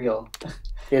isn't real.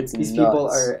 It's These nuts. people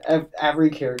are, every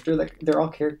character, like, they're all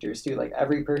characters, too. Like,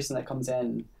 every person that comes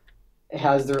in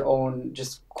has their own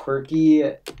just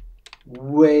quirky,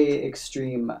 way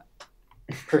extreme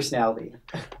personality.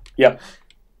 Yep.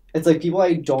 It's like people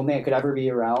I don't think I could ever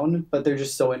be around, but they're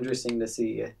just so interesting to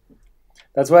see.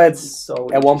 That's why it's so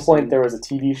at one point there was a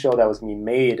TV show that was going to be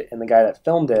made, and the guy that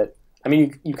filmed it, I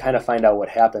mean, you kind of find out what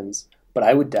happens, but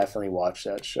I would definitely watch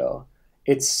that show.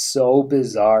 It's so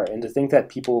bizarre, and to think that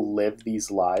people live these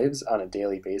lives on a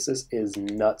daily basis is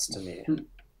nuts to me.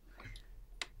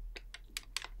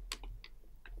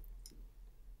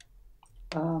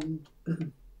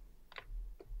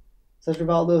 Such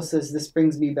Rivaldo says, this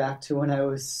brings me back to when I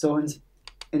was so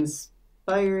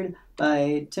inspired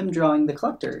by Tim drawing The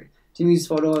Collector. Tim used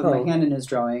a photo of my hand in his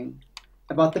drawing.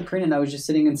 I bought the print and I was just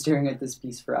sitting and staring at this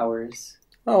piece for hours.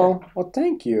 Oh, well,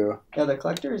 thank you. Yeah, The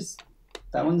Collector's,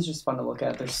 that one's just fun to look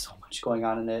at. There's so much going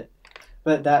on in it.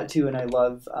 But that too, and I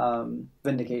love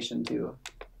Vindication too.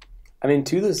 I mean,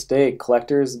 to this day,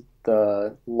 Collector's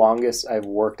the longest I've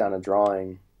worked on a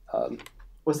drawing.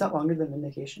 Was that longer than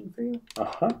Vindication for you?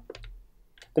 Uh-huh.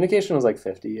 Vindication was like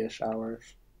 50-ish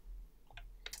hours.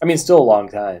 I mean, still a long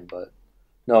time, but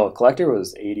no, Collector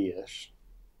was 80-ish.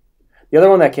 The other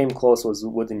one that came close was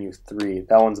Within You 3.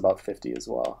 That one's about 50 as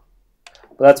well.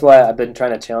 But that's why I've been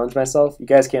trying to challenge myself. You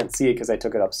guys can't see it because I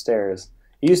took it upstairs.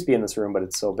 It used to be in this room, but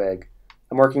it's so big.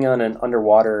 I'm working on an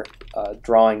underwater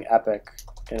drawing epic,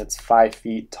 and it's 5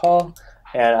 feet tall,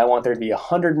 and I want there to be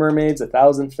 100 mermaids,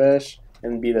 1,000 fish,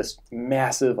 and be this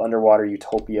massive underwater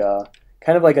utopia,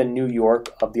 kind of like a New York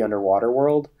of the underwater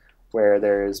world, where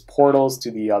there's portals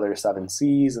to the other 7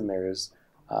 seas, and there's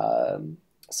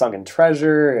sunken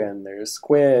treasure, and there's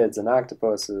squids and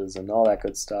octopuses and all that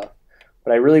good stuff.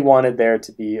 But I really wanted there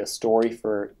to be a story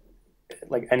for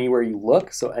like anywhere you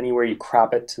look, so anywhere you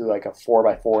crop it to like a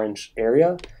 4x4 inch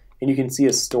area, and you can see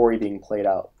a story being played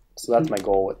out. So that's my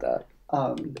goal with that.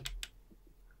 How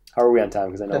are we on time?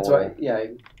 Because I know that's why. Yeah,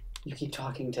 you keep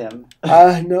talking, Tim.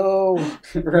 No.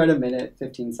 We're at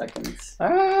 1:15 seconds.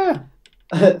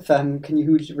 Fem, can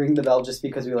you ring the bell just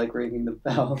because we like ringing the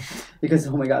bell? Because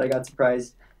oh my god, I got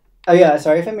surprised. Oh yeah,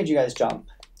 sorry if I made you guys jump.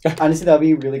 Honestly, that would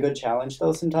be a really good challenge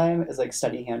though sometime, is like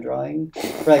study hand drawing,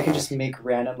 where I can just make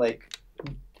random like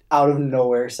out of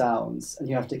nowhere sounds, and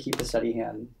you have to keep the steady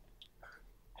hand.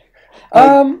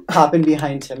 Hop in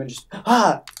behind Tim and just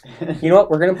You know what?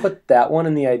 We're gonna put that one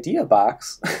in the idea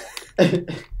box.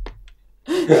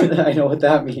 I know what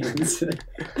that means.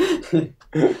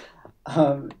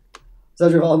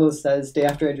 Zodrivaldo says, day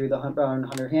after I drew around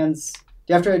 100 hands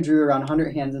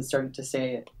and started to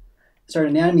start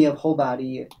anatomy of whole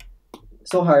body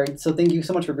so hard. So thank you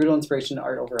so much for brutal inspiration and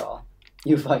art overall.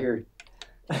 You fired.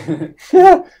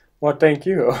 Well, thank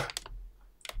you.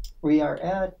 We are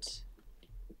at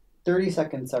 30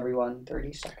 seconds, everyone.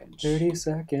 30 seconds. 30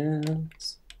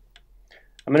 seconds.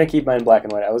 I'm going to keep mine black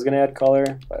and white. I was going to add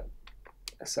color, but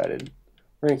I decided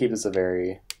we're going to keep this a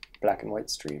very black and white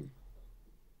stream.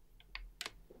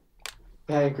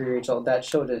 Yeah, I agree, Rachel. That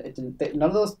showed it. None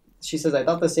of those, she says, I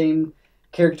thought the same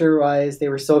character-wise. They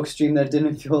were so extreme that it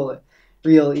didn't feel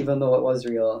real, even though it was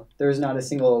real. There was not a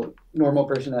single normal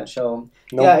person in that show.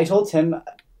 Nope. Yeah, I told Tim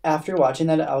after watching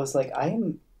that, I was like, I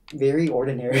am very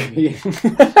ordinary.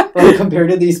 Like,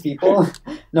 compared to these people,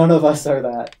 none of us are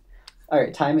that. All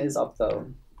right, time is up, though.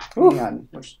 Hang on.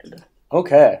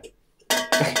 Okay.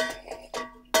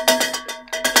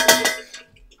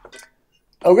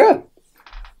 Okay.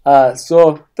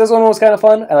 So this one was kind of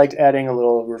fun. I liked adding a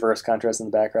little reverse contrast in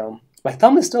the background. My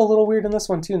thumb is still a little weird in this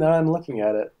one, too, now I'm looking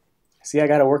at it. See, I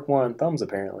got to work more on thumbs,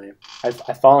 apparently.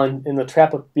 I've fallen in the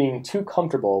trap of being too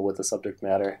comfortable with the subject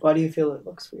matter. Why do you feel it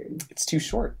looks weird? It's too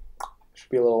short. It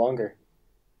should be a little longer.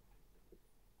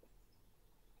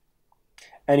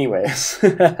 Anyways.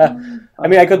 I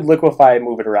mean, I could liquefy and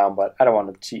move it around, but I don't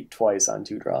want to cheat twice on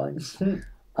 2 drawings.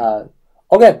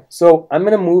 Okay, so I'm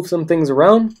going to move some things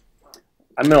around.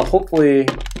 I'm going to hopefully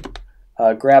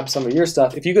grab some of your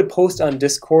stuff. If you could post on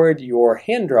Discord your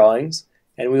hand drawings,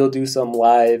 and we'll do some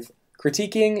live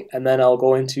critiquing, and then I'll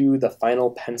go into the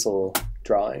final pencil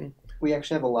drawing. We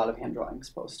actually have a lot of hand drawings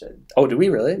posted. Oh, do we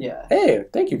really? Yeah. Hey,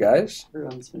 thank you guys.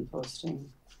 Everyone's been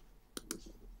posting.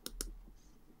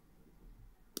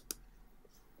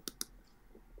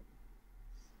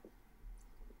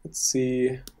 Let's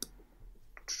see.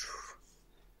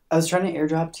 I was trying to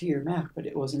airdrop to your Mac, but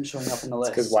it wasn't showing up in the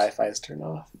list. It's because Wi-Fi is turned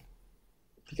off.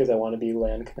 Because I want to be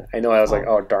LAN connected. I know, I was like,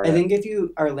 oh, darn it. I think if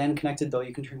you are LAN connected, though,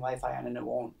 you can turn Wi-Fi on and it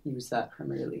won't use that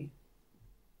primarily.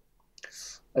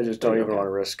 I just don't even want to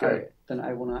risk it. All right, then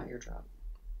I will not airdrop.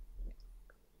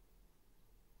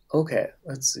 Okay,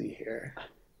 let's see here.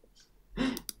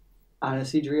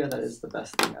 Honestly, Drea, that is the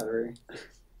best thing ever.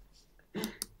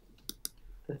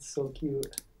 That's so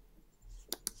cute.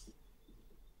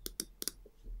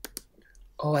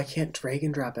 Oh, I can't drag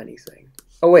and drop anything.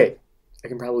 Oh, wait. I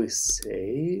can probably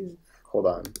save. Hold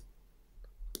on.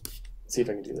 Let's see if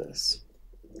I can do this.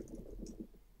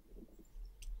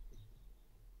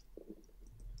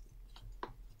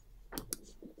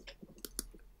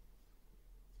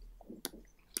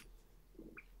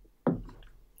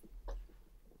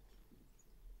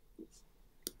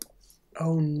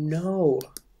 Oh no.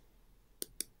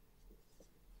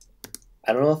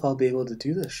 I don't know if I'll be able to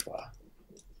do this, Schwa.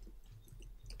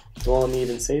 It won't let me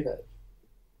even save it.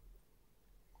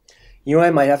 You know what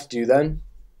I might have to do then?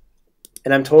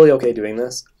 And I'm totally okay doing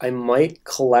this. I might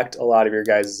collect a lot of your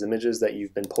guys' images that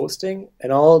you've been posting,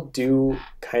 and I'll do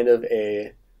kind of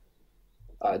a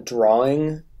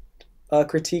drawing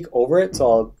critique over it.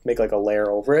 So I'll make like a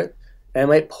layer over it. And I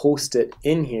might post it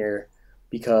in here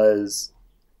because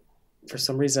for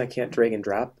some reason I can't drag and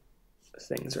drop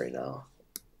things right now.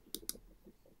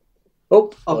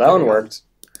 Oh, well, that one worked.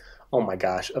 Oh my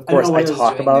gosh. Of course, I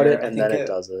talk about it and then it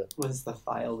does it. Was the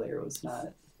file there was not.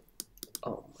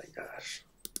 Oh my gosh.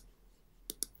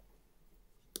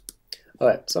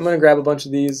 Alright, so I'm going to grab a bunch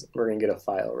of these. We're going to get a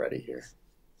file ready here.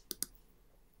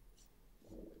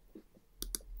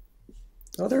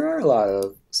 Oh, there are a lot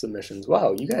of submissions.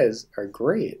 Wow, you guys are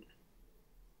great.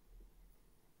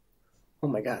 Oh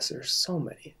my gosh, there's so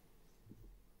many.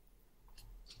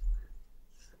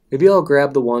 Maybe I'll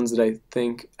grab the ones that I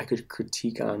think I could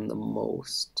critique on the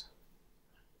most.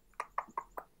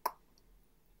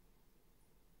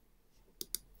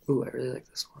 Ooh, I really like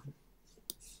this one.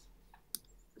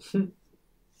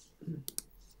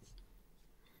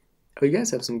 Oh, you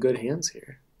guys have some good hands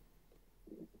here.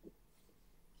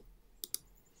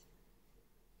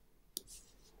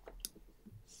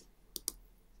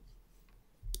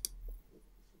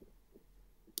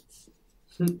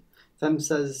 Them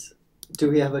says, do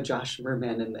we have a Josh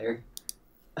Merman in there?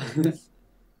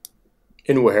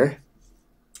 In where?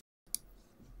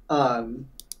 What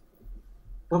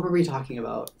were we talking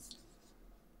about?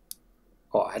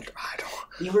 Oh, I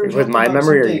You were with my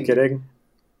memory, something. Are you kidding?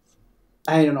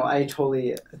 I don't know. I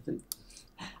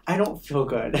don't feel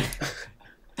good.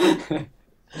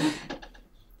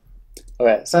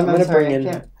 Okay, so I'm going to bring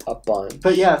in a bunch.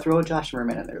 But yeah, throw a Josh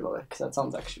Merman in there, though, because that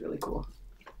sounds actually really cool.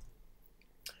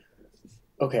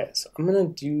 Okay, so I'm going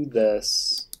to do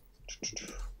this.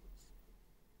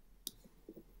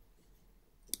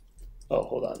 Oh,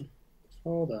 hold on.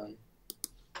 Hold on.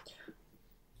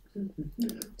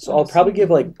 So I'll probably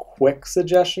give like quick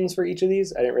suggestions for each of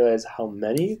these. I didn't realize how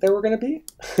many there were going to be.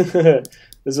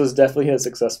 This was definitely a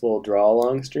successful draw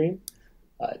along stream.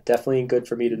 Definitely good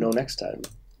for me to know next time.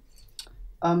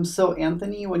 So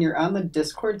Anthony, when you're on the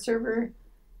Discord server,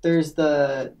 there's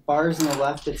the bars on the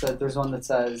left. There's one that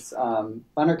says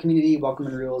vonnart community, welcome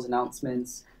and rules,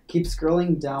 announcements. Keep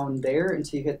scrolling down there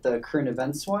until you hit the current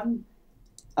events one.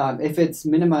 If it's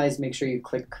minimized, make sure you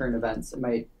click current events. It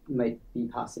might be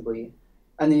possibly.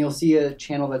 And then you'll see a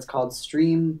channel that's called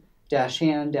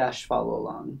stream-hand-follow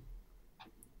along.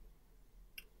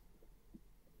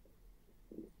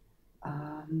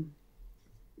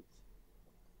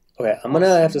 Okay, I'm going to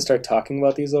have to start talking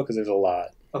about these though because there's a lot.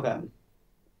 Okay.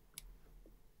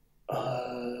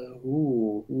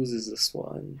 Whose is this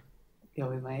one? Yeah,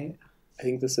 we might. I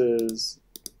think this is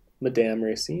Madame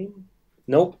Racine.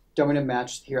 Nope. Do you want me to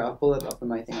match here? I'll pull it up in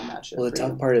my thing and match it. Well, the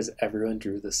tough part is everyone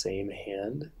drew the same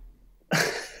hand.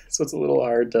 So it's a little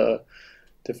hard to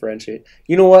differentiate.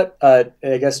 You know what? I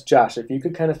guess, Josh, if you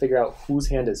could kind of figure out whose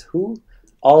hand is who,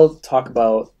 I'll talk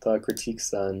about the critiques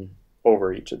then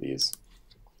over each of these.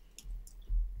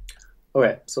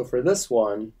 Okay, so for this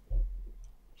one,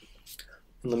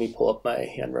 let me pull up my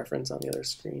hand reference on the other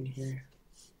screen here.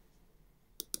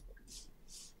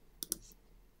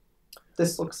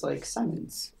 This looks like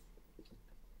Simon's.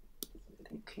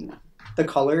 Hang on. The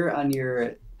color on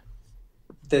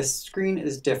this screen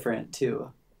is different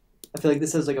too. I feel like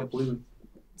this has like a blue,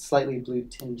 slightly blue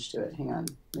tinge to it. Hang on,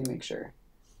 let me make sure.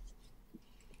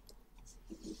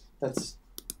 That's.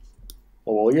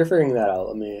 Well, while you're figuring that out,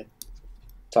 let me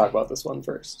talk about this one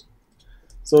first.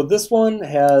 So this one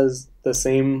has the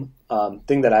same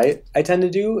thing that I tend to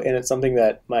do, and it's something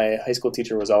that my high school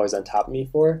teacher was always on top of me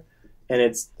for, and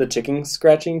it's the chicken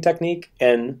scratching technique.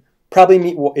 And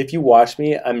probably if you watch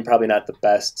me, I'm probably not the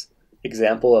best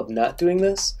example of not doing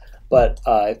this, but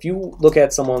if you look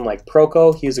at someone like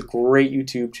Proco, he has a great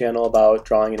YouTube channel about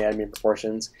drawing anatomy and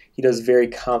proportions. He does very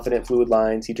confident fluid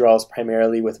lines. He draws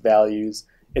primarily with values.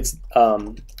 It's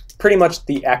pretty much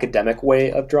the academic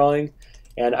way of drawing,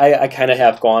 and I kind of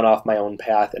have gone off my own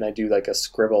path, and I do like a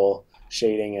scribble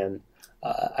shading, and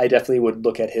I definitely would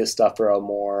look at his stuff for a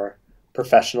more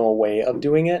professional way of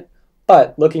doing it.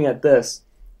 But looking at this,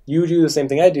 you do the same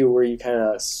thing I do, where you kind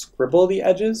of scribble the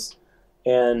edges,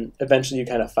 and eventually you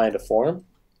kind of find a form.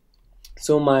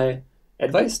 So my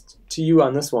advice to you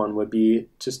on this one would be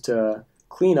just to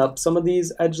clean up some of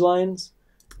these edge lines.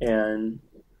 And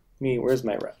where's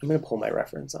my I'm going to pull my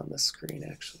reference on this screen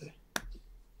actually.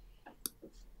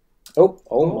 Oh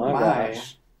my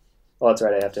gosh. Oh, that's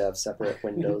right, I have to have separate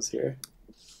windows here.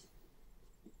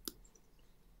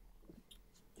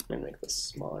 I'm going to make this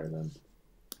smaller then.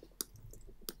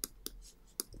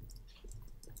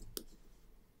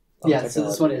 Yeah, so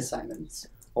this one is Simon's.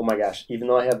 Oh my gosh, even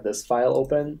though I have this file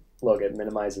open, look, it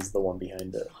minimizes the one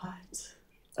behind it. What?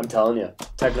 I'm telling you,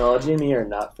 technology and me are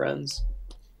not friends.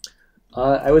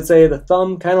 I would say the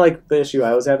thumb, kind of like the issue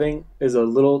I was having, is a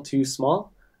little too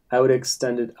small. I would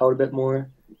extend it out a bit more,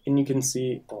 and you can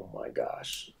see, oh my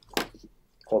gosh.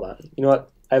 Hold on. You know what?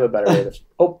 I have a better way to...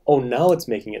 Oh, now it's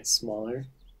making it smaller.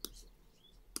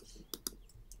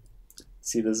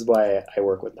 See, this is why I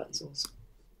work with pencils.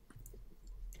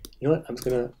 You know what? I'm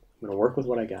gonna work with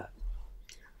what I got.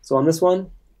 So on this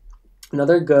one,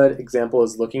 another good example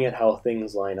is looking at how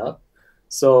things line up.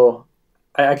 So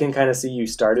I can kind of see you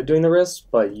started doing the wrist,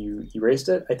 but you erased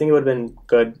it. I think it would have been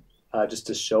good just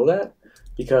to show that,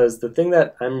 because the thing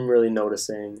that I'm really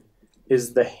noticing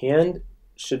is the hand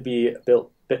should be a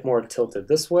bit more tilted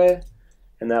this way,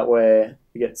 and that way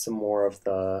you get some more of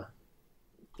the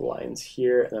lines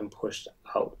here and then pushed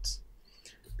out.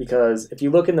 Because if you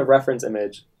look in the reference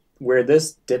image, where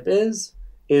this dip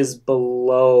is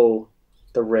below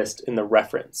the wrist in the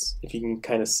reference, if you can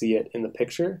kind of see it in the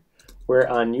picture, where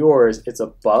on yours it's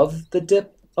above the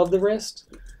dip of the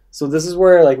wrist. So this is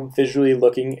where, like, visually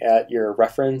looking at your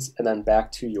reference and then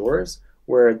back to yours,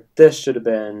 where this should have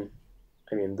been,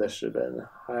 this should have been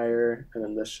higher, and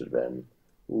then this should have been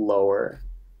lower.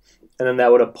 And then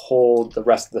that would have pulled the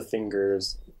rest of the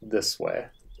fingers this way.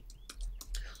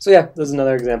 So yeah, this is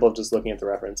another example of just looking at the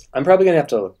reference. I'm probably going to have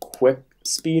to quick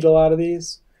speed a lot of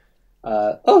these.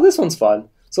 Oh, this one's fun.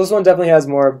 So this one definitely has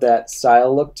more of that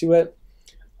style look to it.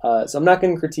 So I'm not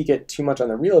going to critique it too much on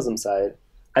the realism side.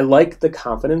 I like the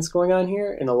confidence going on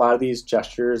here, and a lot of these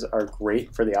gestures are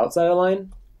great for the outside of the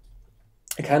line.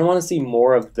 I kind of want to see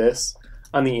more of this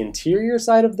on the interior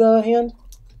side of the hand.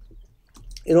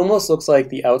 It almost looks like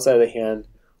the outside of the hand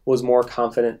was more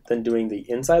confident than doing the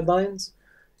inside lines.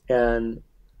 And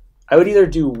I would either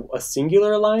do a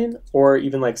singular line or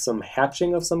even like some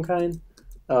hatching of some kind,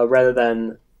 rather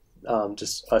than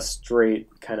just a straight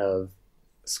kind of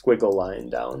squiggle line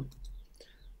down.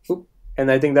 Oop. And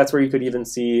I think that's where you could even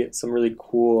see some really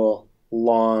cool,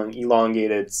 long,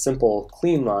 elongated, simple,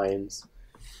 clean lines.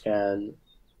 And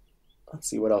let's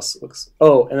see what else looks...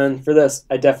 Oh, and then for this,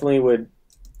 I definitely would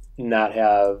not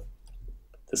have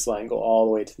this line go all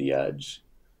the way to the edge,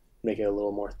 make it a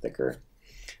little more thicker.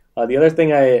 The other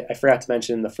thing I forgot to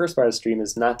mention in the first part of the stream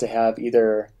is not to have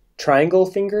either triangle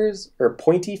fingers or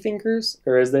pointy fingers,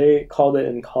 or as they called it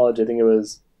in college, I think it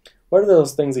was, what are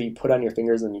those things that you put on your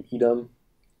fingers and you eat them?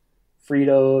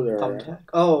 Fritos or... Thumbtack?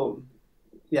 Oh,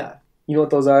 yeah. You know what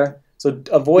those are? So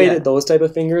avoid those type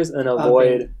of fingers and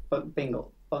avoid...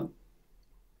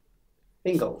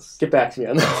 Bingles. Get back to me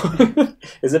on that.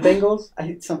 Is it bangles?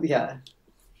 Yeah.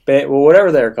 Well,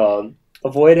 whatever they're called.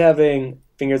 Avoid having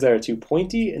fingers that are too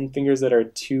pointy and fingers that are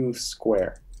too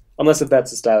square. Unless if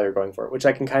that's the style you're going for, which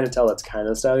I can kind of tell that's kind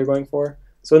of the style you're going for.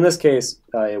 So in this case,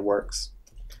 it works.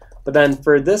 But then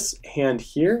for this hand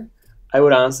here, I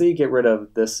would honestly get rid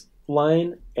of this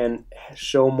line and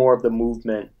show more of the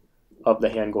movement of the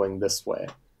hand going this way.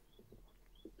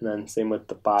 And then same with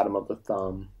the bottom of the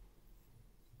thumb.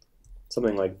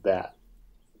 Something like that.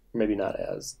 Maybe not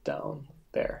as down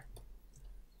there.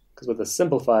 Because with a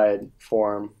simplified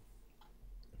form,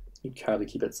 you probably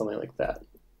keep it something like that.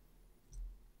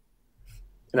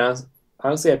 And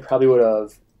honestly, I probably would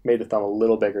have made the thumb a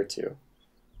little bigger too.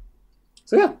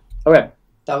 So yeah, okay.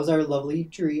 That was our lovely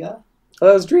Drea. Oh,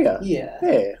 that was Drea. Yeah.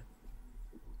 Hey.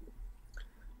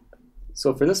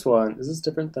 So for this one, is this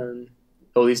different than...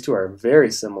 Oh, these two are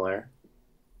very similar.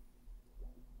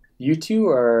 You two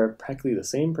are practically the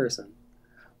same person.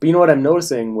 But you know what I'm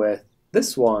noticing with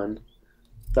this one?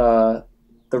 The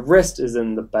wrist is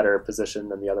in the better position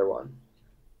than the other one.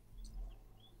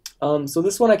 So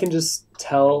this one I can just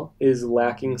tell is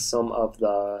lacking some of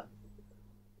the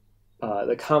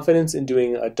confidence in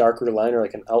doing a darker line or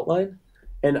like an outline.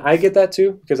 And I get that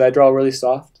too because I draw really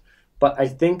soft. But I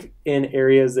think in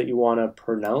areas that you want to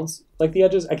pronounce, like the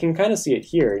edges, I can kind of see it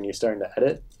here and you're starting to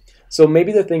edit. So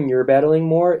maybe the thing you're battling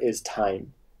more is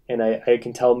time. And I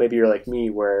can tell maybe you're like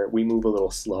me where we move a little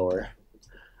slower.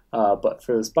 But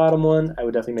for this bottom one, I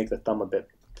would definitely make the thumb a bit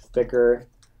thicker.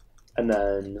 And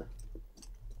then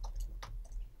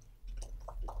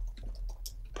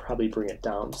probably bring it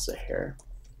down just a hair.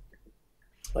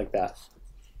 Like that.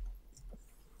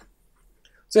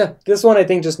 So yeah, this one I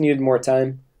think just needed more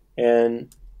time.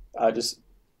 And just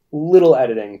little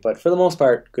editing. But for the most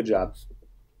part, good job.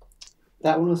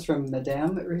 That one was from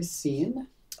Madame Racine.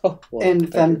 Oh, well,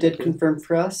 and Femme did confirm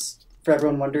for us, for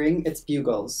everyone wondering, it's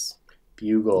Bugles.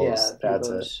 Bugles, Yeah, that's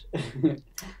Bugles. it.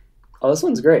 Oh, this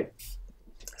one's great.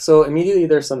 So immediately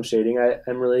there's some shading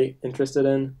I'm really interested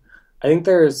in. I think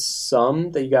there's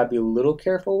some that you gotta be a little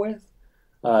careful with.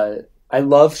 I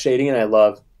love shading and I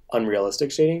love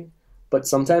unrealistic shading, but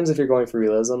sometimes if you're going for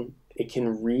realism, it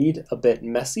can read a bit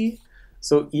messy.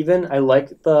 So even I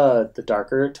like the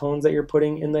darker tones that you're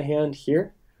putting in the hand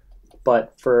here,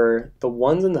 but for the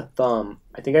ones in the thumb,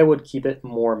 I think I would keep it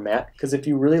more matte because if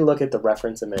you really look at the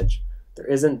reference image, there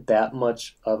isn't that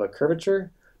much of a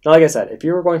curvature. Now, like I said, if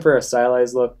you were going for a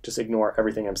stylized look, just ignore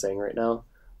everything I'm saying right now.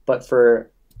 But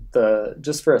for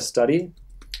just for a study,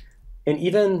 and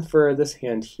even for this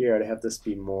hand here, I'd have this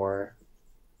be more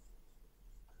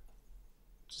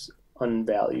just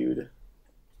unvalued.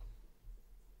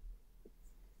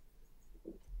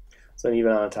 So then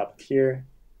even on the top of here,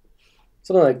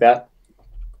 something like that.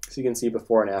 So you can see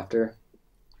before and after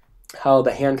how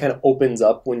the hand kind of opens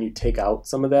up when you take out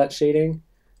some of that shading.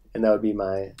 And that would be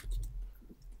my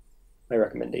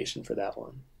recommendation for that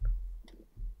one.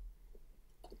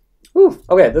 Ooh,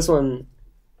 okay, this one,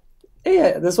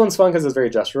 yeah, this one's fun because it's very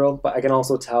gestural, but I can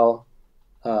also tell,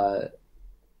 I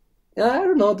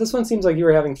don't know, this one seems like you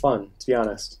were having fun, to be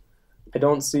honest. I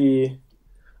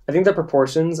think the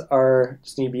proportions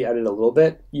just need to be edited a little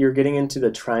bit. You're getting into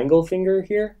the triangle finger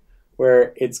here,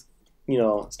 where it's,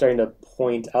 starting to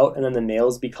point out, and then the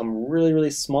nails become really,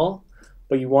 really small,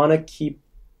 but you want to keep,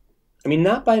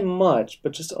 not by much,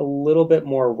 but just a little bit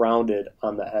more rounded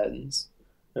on the ends.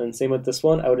 And then same with this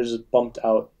one, I would have just bumped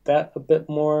out that a bit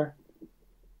more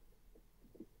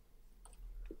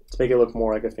to make it look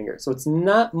more like a finger. So it's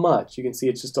not much. You can see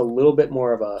it's just a little bit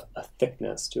more of a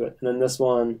thickness to it. And then this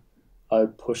one, I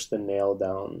would push the nail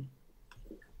down.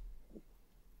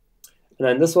 And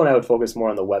then this one, I would focus more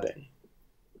on the webbing.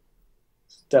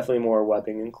 Definitely more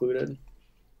webbing included.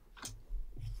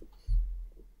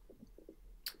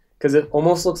 Because it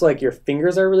almost looks like your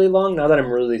fingers are really long now that I'm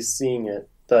really seeing it.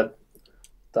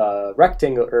 The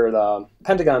rectangle or the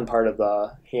pentagon part of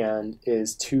the hand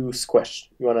is too squished.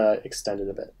 You want to extend it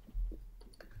a bit.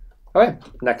 Okay,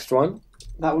 next one.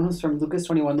 That one was from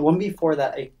Lucas21. The one before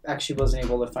that, I actually wasn't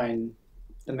able to find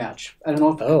the match. I don't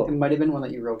know if it might have been one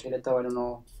that you rotated, though. I don't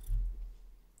know.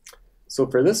 So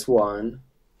for this one,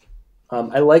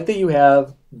 I like that you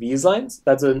have these lines.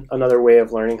 That's another way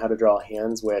of learning how to draw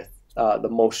hands with the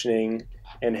motioning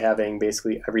and having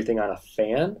basically everything on a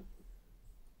fan.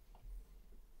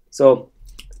 So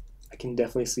I can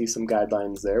definitely see some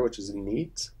guidelines there, which is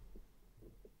neat.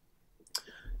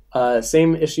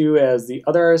 Same issue as the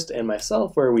other artist and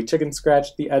myself, where we chicken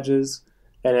scratch the edges.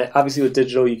 And obviously with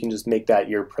digital, you can just make that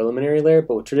your preliminary layer.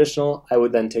 But with traditional, I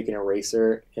would then take an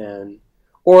eraser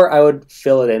or I would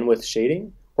fill it in with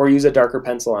shading or use a darker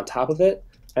pencil on top of it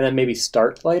and then maybe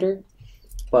start lighter.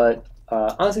 But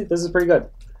honestly, this is pretty good.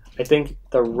 I think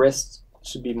the wrist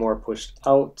should be more pushed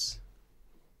out.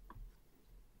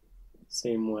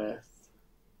 Same with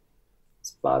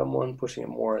this bottom one, pushing it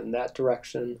more in that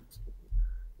direction.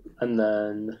 And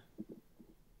then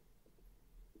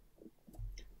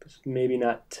Just maybe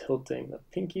not tilting the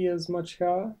pinky as much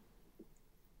here.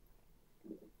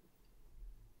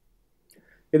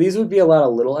 Yeah, these would be a lot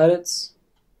of little edits.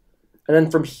 And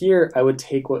then from here, I would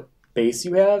take what base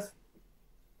you have,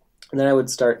 and then I would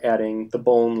start adding the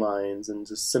bone lines and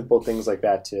just simple things like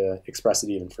that to express it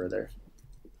even further.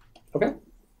 Okay?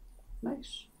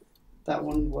 Nice. That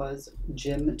one was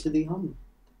Jim to the hum.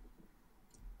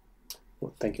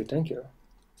 Well, thank you, thank you.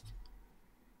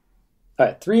 All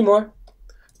right, 3 more.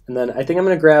 And then I think I'm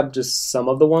going to grab just some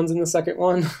of the ones in the second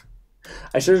one.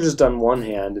 I should have just done one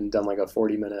hand and done like a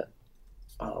 40-minute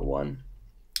one.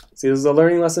 See, this is a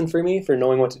learning lesson for me for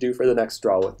knowing what to do for the next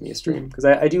Draw With Me stream, because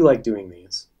I do like doing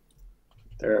these.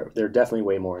 They're definitely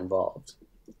way more involved.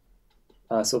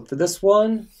 So for this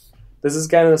one, this is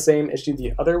kind of the same issue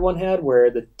the other one had, where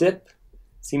the dip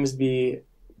seems to be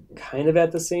kind of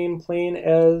at the same plane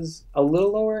as a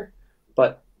little lower,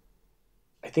 but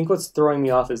I think what's throwing me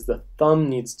off is the thumb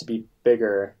needs to be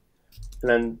bigger, and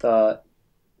then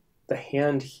the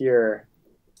hand here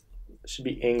should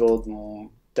be angled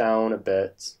down a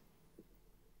bit.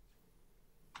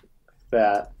 Like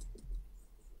that.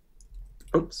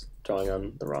 Oops, drawing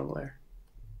on the wrong layer.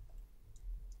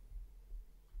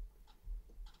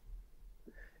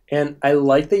 And I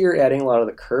like that you're adding a lot of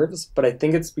the curves, but I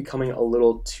think it's becoming a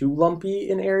little too lumpy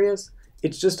in areas.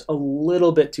 It's just a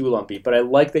little bit too lumpy, but I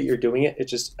like that you're doing it.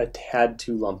 It's just a tad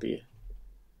too lumpy.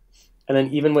 And then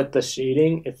even with the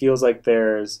shading, it feels like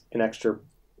there's an extra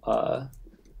bone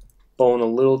a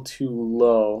little too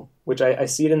low, which I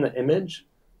see it in the image,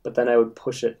 but then I would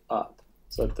push it up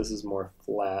so that this is more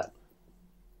flat.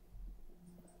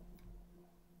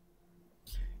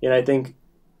 And I think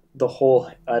the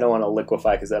whole, I don't want to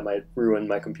liquefy because that might ruin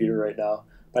my computer right now,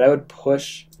 but I would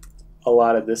push a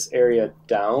lot of this area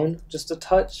down just a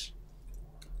touch,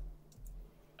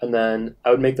 and then I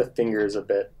would make the fingers a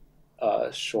bit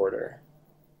shorter,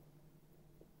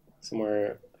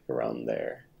 somewhere around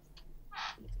there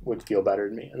would feel better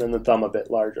to me, and then the thumb a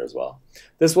bit larger as well.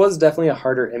 This was definitely a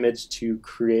harder image to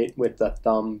create with the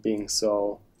thumb being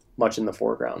so much in the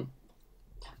foreground.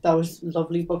 That was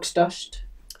lovely, Books Dust.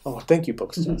 Oh, thank you,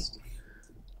 Books Dust.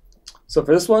 So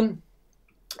for this one,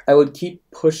 I would keep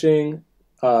pushing.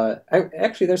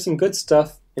 Actually, there's some good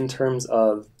stuff in terms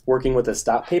of working with a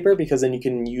stop paper, because then you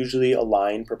can usually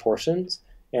align proportions.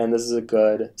 And this is a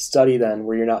good study then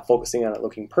where you're not focusing on it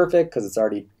looking perfect because it's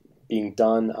already being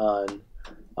done on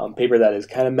paper that is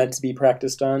kind of meant to be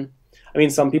practiced on. I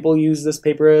mean, some people use this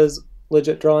paper as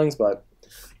legit drawings, but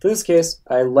for this case,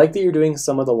 I like that you're doing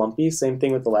some of the lumpy. Same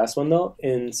thing with the last one though.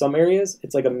 In some areas,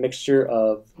 it's like a mixture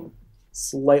of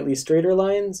slightly straighter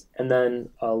lines and then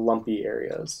lumpy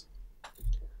areas.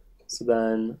 So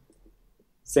then,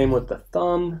 same with the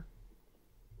thumb.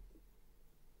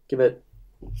 You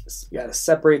gotta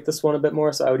separate this one a bit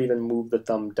more, so I would even move the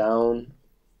thumb down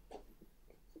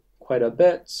quite a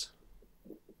bit.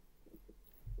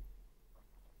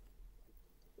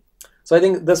 So I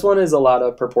think this one is a lot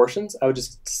of proportions. I would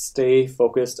just stay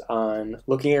focused on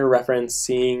looking at your reference,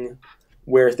 seeing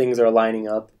where things are lining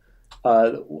up.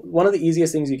 One of the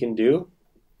easiest things you can do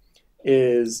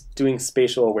is doing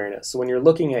spatial awareness. So when you're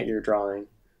looking at your drawing,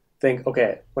 think,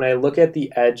 okay, when I look at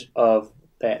the edge of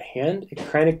that hand, it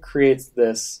kind of creates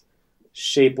this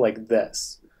shape like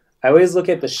this. I always look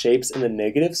at the shapes in the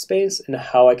negative space and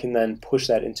how I can then push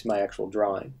that into my actual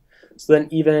drawing. So then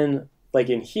even like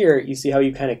in here, you see how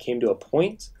you kind of came to a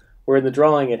point, where in the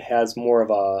drawing it has more of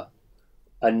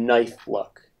a knife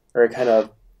look, or it kind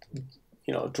of,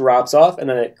 you know, drops off and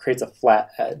then it creates a flat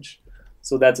edge.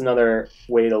 So that's another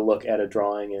way to look at a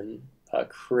drawing and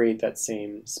create that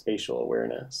same spatial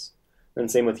awareness.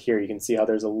 And same with here, you can see how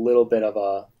there's a little bit of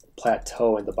a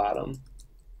plateau at the bottom,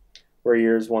 where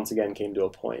yours once again came to a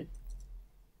point.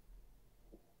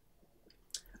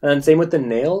 And then same with the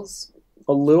nails,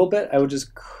 a little bit. I would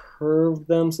just curve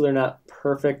them so they're not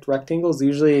perfect rectangles.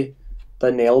 Usually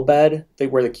the nail bed,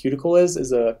 where the cuticle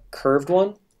is a curved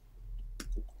one.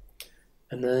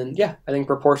 And then, yeah, I think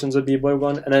proportions would be a good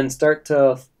one. And then start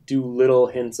to do little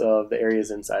hints of the areas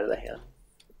inside of the hand.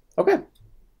 Okay.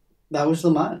 That was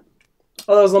Lamont.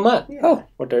 Oh, that was Lamont. Yeah. Oh,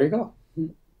 well, there you go.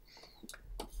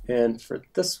 And for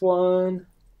this one,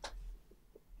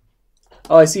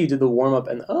 oh, I see you did the warm-up.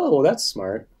 And oh, well, that's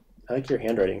smart. I like your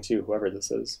handwriting, too, whoever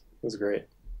this is. It was great.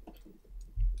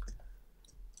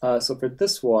 So for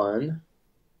this one,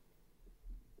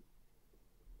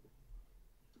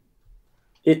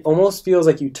 it almost feels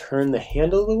like you turn the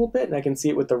hand a little bit, and I can see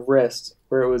it with the wrist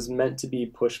where it was meant to be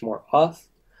pushed more off.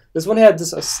 This one had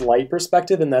just a slight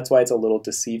perspective, and that's why it's a little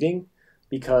deceiving,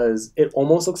 because it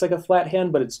almost looks like a flat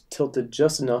hand, but it's tilted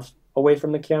just enough away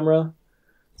from the camera.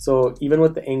 So even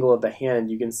with the angle of the hand,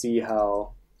 you can see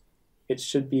how it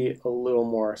should be a little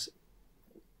more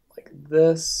like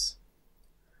this.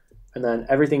 And then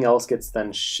everything else gets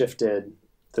then shifted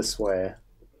this way.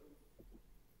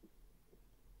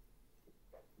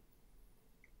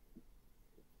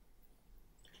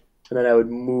 And then I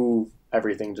would move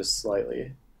everything just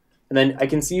slightly. And then I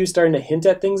can see you starting to hint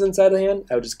at things inside the hand.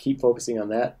 I would just keep focusing on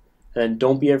that. And then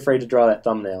don't be afraid to draw that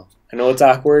thumbnail. I know it's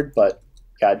awkward, but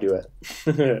gotta do it.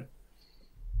 Okay.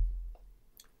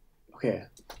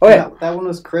 Okay. Yeah, that one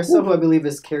was Carissa, who I believe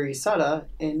is Carrie Sada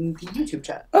in the YouTube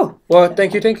chat. Oh, well,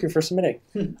 thank you for submitting.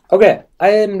 Okay, I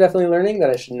am definitely learning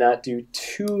that I should not do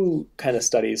two kind of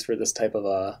studies for this type of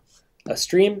a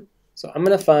stream. So I'm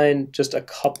going to find just a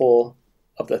couple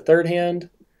of the third hand,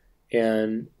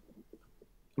 and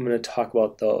I'm going to talk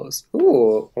about those.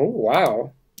 Ooh, oh,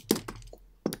 wow.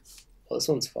 Well, this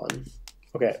one's fun.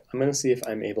 Okay, I'm going to see if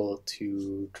I'm able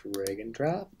to drag and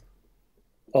drop.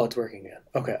 Oh, it's working again.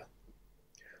 Okay.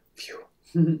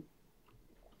 Phew.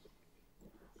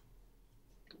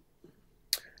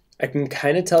 I can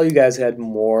kind of tell you guys had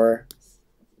more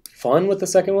fun with the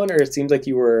second one, or it seems like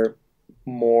you were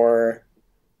more...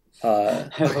 I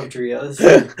love Dria's.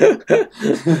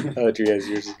 Oh, Dria's,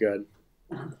 yours is good.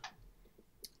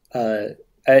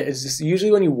 It's just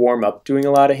usually when you warm up doing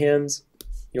a lot of hands,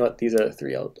 you know what, these are the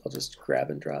three, I'll just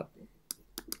grab and drop.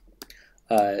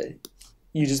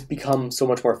 You just become so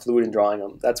much more fluid in drawing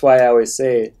them. That's why I always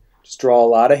say, just draw a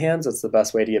lot of hands. That's the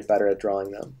best way to get better at drawing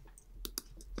them.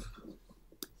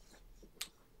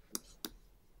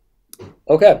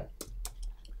 Okay.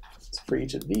 So for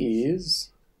each of these,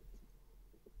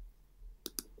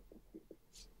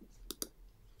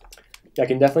 I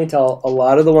can definitely tell a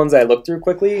lot of the ones I looked through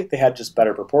quickly, they had just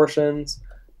better proportions.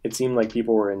 It seemed like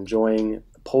people were enjoying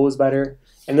the pose better.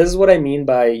 And this is what I mean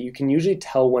by you can usually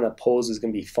tell when a pose is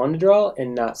going to be fun to draw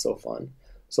and not so fun.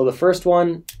 So the first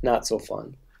one, not so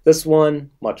fun. This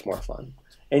one, much more fun.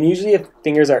 And usually if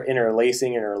fingers are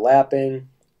interlacing, interlapping,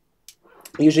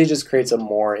 it usually just creates a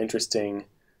more interesting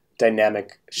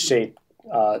dynamic shape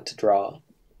to draw.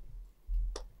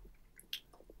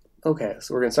 Okay,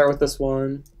 so we're going to start with this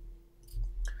one.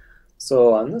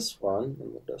 So on this one, let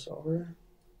me move this over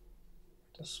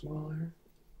to smaller.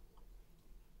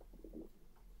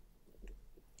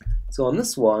 So on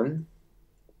this one,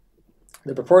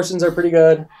 the proportions are pretty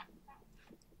good.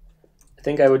 I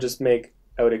think I would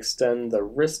extend the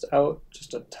wrist out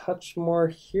just a touch more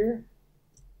here.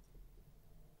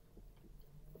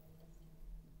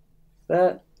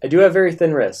 That, I do have very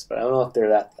thin wrists, but I don't know if they're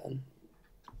that thin.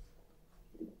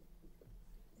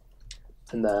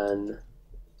 And then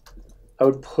I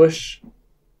would push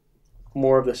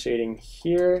more of the shading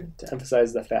here to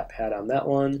emphasize the fat pad on that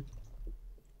one.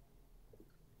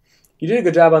 You did a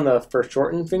good job on the first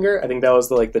shortened finger. I think that was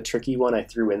the tricky one I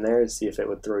threw in there to see if it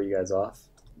would throw you guys off.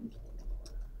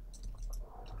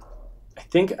 I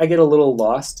think I get a little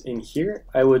lost in here.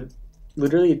 I would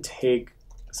literally take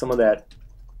some of that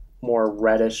more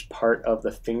reddish part of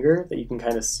the finger that you can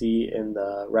kind of see in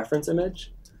the reference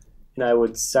image, and I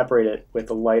would separate it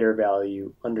with a lighter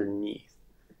value underneath.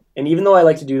 And even though I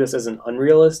like to do this as an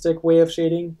unrealistic way of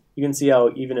shading, you can see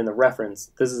how even in the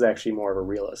reference, this is actually more of a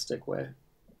realistic way.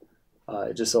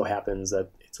 It just so happens that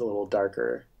it's a little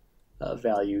darker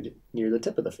valued near the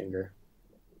tip of the finger.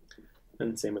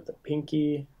 And same with the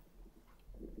pinky.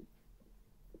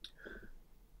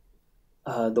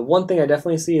 The one thing I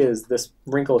definitely see is this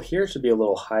wrinkle here should be a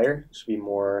little higher. It should be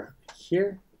more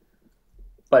here.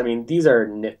 But I mean, these are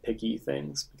nitpicky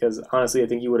things because honestly, I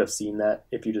think you would have seen that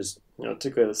if you just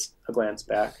took a glance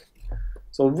back.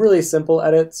 So really simple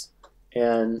edits,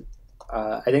 and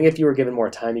I think if you were given more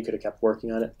time, you could have kept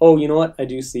working on it. Oh, you know what? I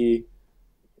do see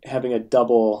having a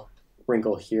double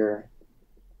wrinkle here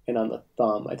and on the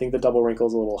thumb. I think the double wrinkle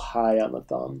is a little high on the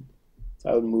thumb, so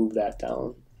I would move that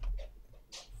down.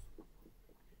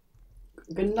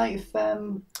 Good night,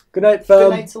 Fem. Good night, Fem. Good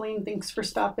night, Celine. Thanks for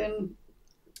stopping.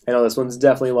 I know this one's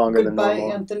definitely longer than normal.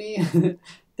 Goodbye, Anthony.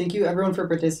 Thank you, everyone, for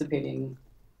participating.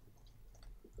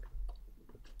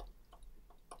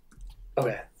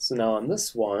 Okay, so now on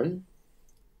this one.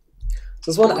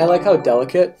 So this one, I like how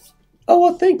delicate. Oh,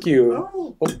 well, thank you.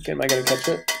 Oh, am I going to catch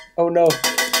it? Oh, no.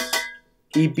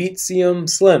 Ebeatsium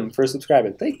Slim for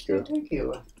subscribing. Thank you. Thank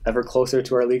you. Ever closer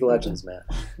to our League of Legends, Matt.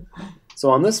 So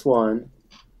on this one,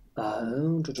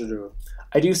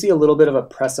 I do see a little bit of a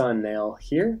press-on nail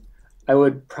here. I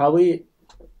would probably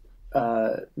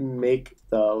make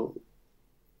the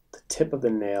tip of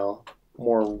the nail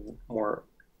more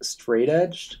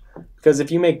straight-edged, because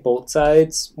if you make both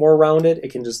sides more rounded,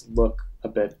 it can just look a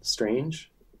bit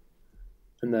strange.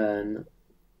 And then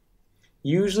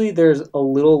Usually there's a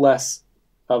little less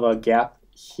of a gap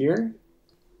here.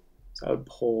 So I would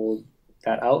pull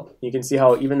that out. You can see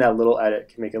how even that little edit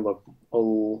can make it look a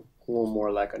little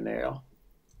more like a nail.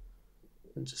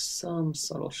 And just some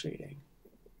subtle shading.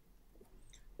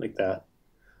 Like that.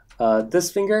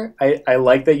 This finger, I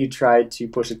like that you tried to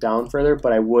push it down further,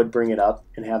 but I would bring it up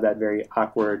and have that very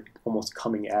awkward, almost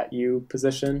coming at you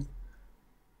position.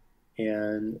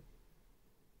 And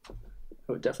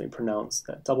I would definitely pronounce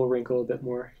that double wrinkle a bit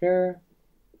more here.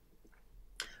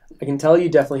 I can tell you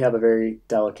definitely have a very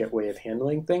delicate way of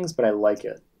handling things, but I like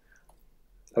it.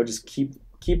 I would just keep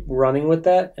running with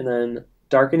that, and then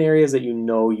darken areas that you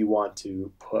know you want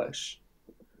to push.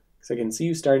 Because I can see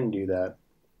you starting to do that.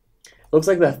 Looks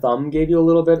like the thumb gave you a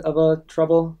little bit of a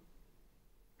trouble.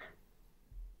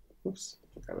 Oops,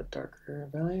 grab a darker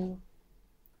value.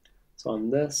 So on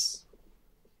this,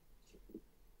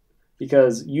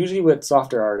 because usually with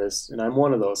softer artists, and I'm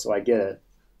one of those, so I get it,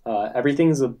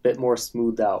 everything's a bit more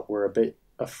smoothed out. We're a bit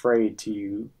afraid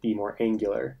to be more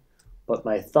angular. But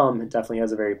my thumb definitely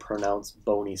has a very pronounced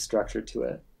bony structure to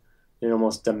it. It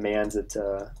almost demands it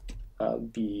to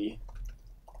be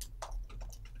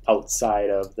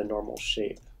outside of the normal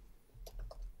shape.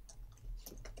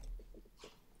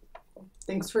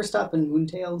 Thanks for stopping,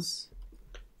 Moontails.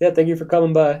 Yeah, thank you for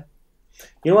coming by.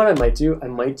 You know what I might do? I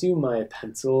might do my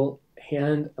pencil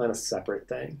hand on a separate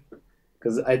thing.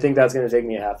 Because I think that's going to take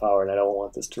me a half hour, and I don't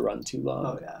want this to run too long.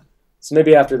 Oh, yeah. So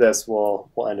maybe after this, we'll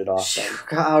end it off then.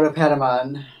 Got out of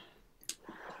Patamon.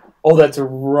 Oh, that's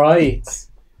right.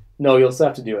 No, you'll still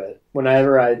have to do it.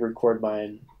 Whenever I record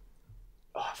mine,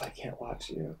 oh, if I can't watch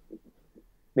you.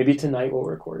 Maybe tonight we'll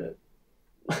record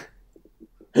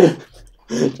it.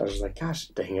 Josh was like, gosh,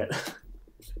 dang it.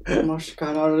 Almost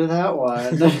got out of that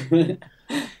one.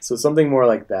 So something more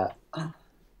like that.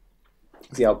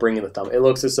 See, I'll bring in the thumb. It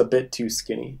looks just a bit too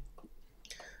skinny.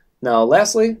 Now,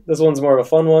 lastly, this one's more of a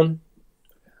fun one.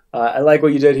 I like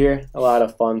what you did here. A lot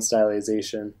of fun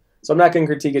stylization. So I'm not going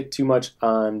to critique it too much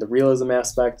on the realism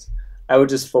aspect. I would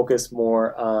just focus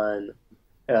more on,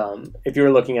 if you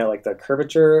were looking at like the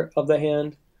curvature of the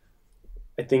hand,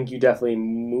 I think you definitely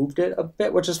moved it a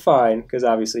bit, which is fine, because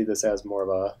obviously this has more of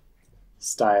a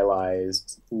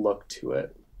stylized look to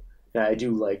it. And I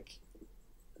do like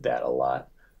that a lot.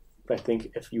 But I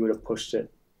think if you would have pushed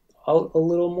it out a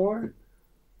little more,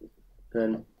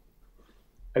 then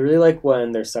I really like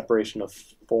when there's separation of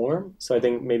form. So I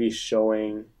think maybe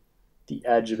showing the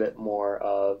edge a bit more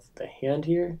of the hand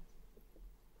here.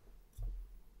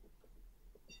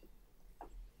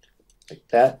 Like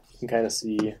that. You can kind of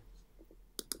see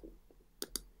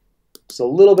just a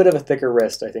little bit of a thicker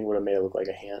wrist, I think would have made it look like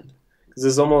a hand. Because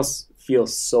this almost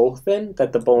feels so thin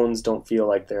that the bones don't feel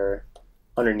like they're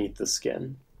underneath the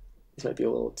skin. This might be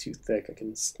a little too thick. I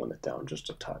can slim it down just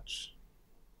a touch.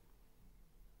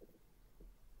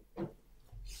 But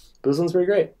this one's pretty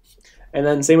great. And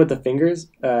then same with the fingers.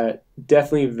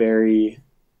 Definitely very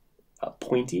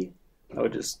pointy. I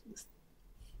would just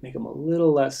make them a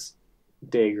little less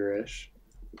daggerish.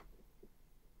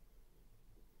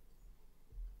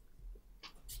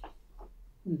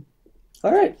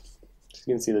 All right. So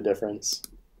you can see the difference.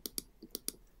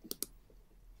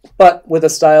 But with a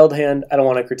styled hand, I don't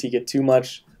want to critique it too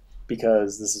much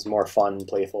because this is more fun and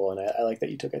playful, and I like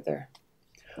that you took it there.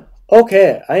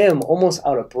 Okay, I am almost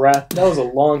out of breath. That was a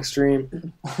long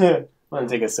stream. I'm going to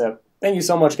take a sip. Thank you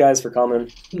so much, guys, for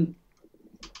coming.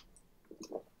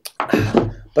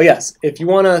 But yes, if you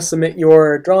want to submit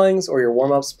your drawings or your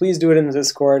warm-ups, please do it in the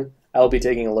Discord. I will be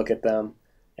taking a look at them.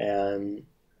 And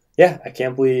yeah, I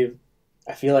can't believe,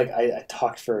 I feel like I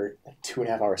talked for like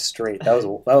 2.5 hours straight. That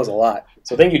was a lot.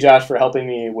 So thank you, Josh, for helping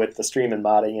me with the stream and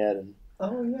modding it. And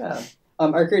oh, yeah.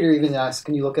 Our creator even asked,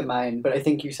 can you look at mine? But I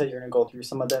think you said you're going to go through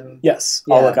some of them. Yes,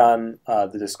 yeah. I'll look on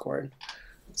the Discord.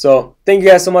 So thank you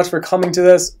guys so much for coming to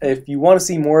this. If you want to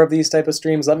see more of these type of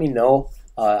streams, let me know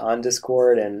on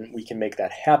Discord, and we can make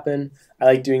that happen. I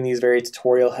like doing these very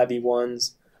tutorial-heavy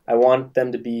ones. I want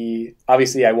them to be,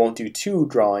 obviously I won't do 2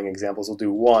 drawing examples, I'll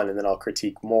do 1, and then I'll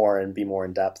critique more and be more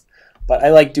in-depth. But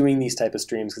I like doing these type of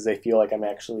streams because I feel like I'm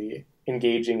actually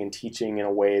engaging and teaching in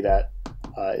a way that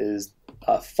is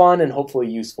fun and hopefully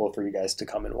useful for you guys to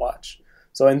come and watch.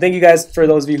 So, and thank you guys for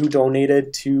those of you who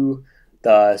donated to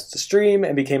the stream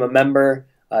and became a member.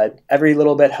 Every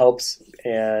little bit helps,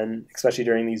 and especially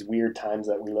during these weird times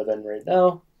that we live in right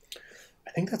now.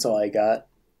 I think that's all I got.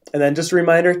 And then just a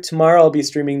reminder, tomorrow I'll be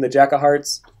streaming the Jack of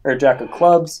Hearts, or Jack of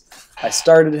Clubs. I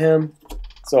started him,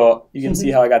 so you can see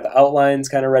how I got the outlines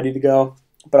kind of ready to go.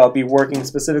 But I'll be working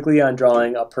specifically on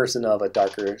drawing a person of a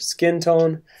darker skin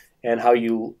tone and how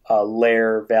you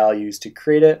layer values to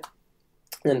create it.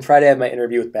 And then Friday I have my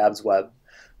interview with Babs Webb.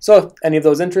 So if any of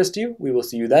those interest you, we will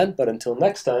see you then. But until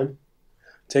next time,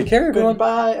 take care, everyone.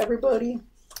 Goodbye, everybody.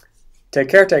 Take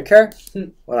care, take care.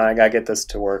 Well, I gotta get this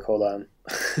to work. Hold on.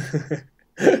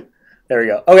 There we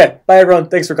go. Okay, bye, everyone.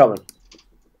 Thanks for coming.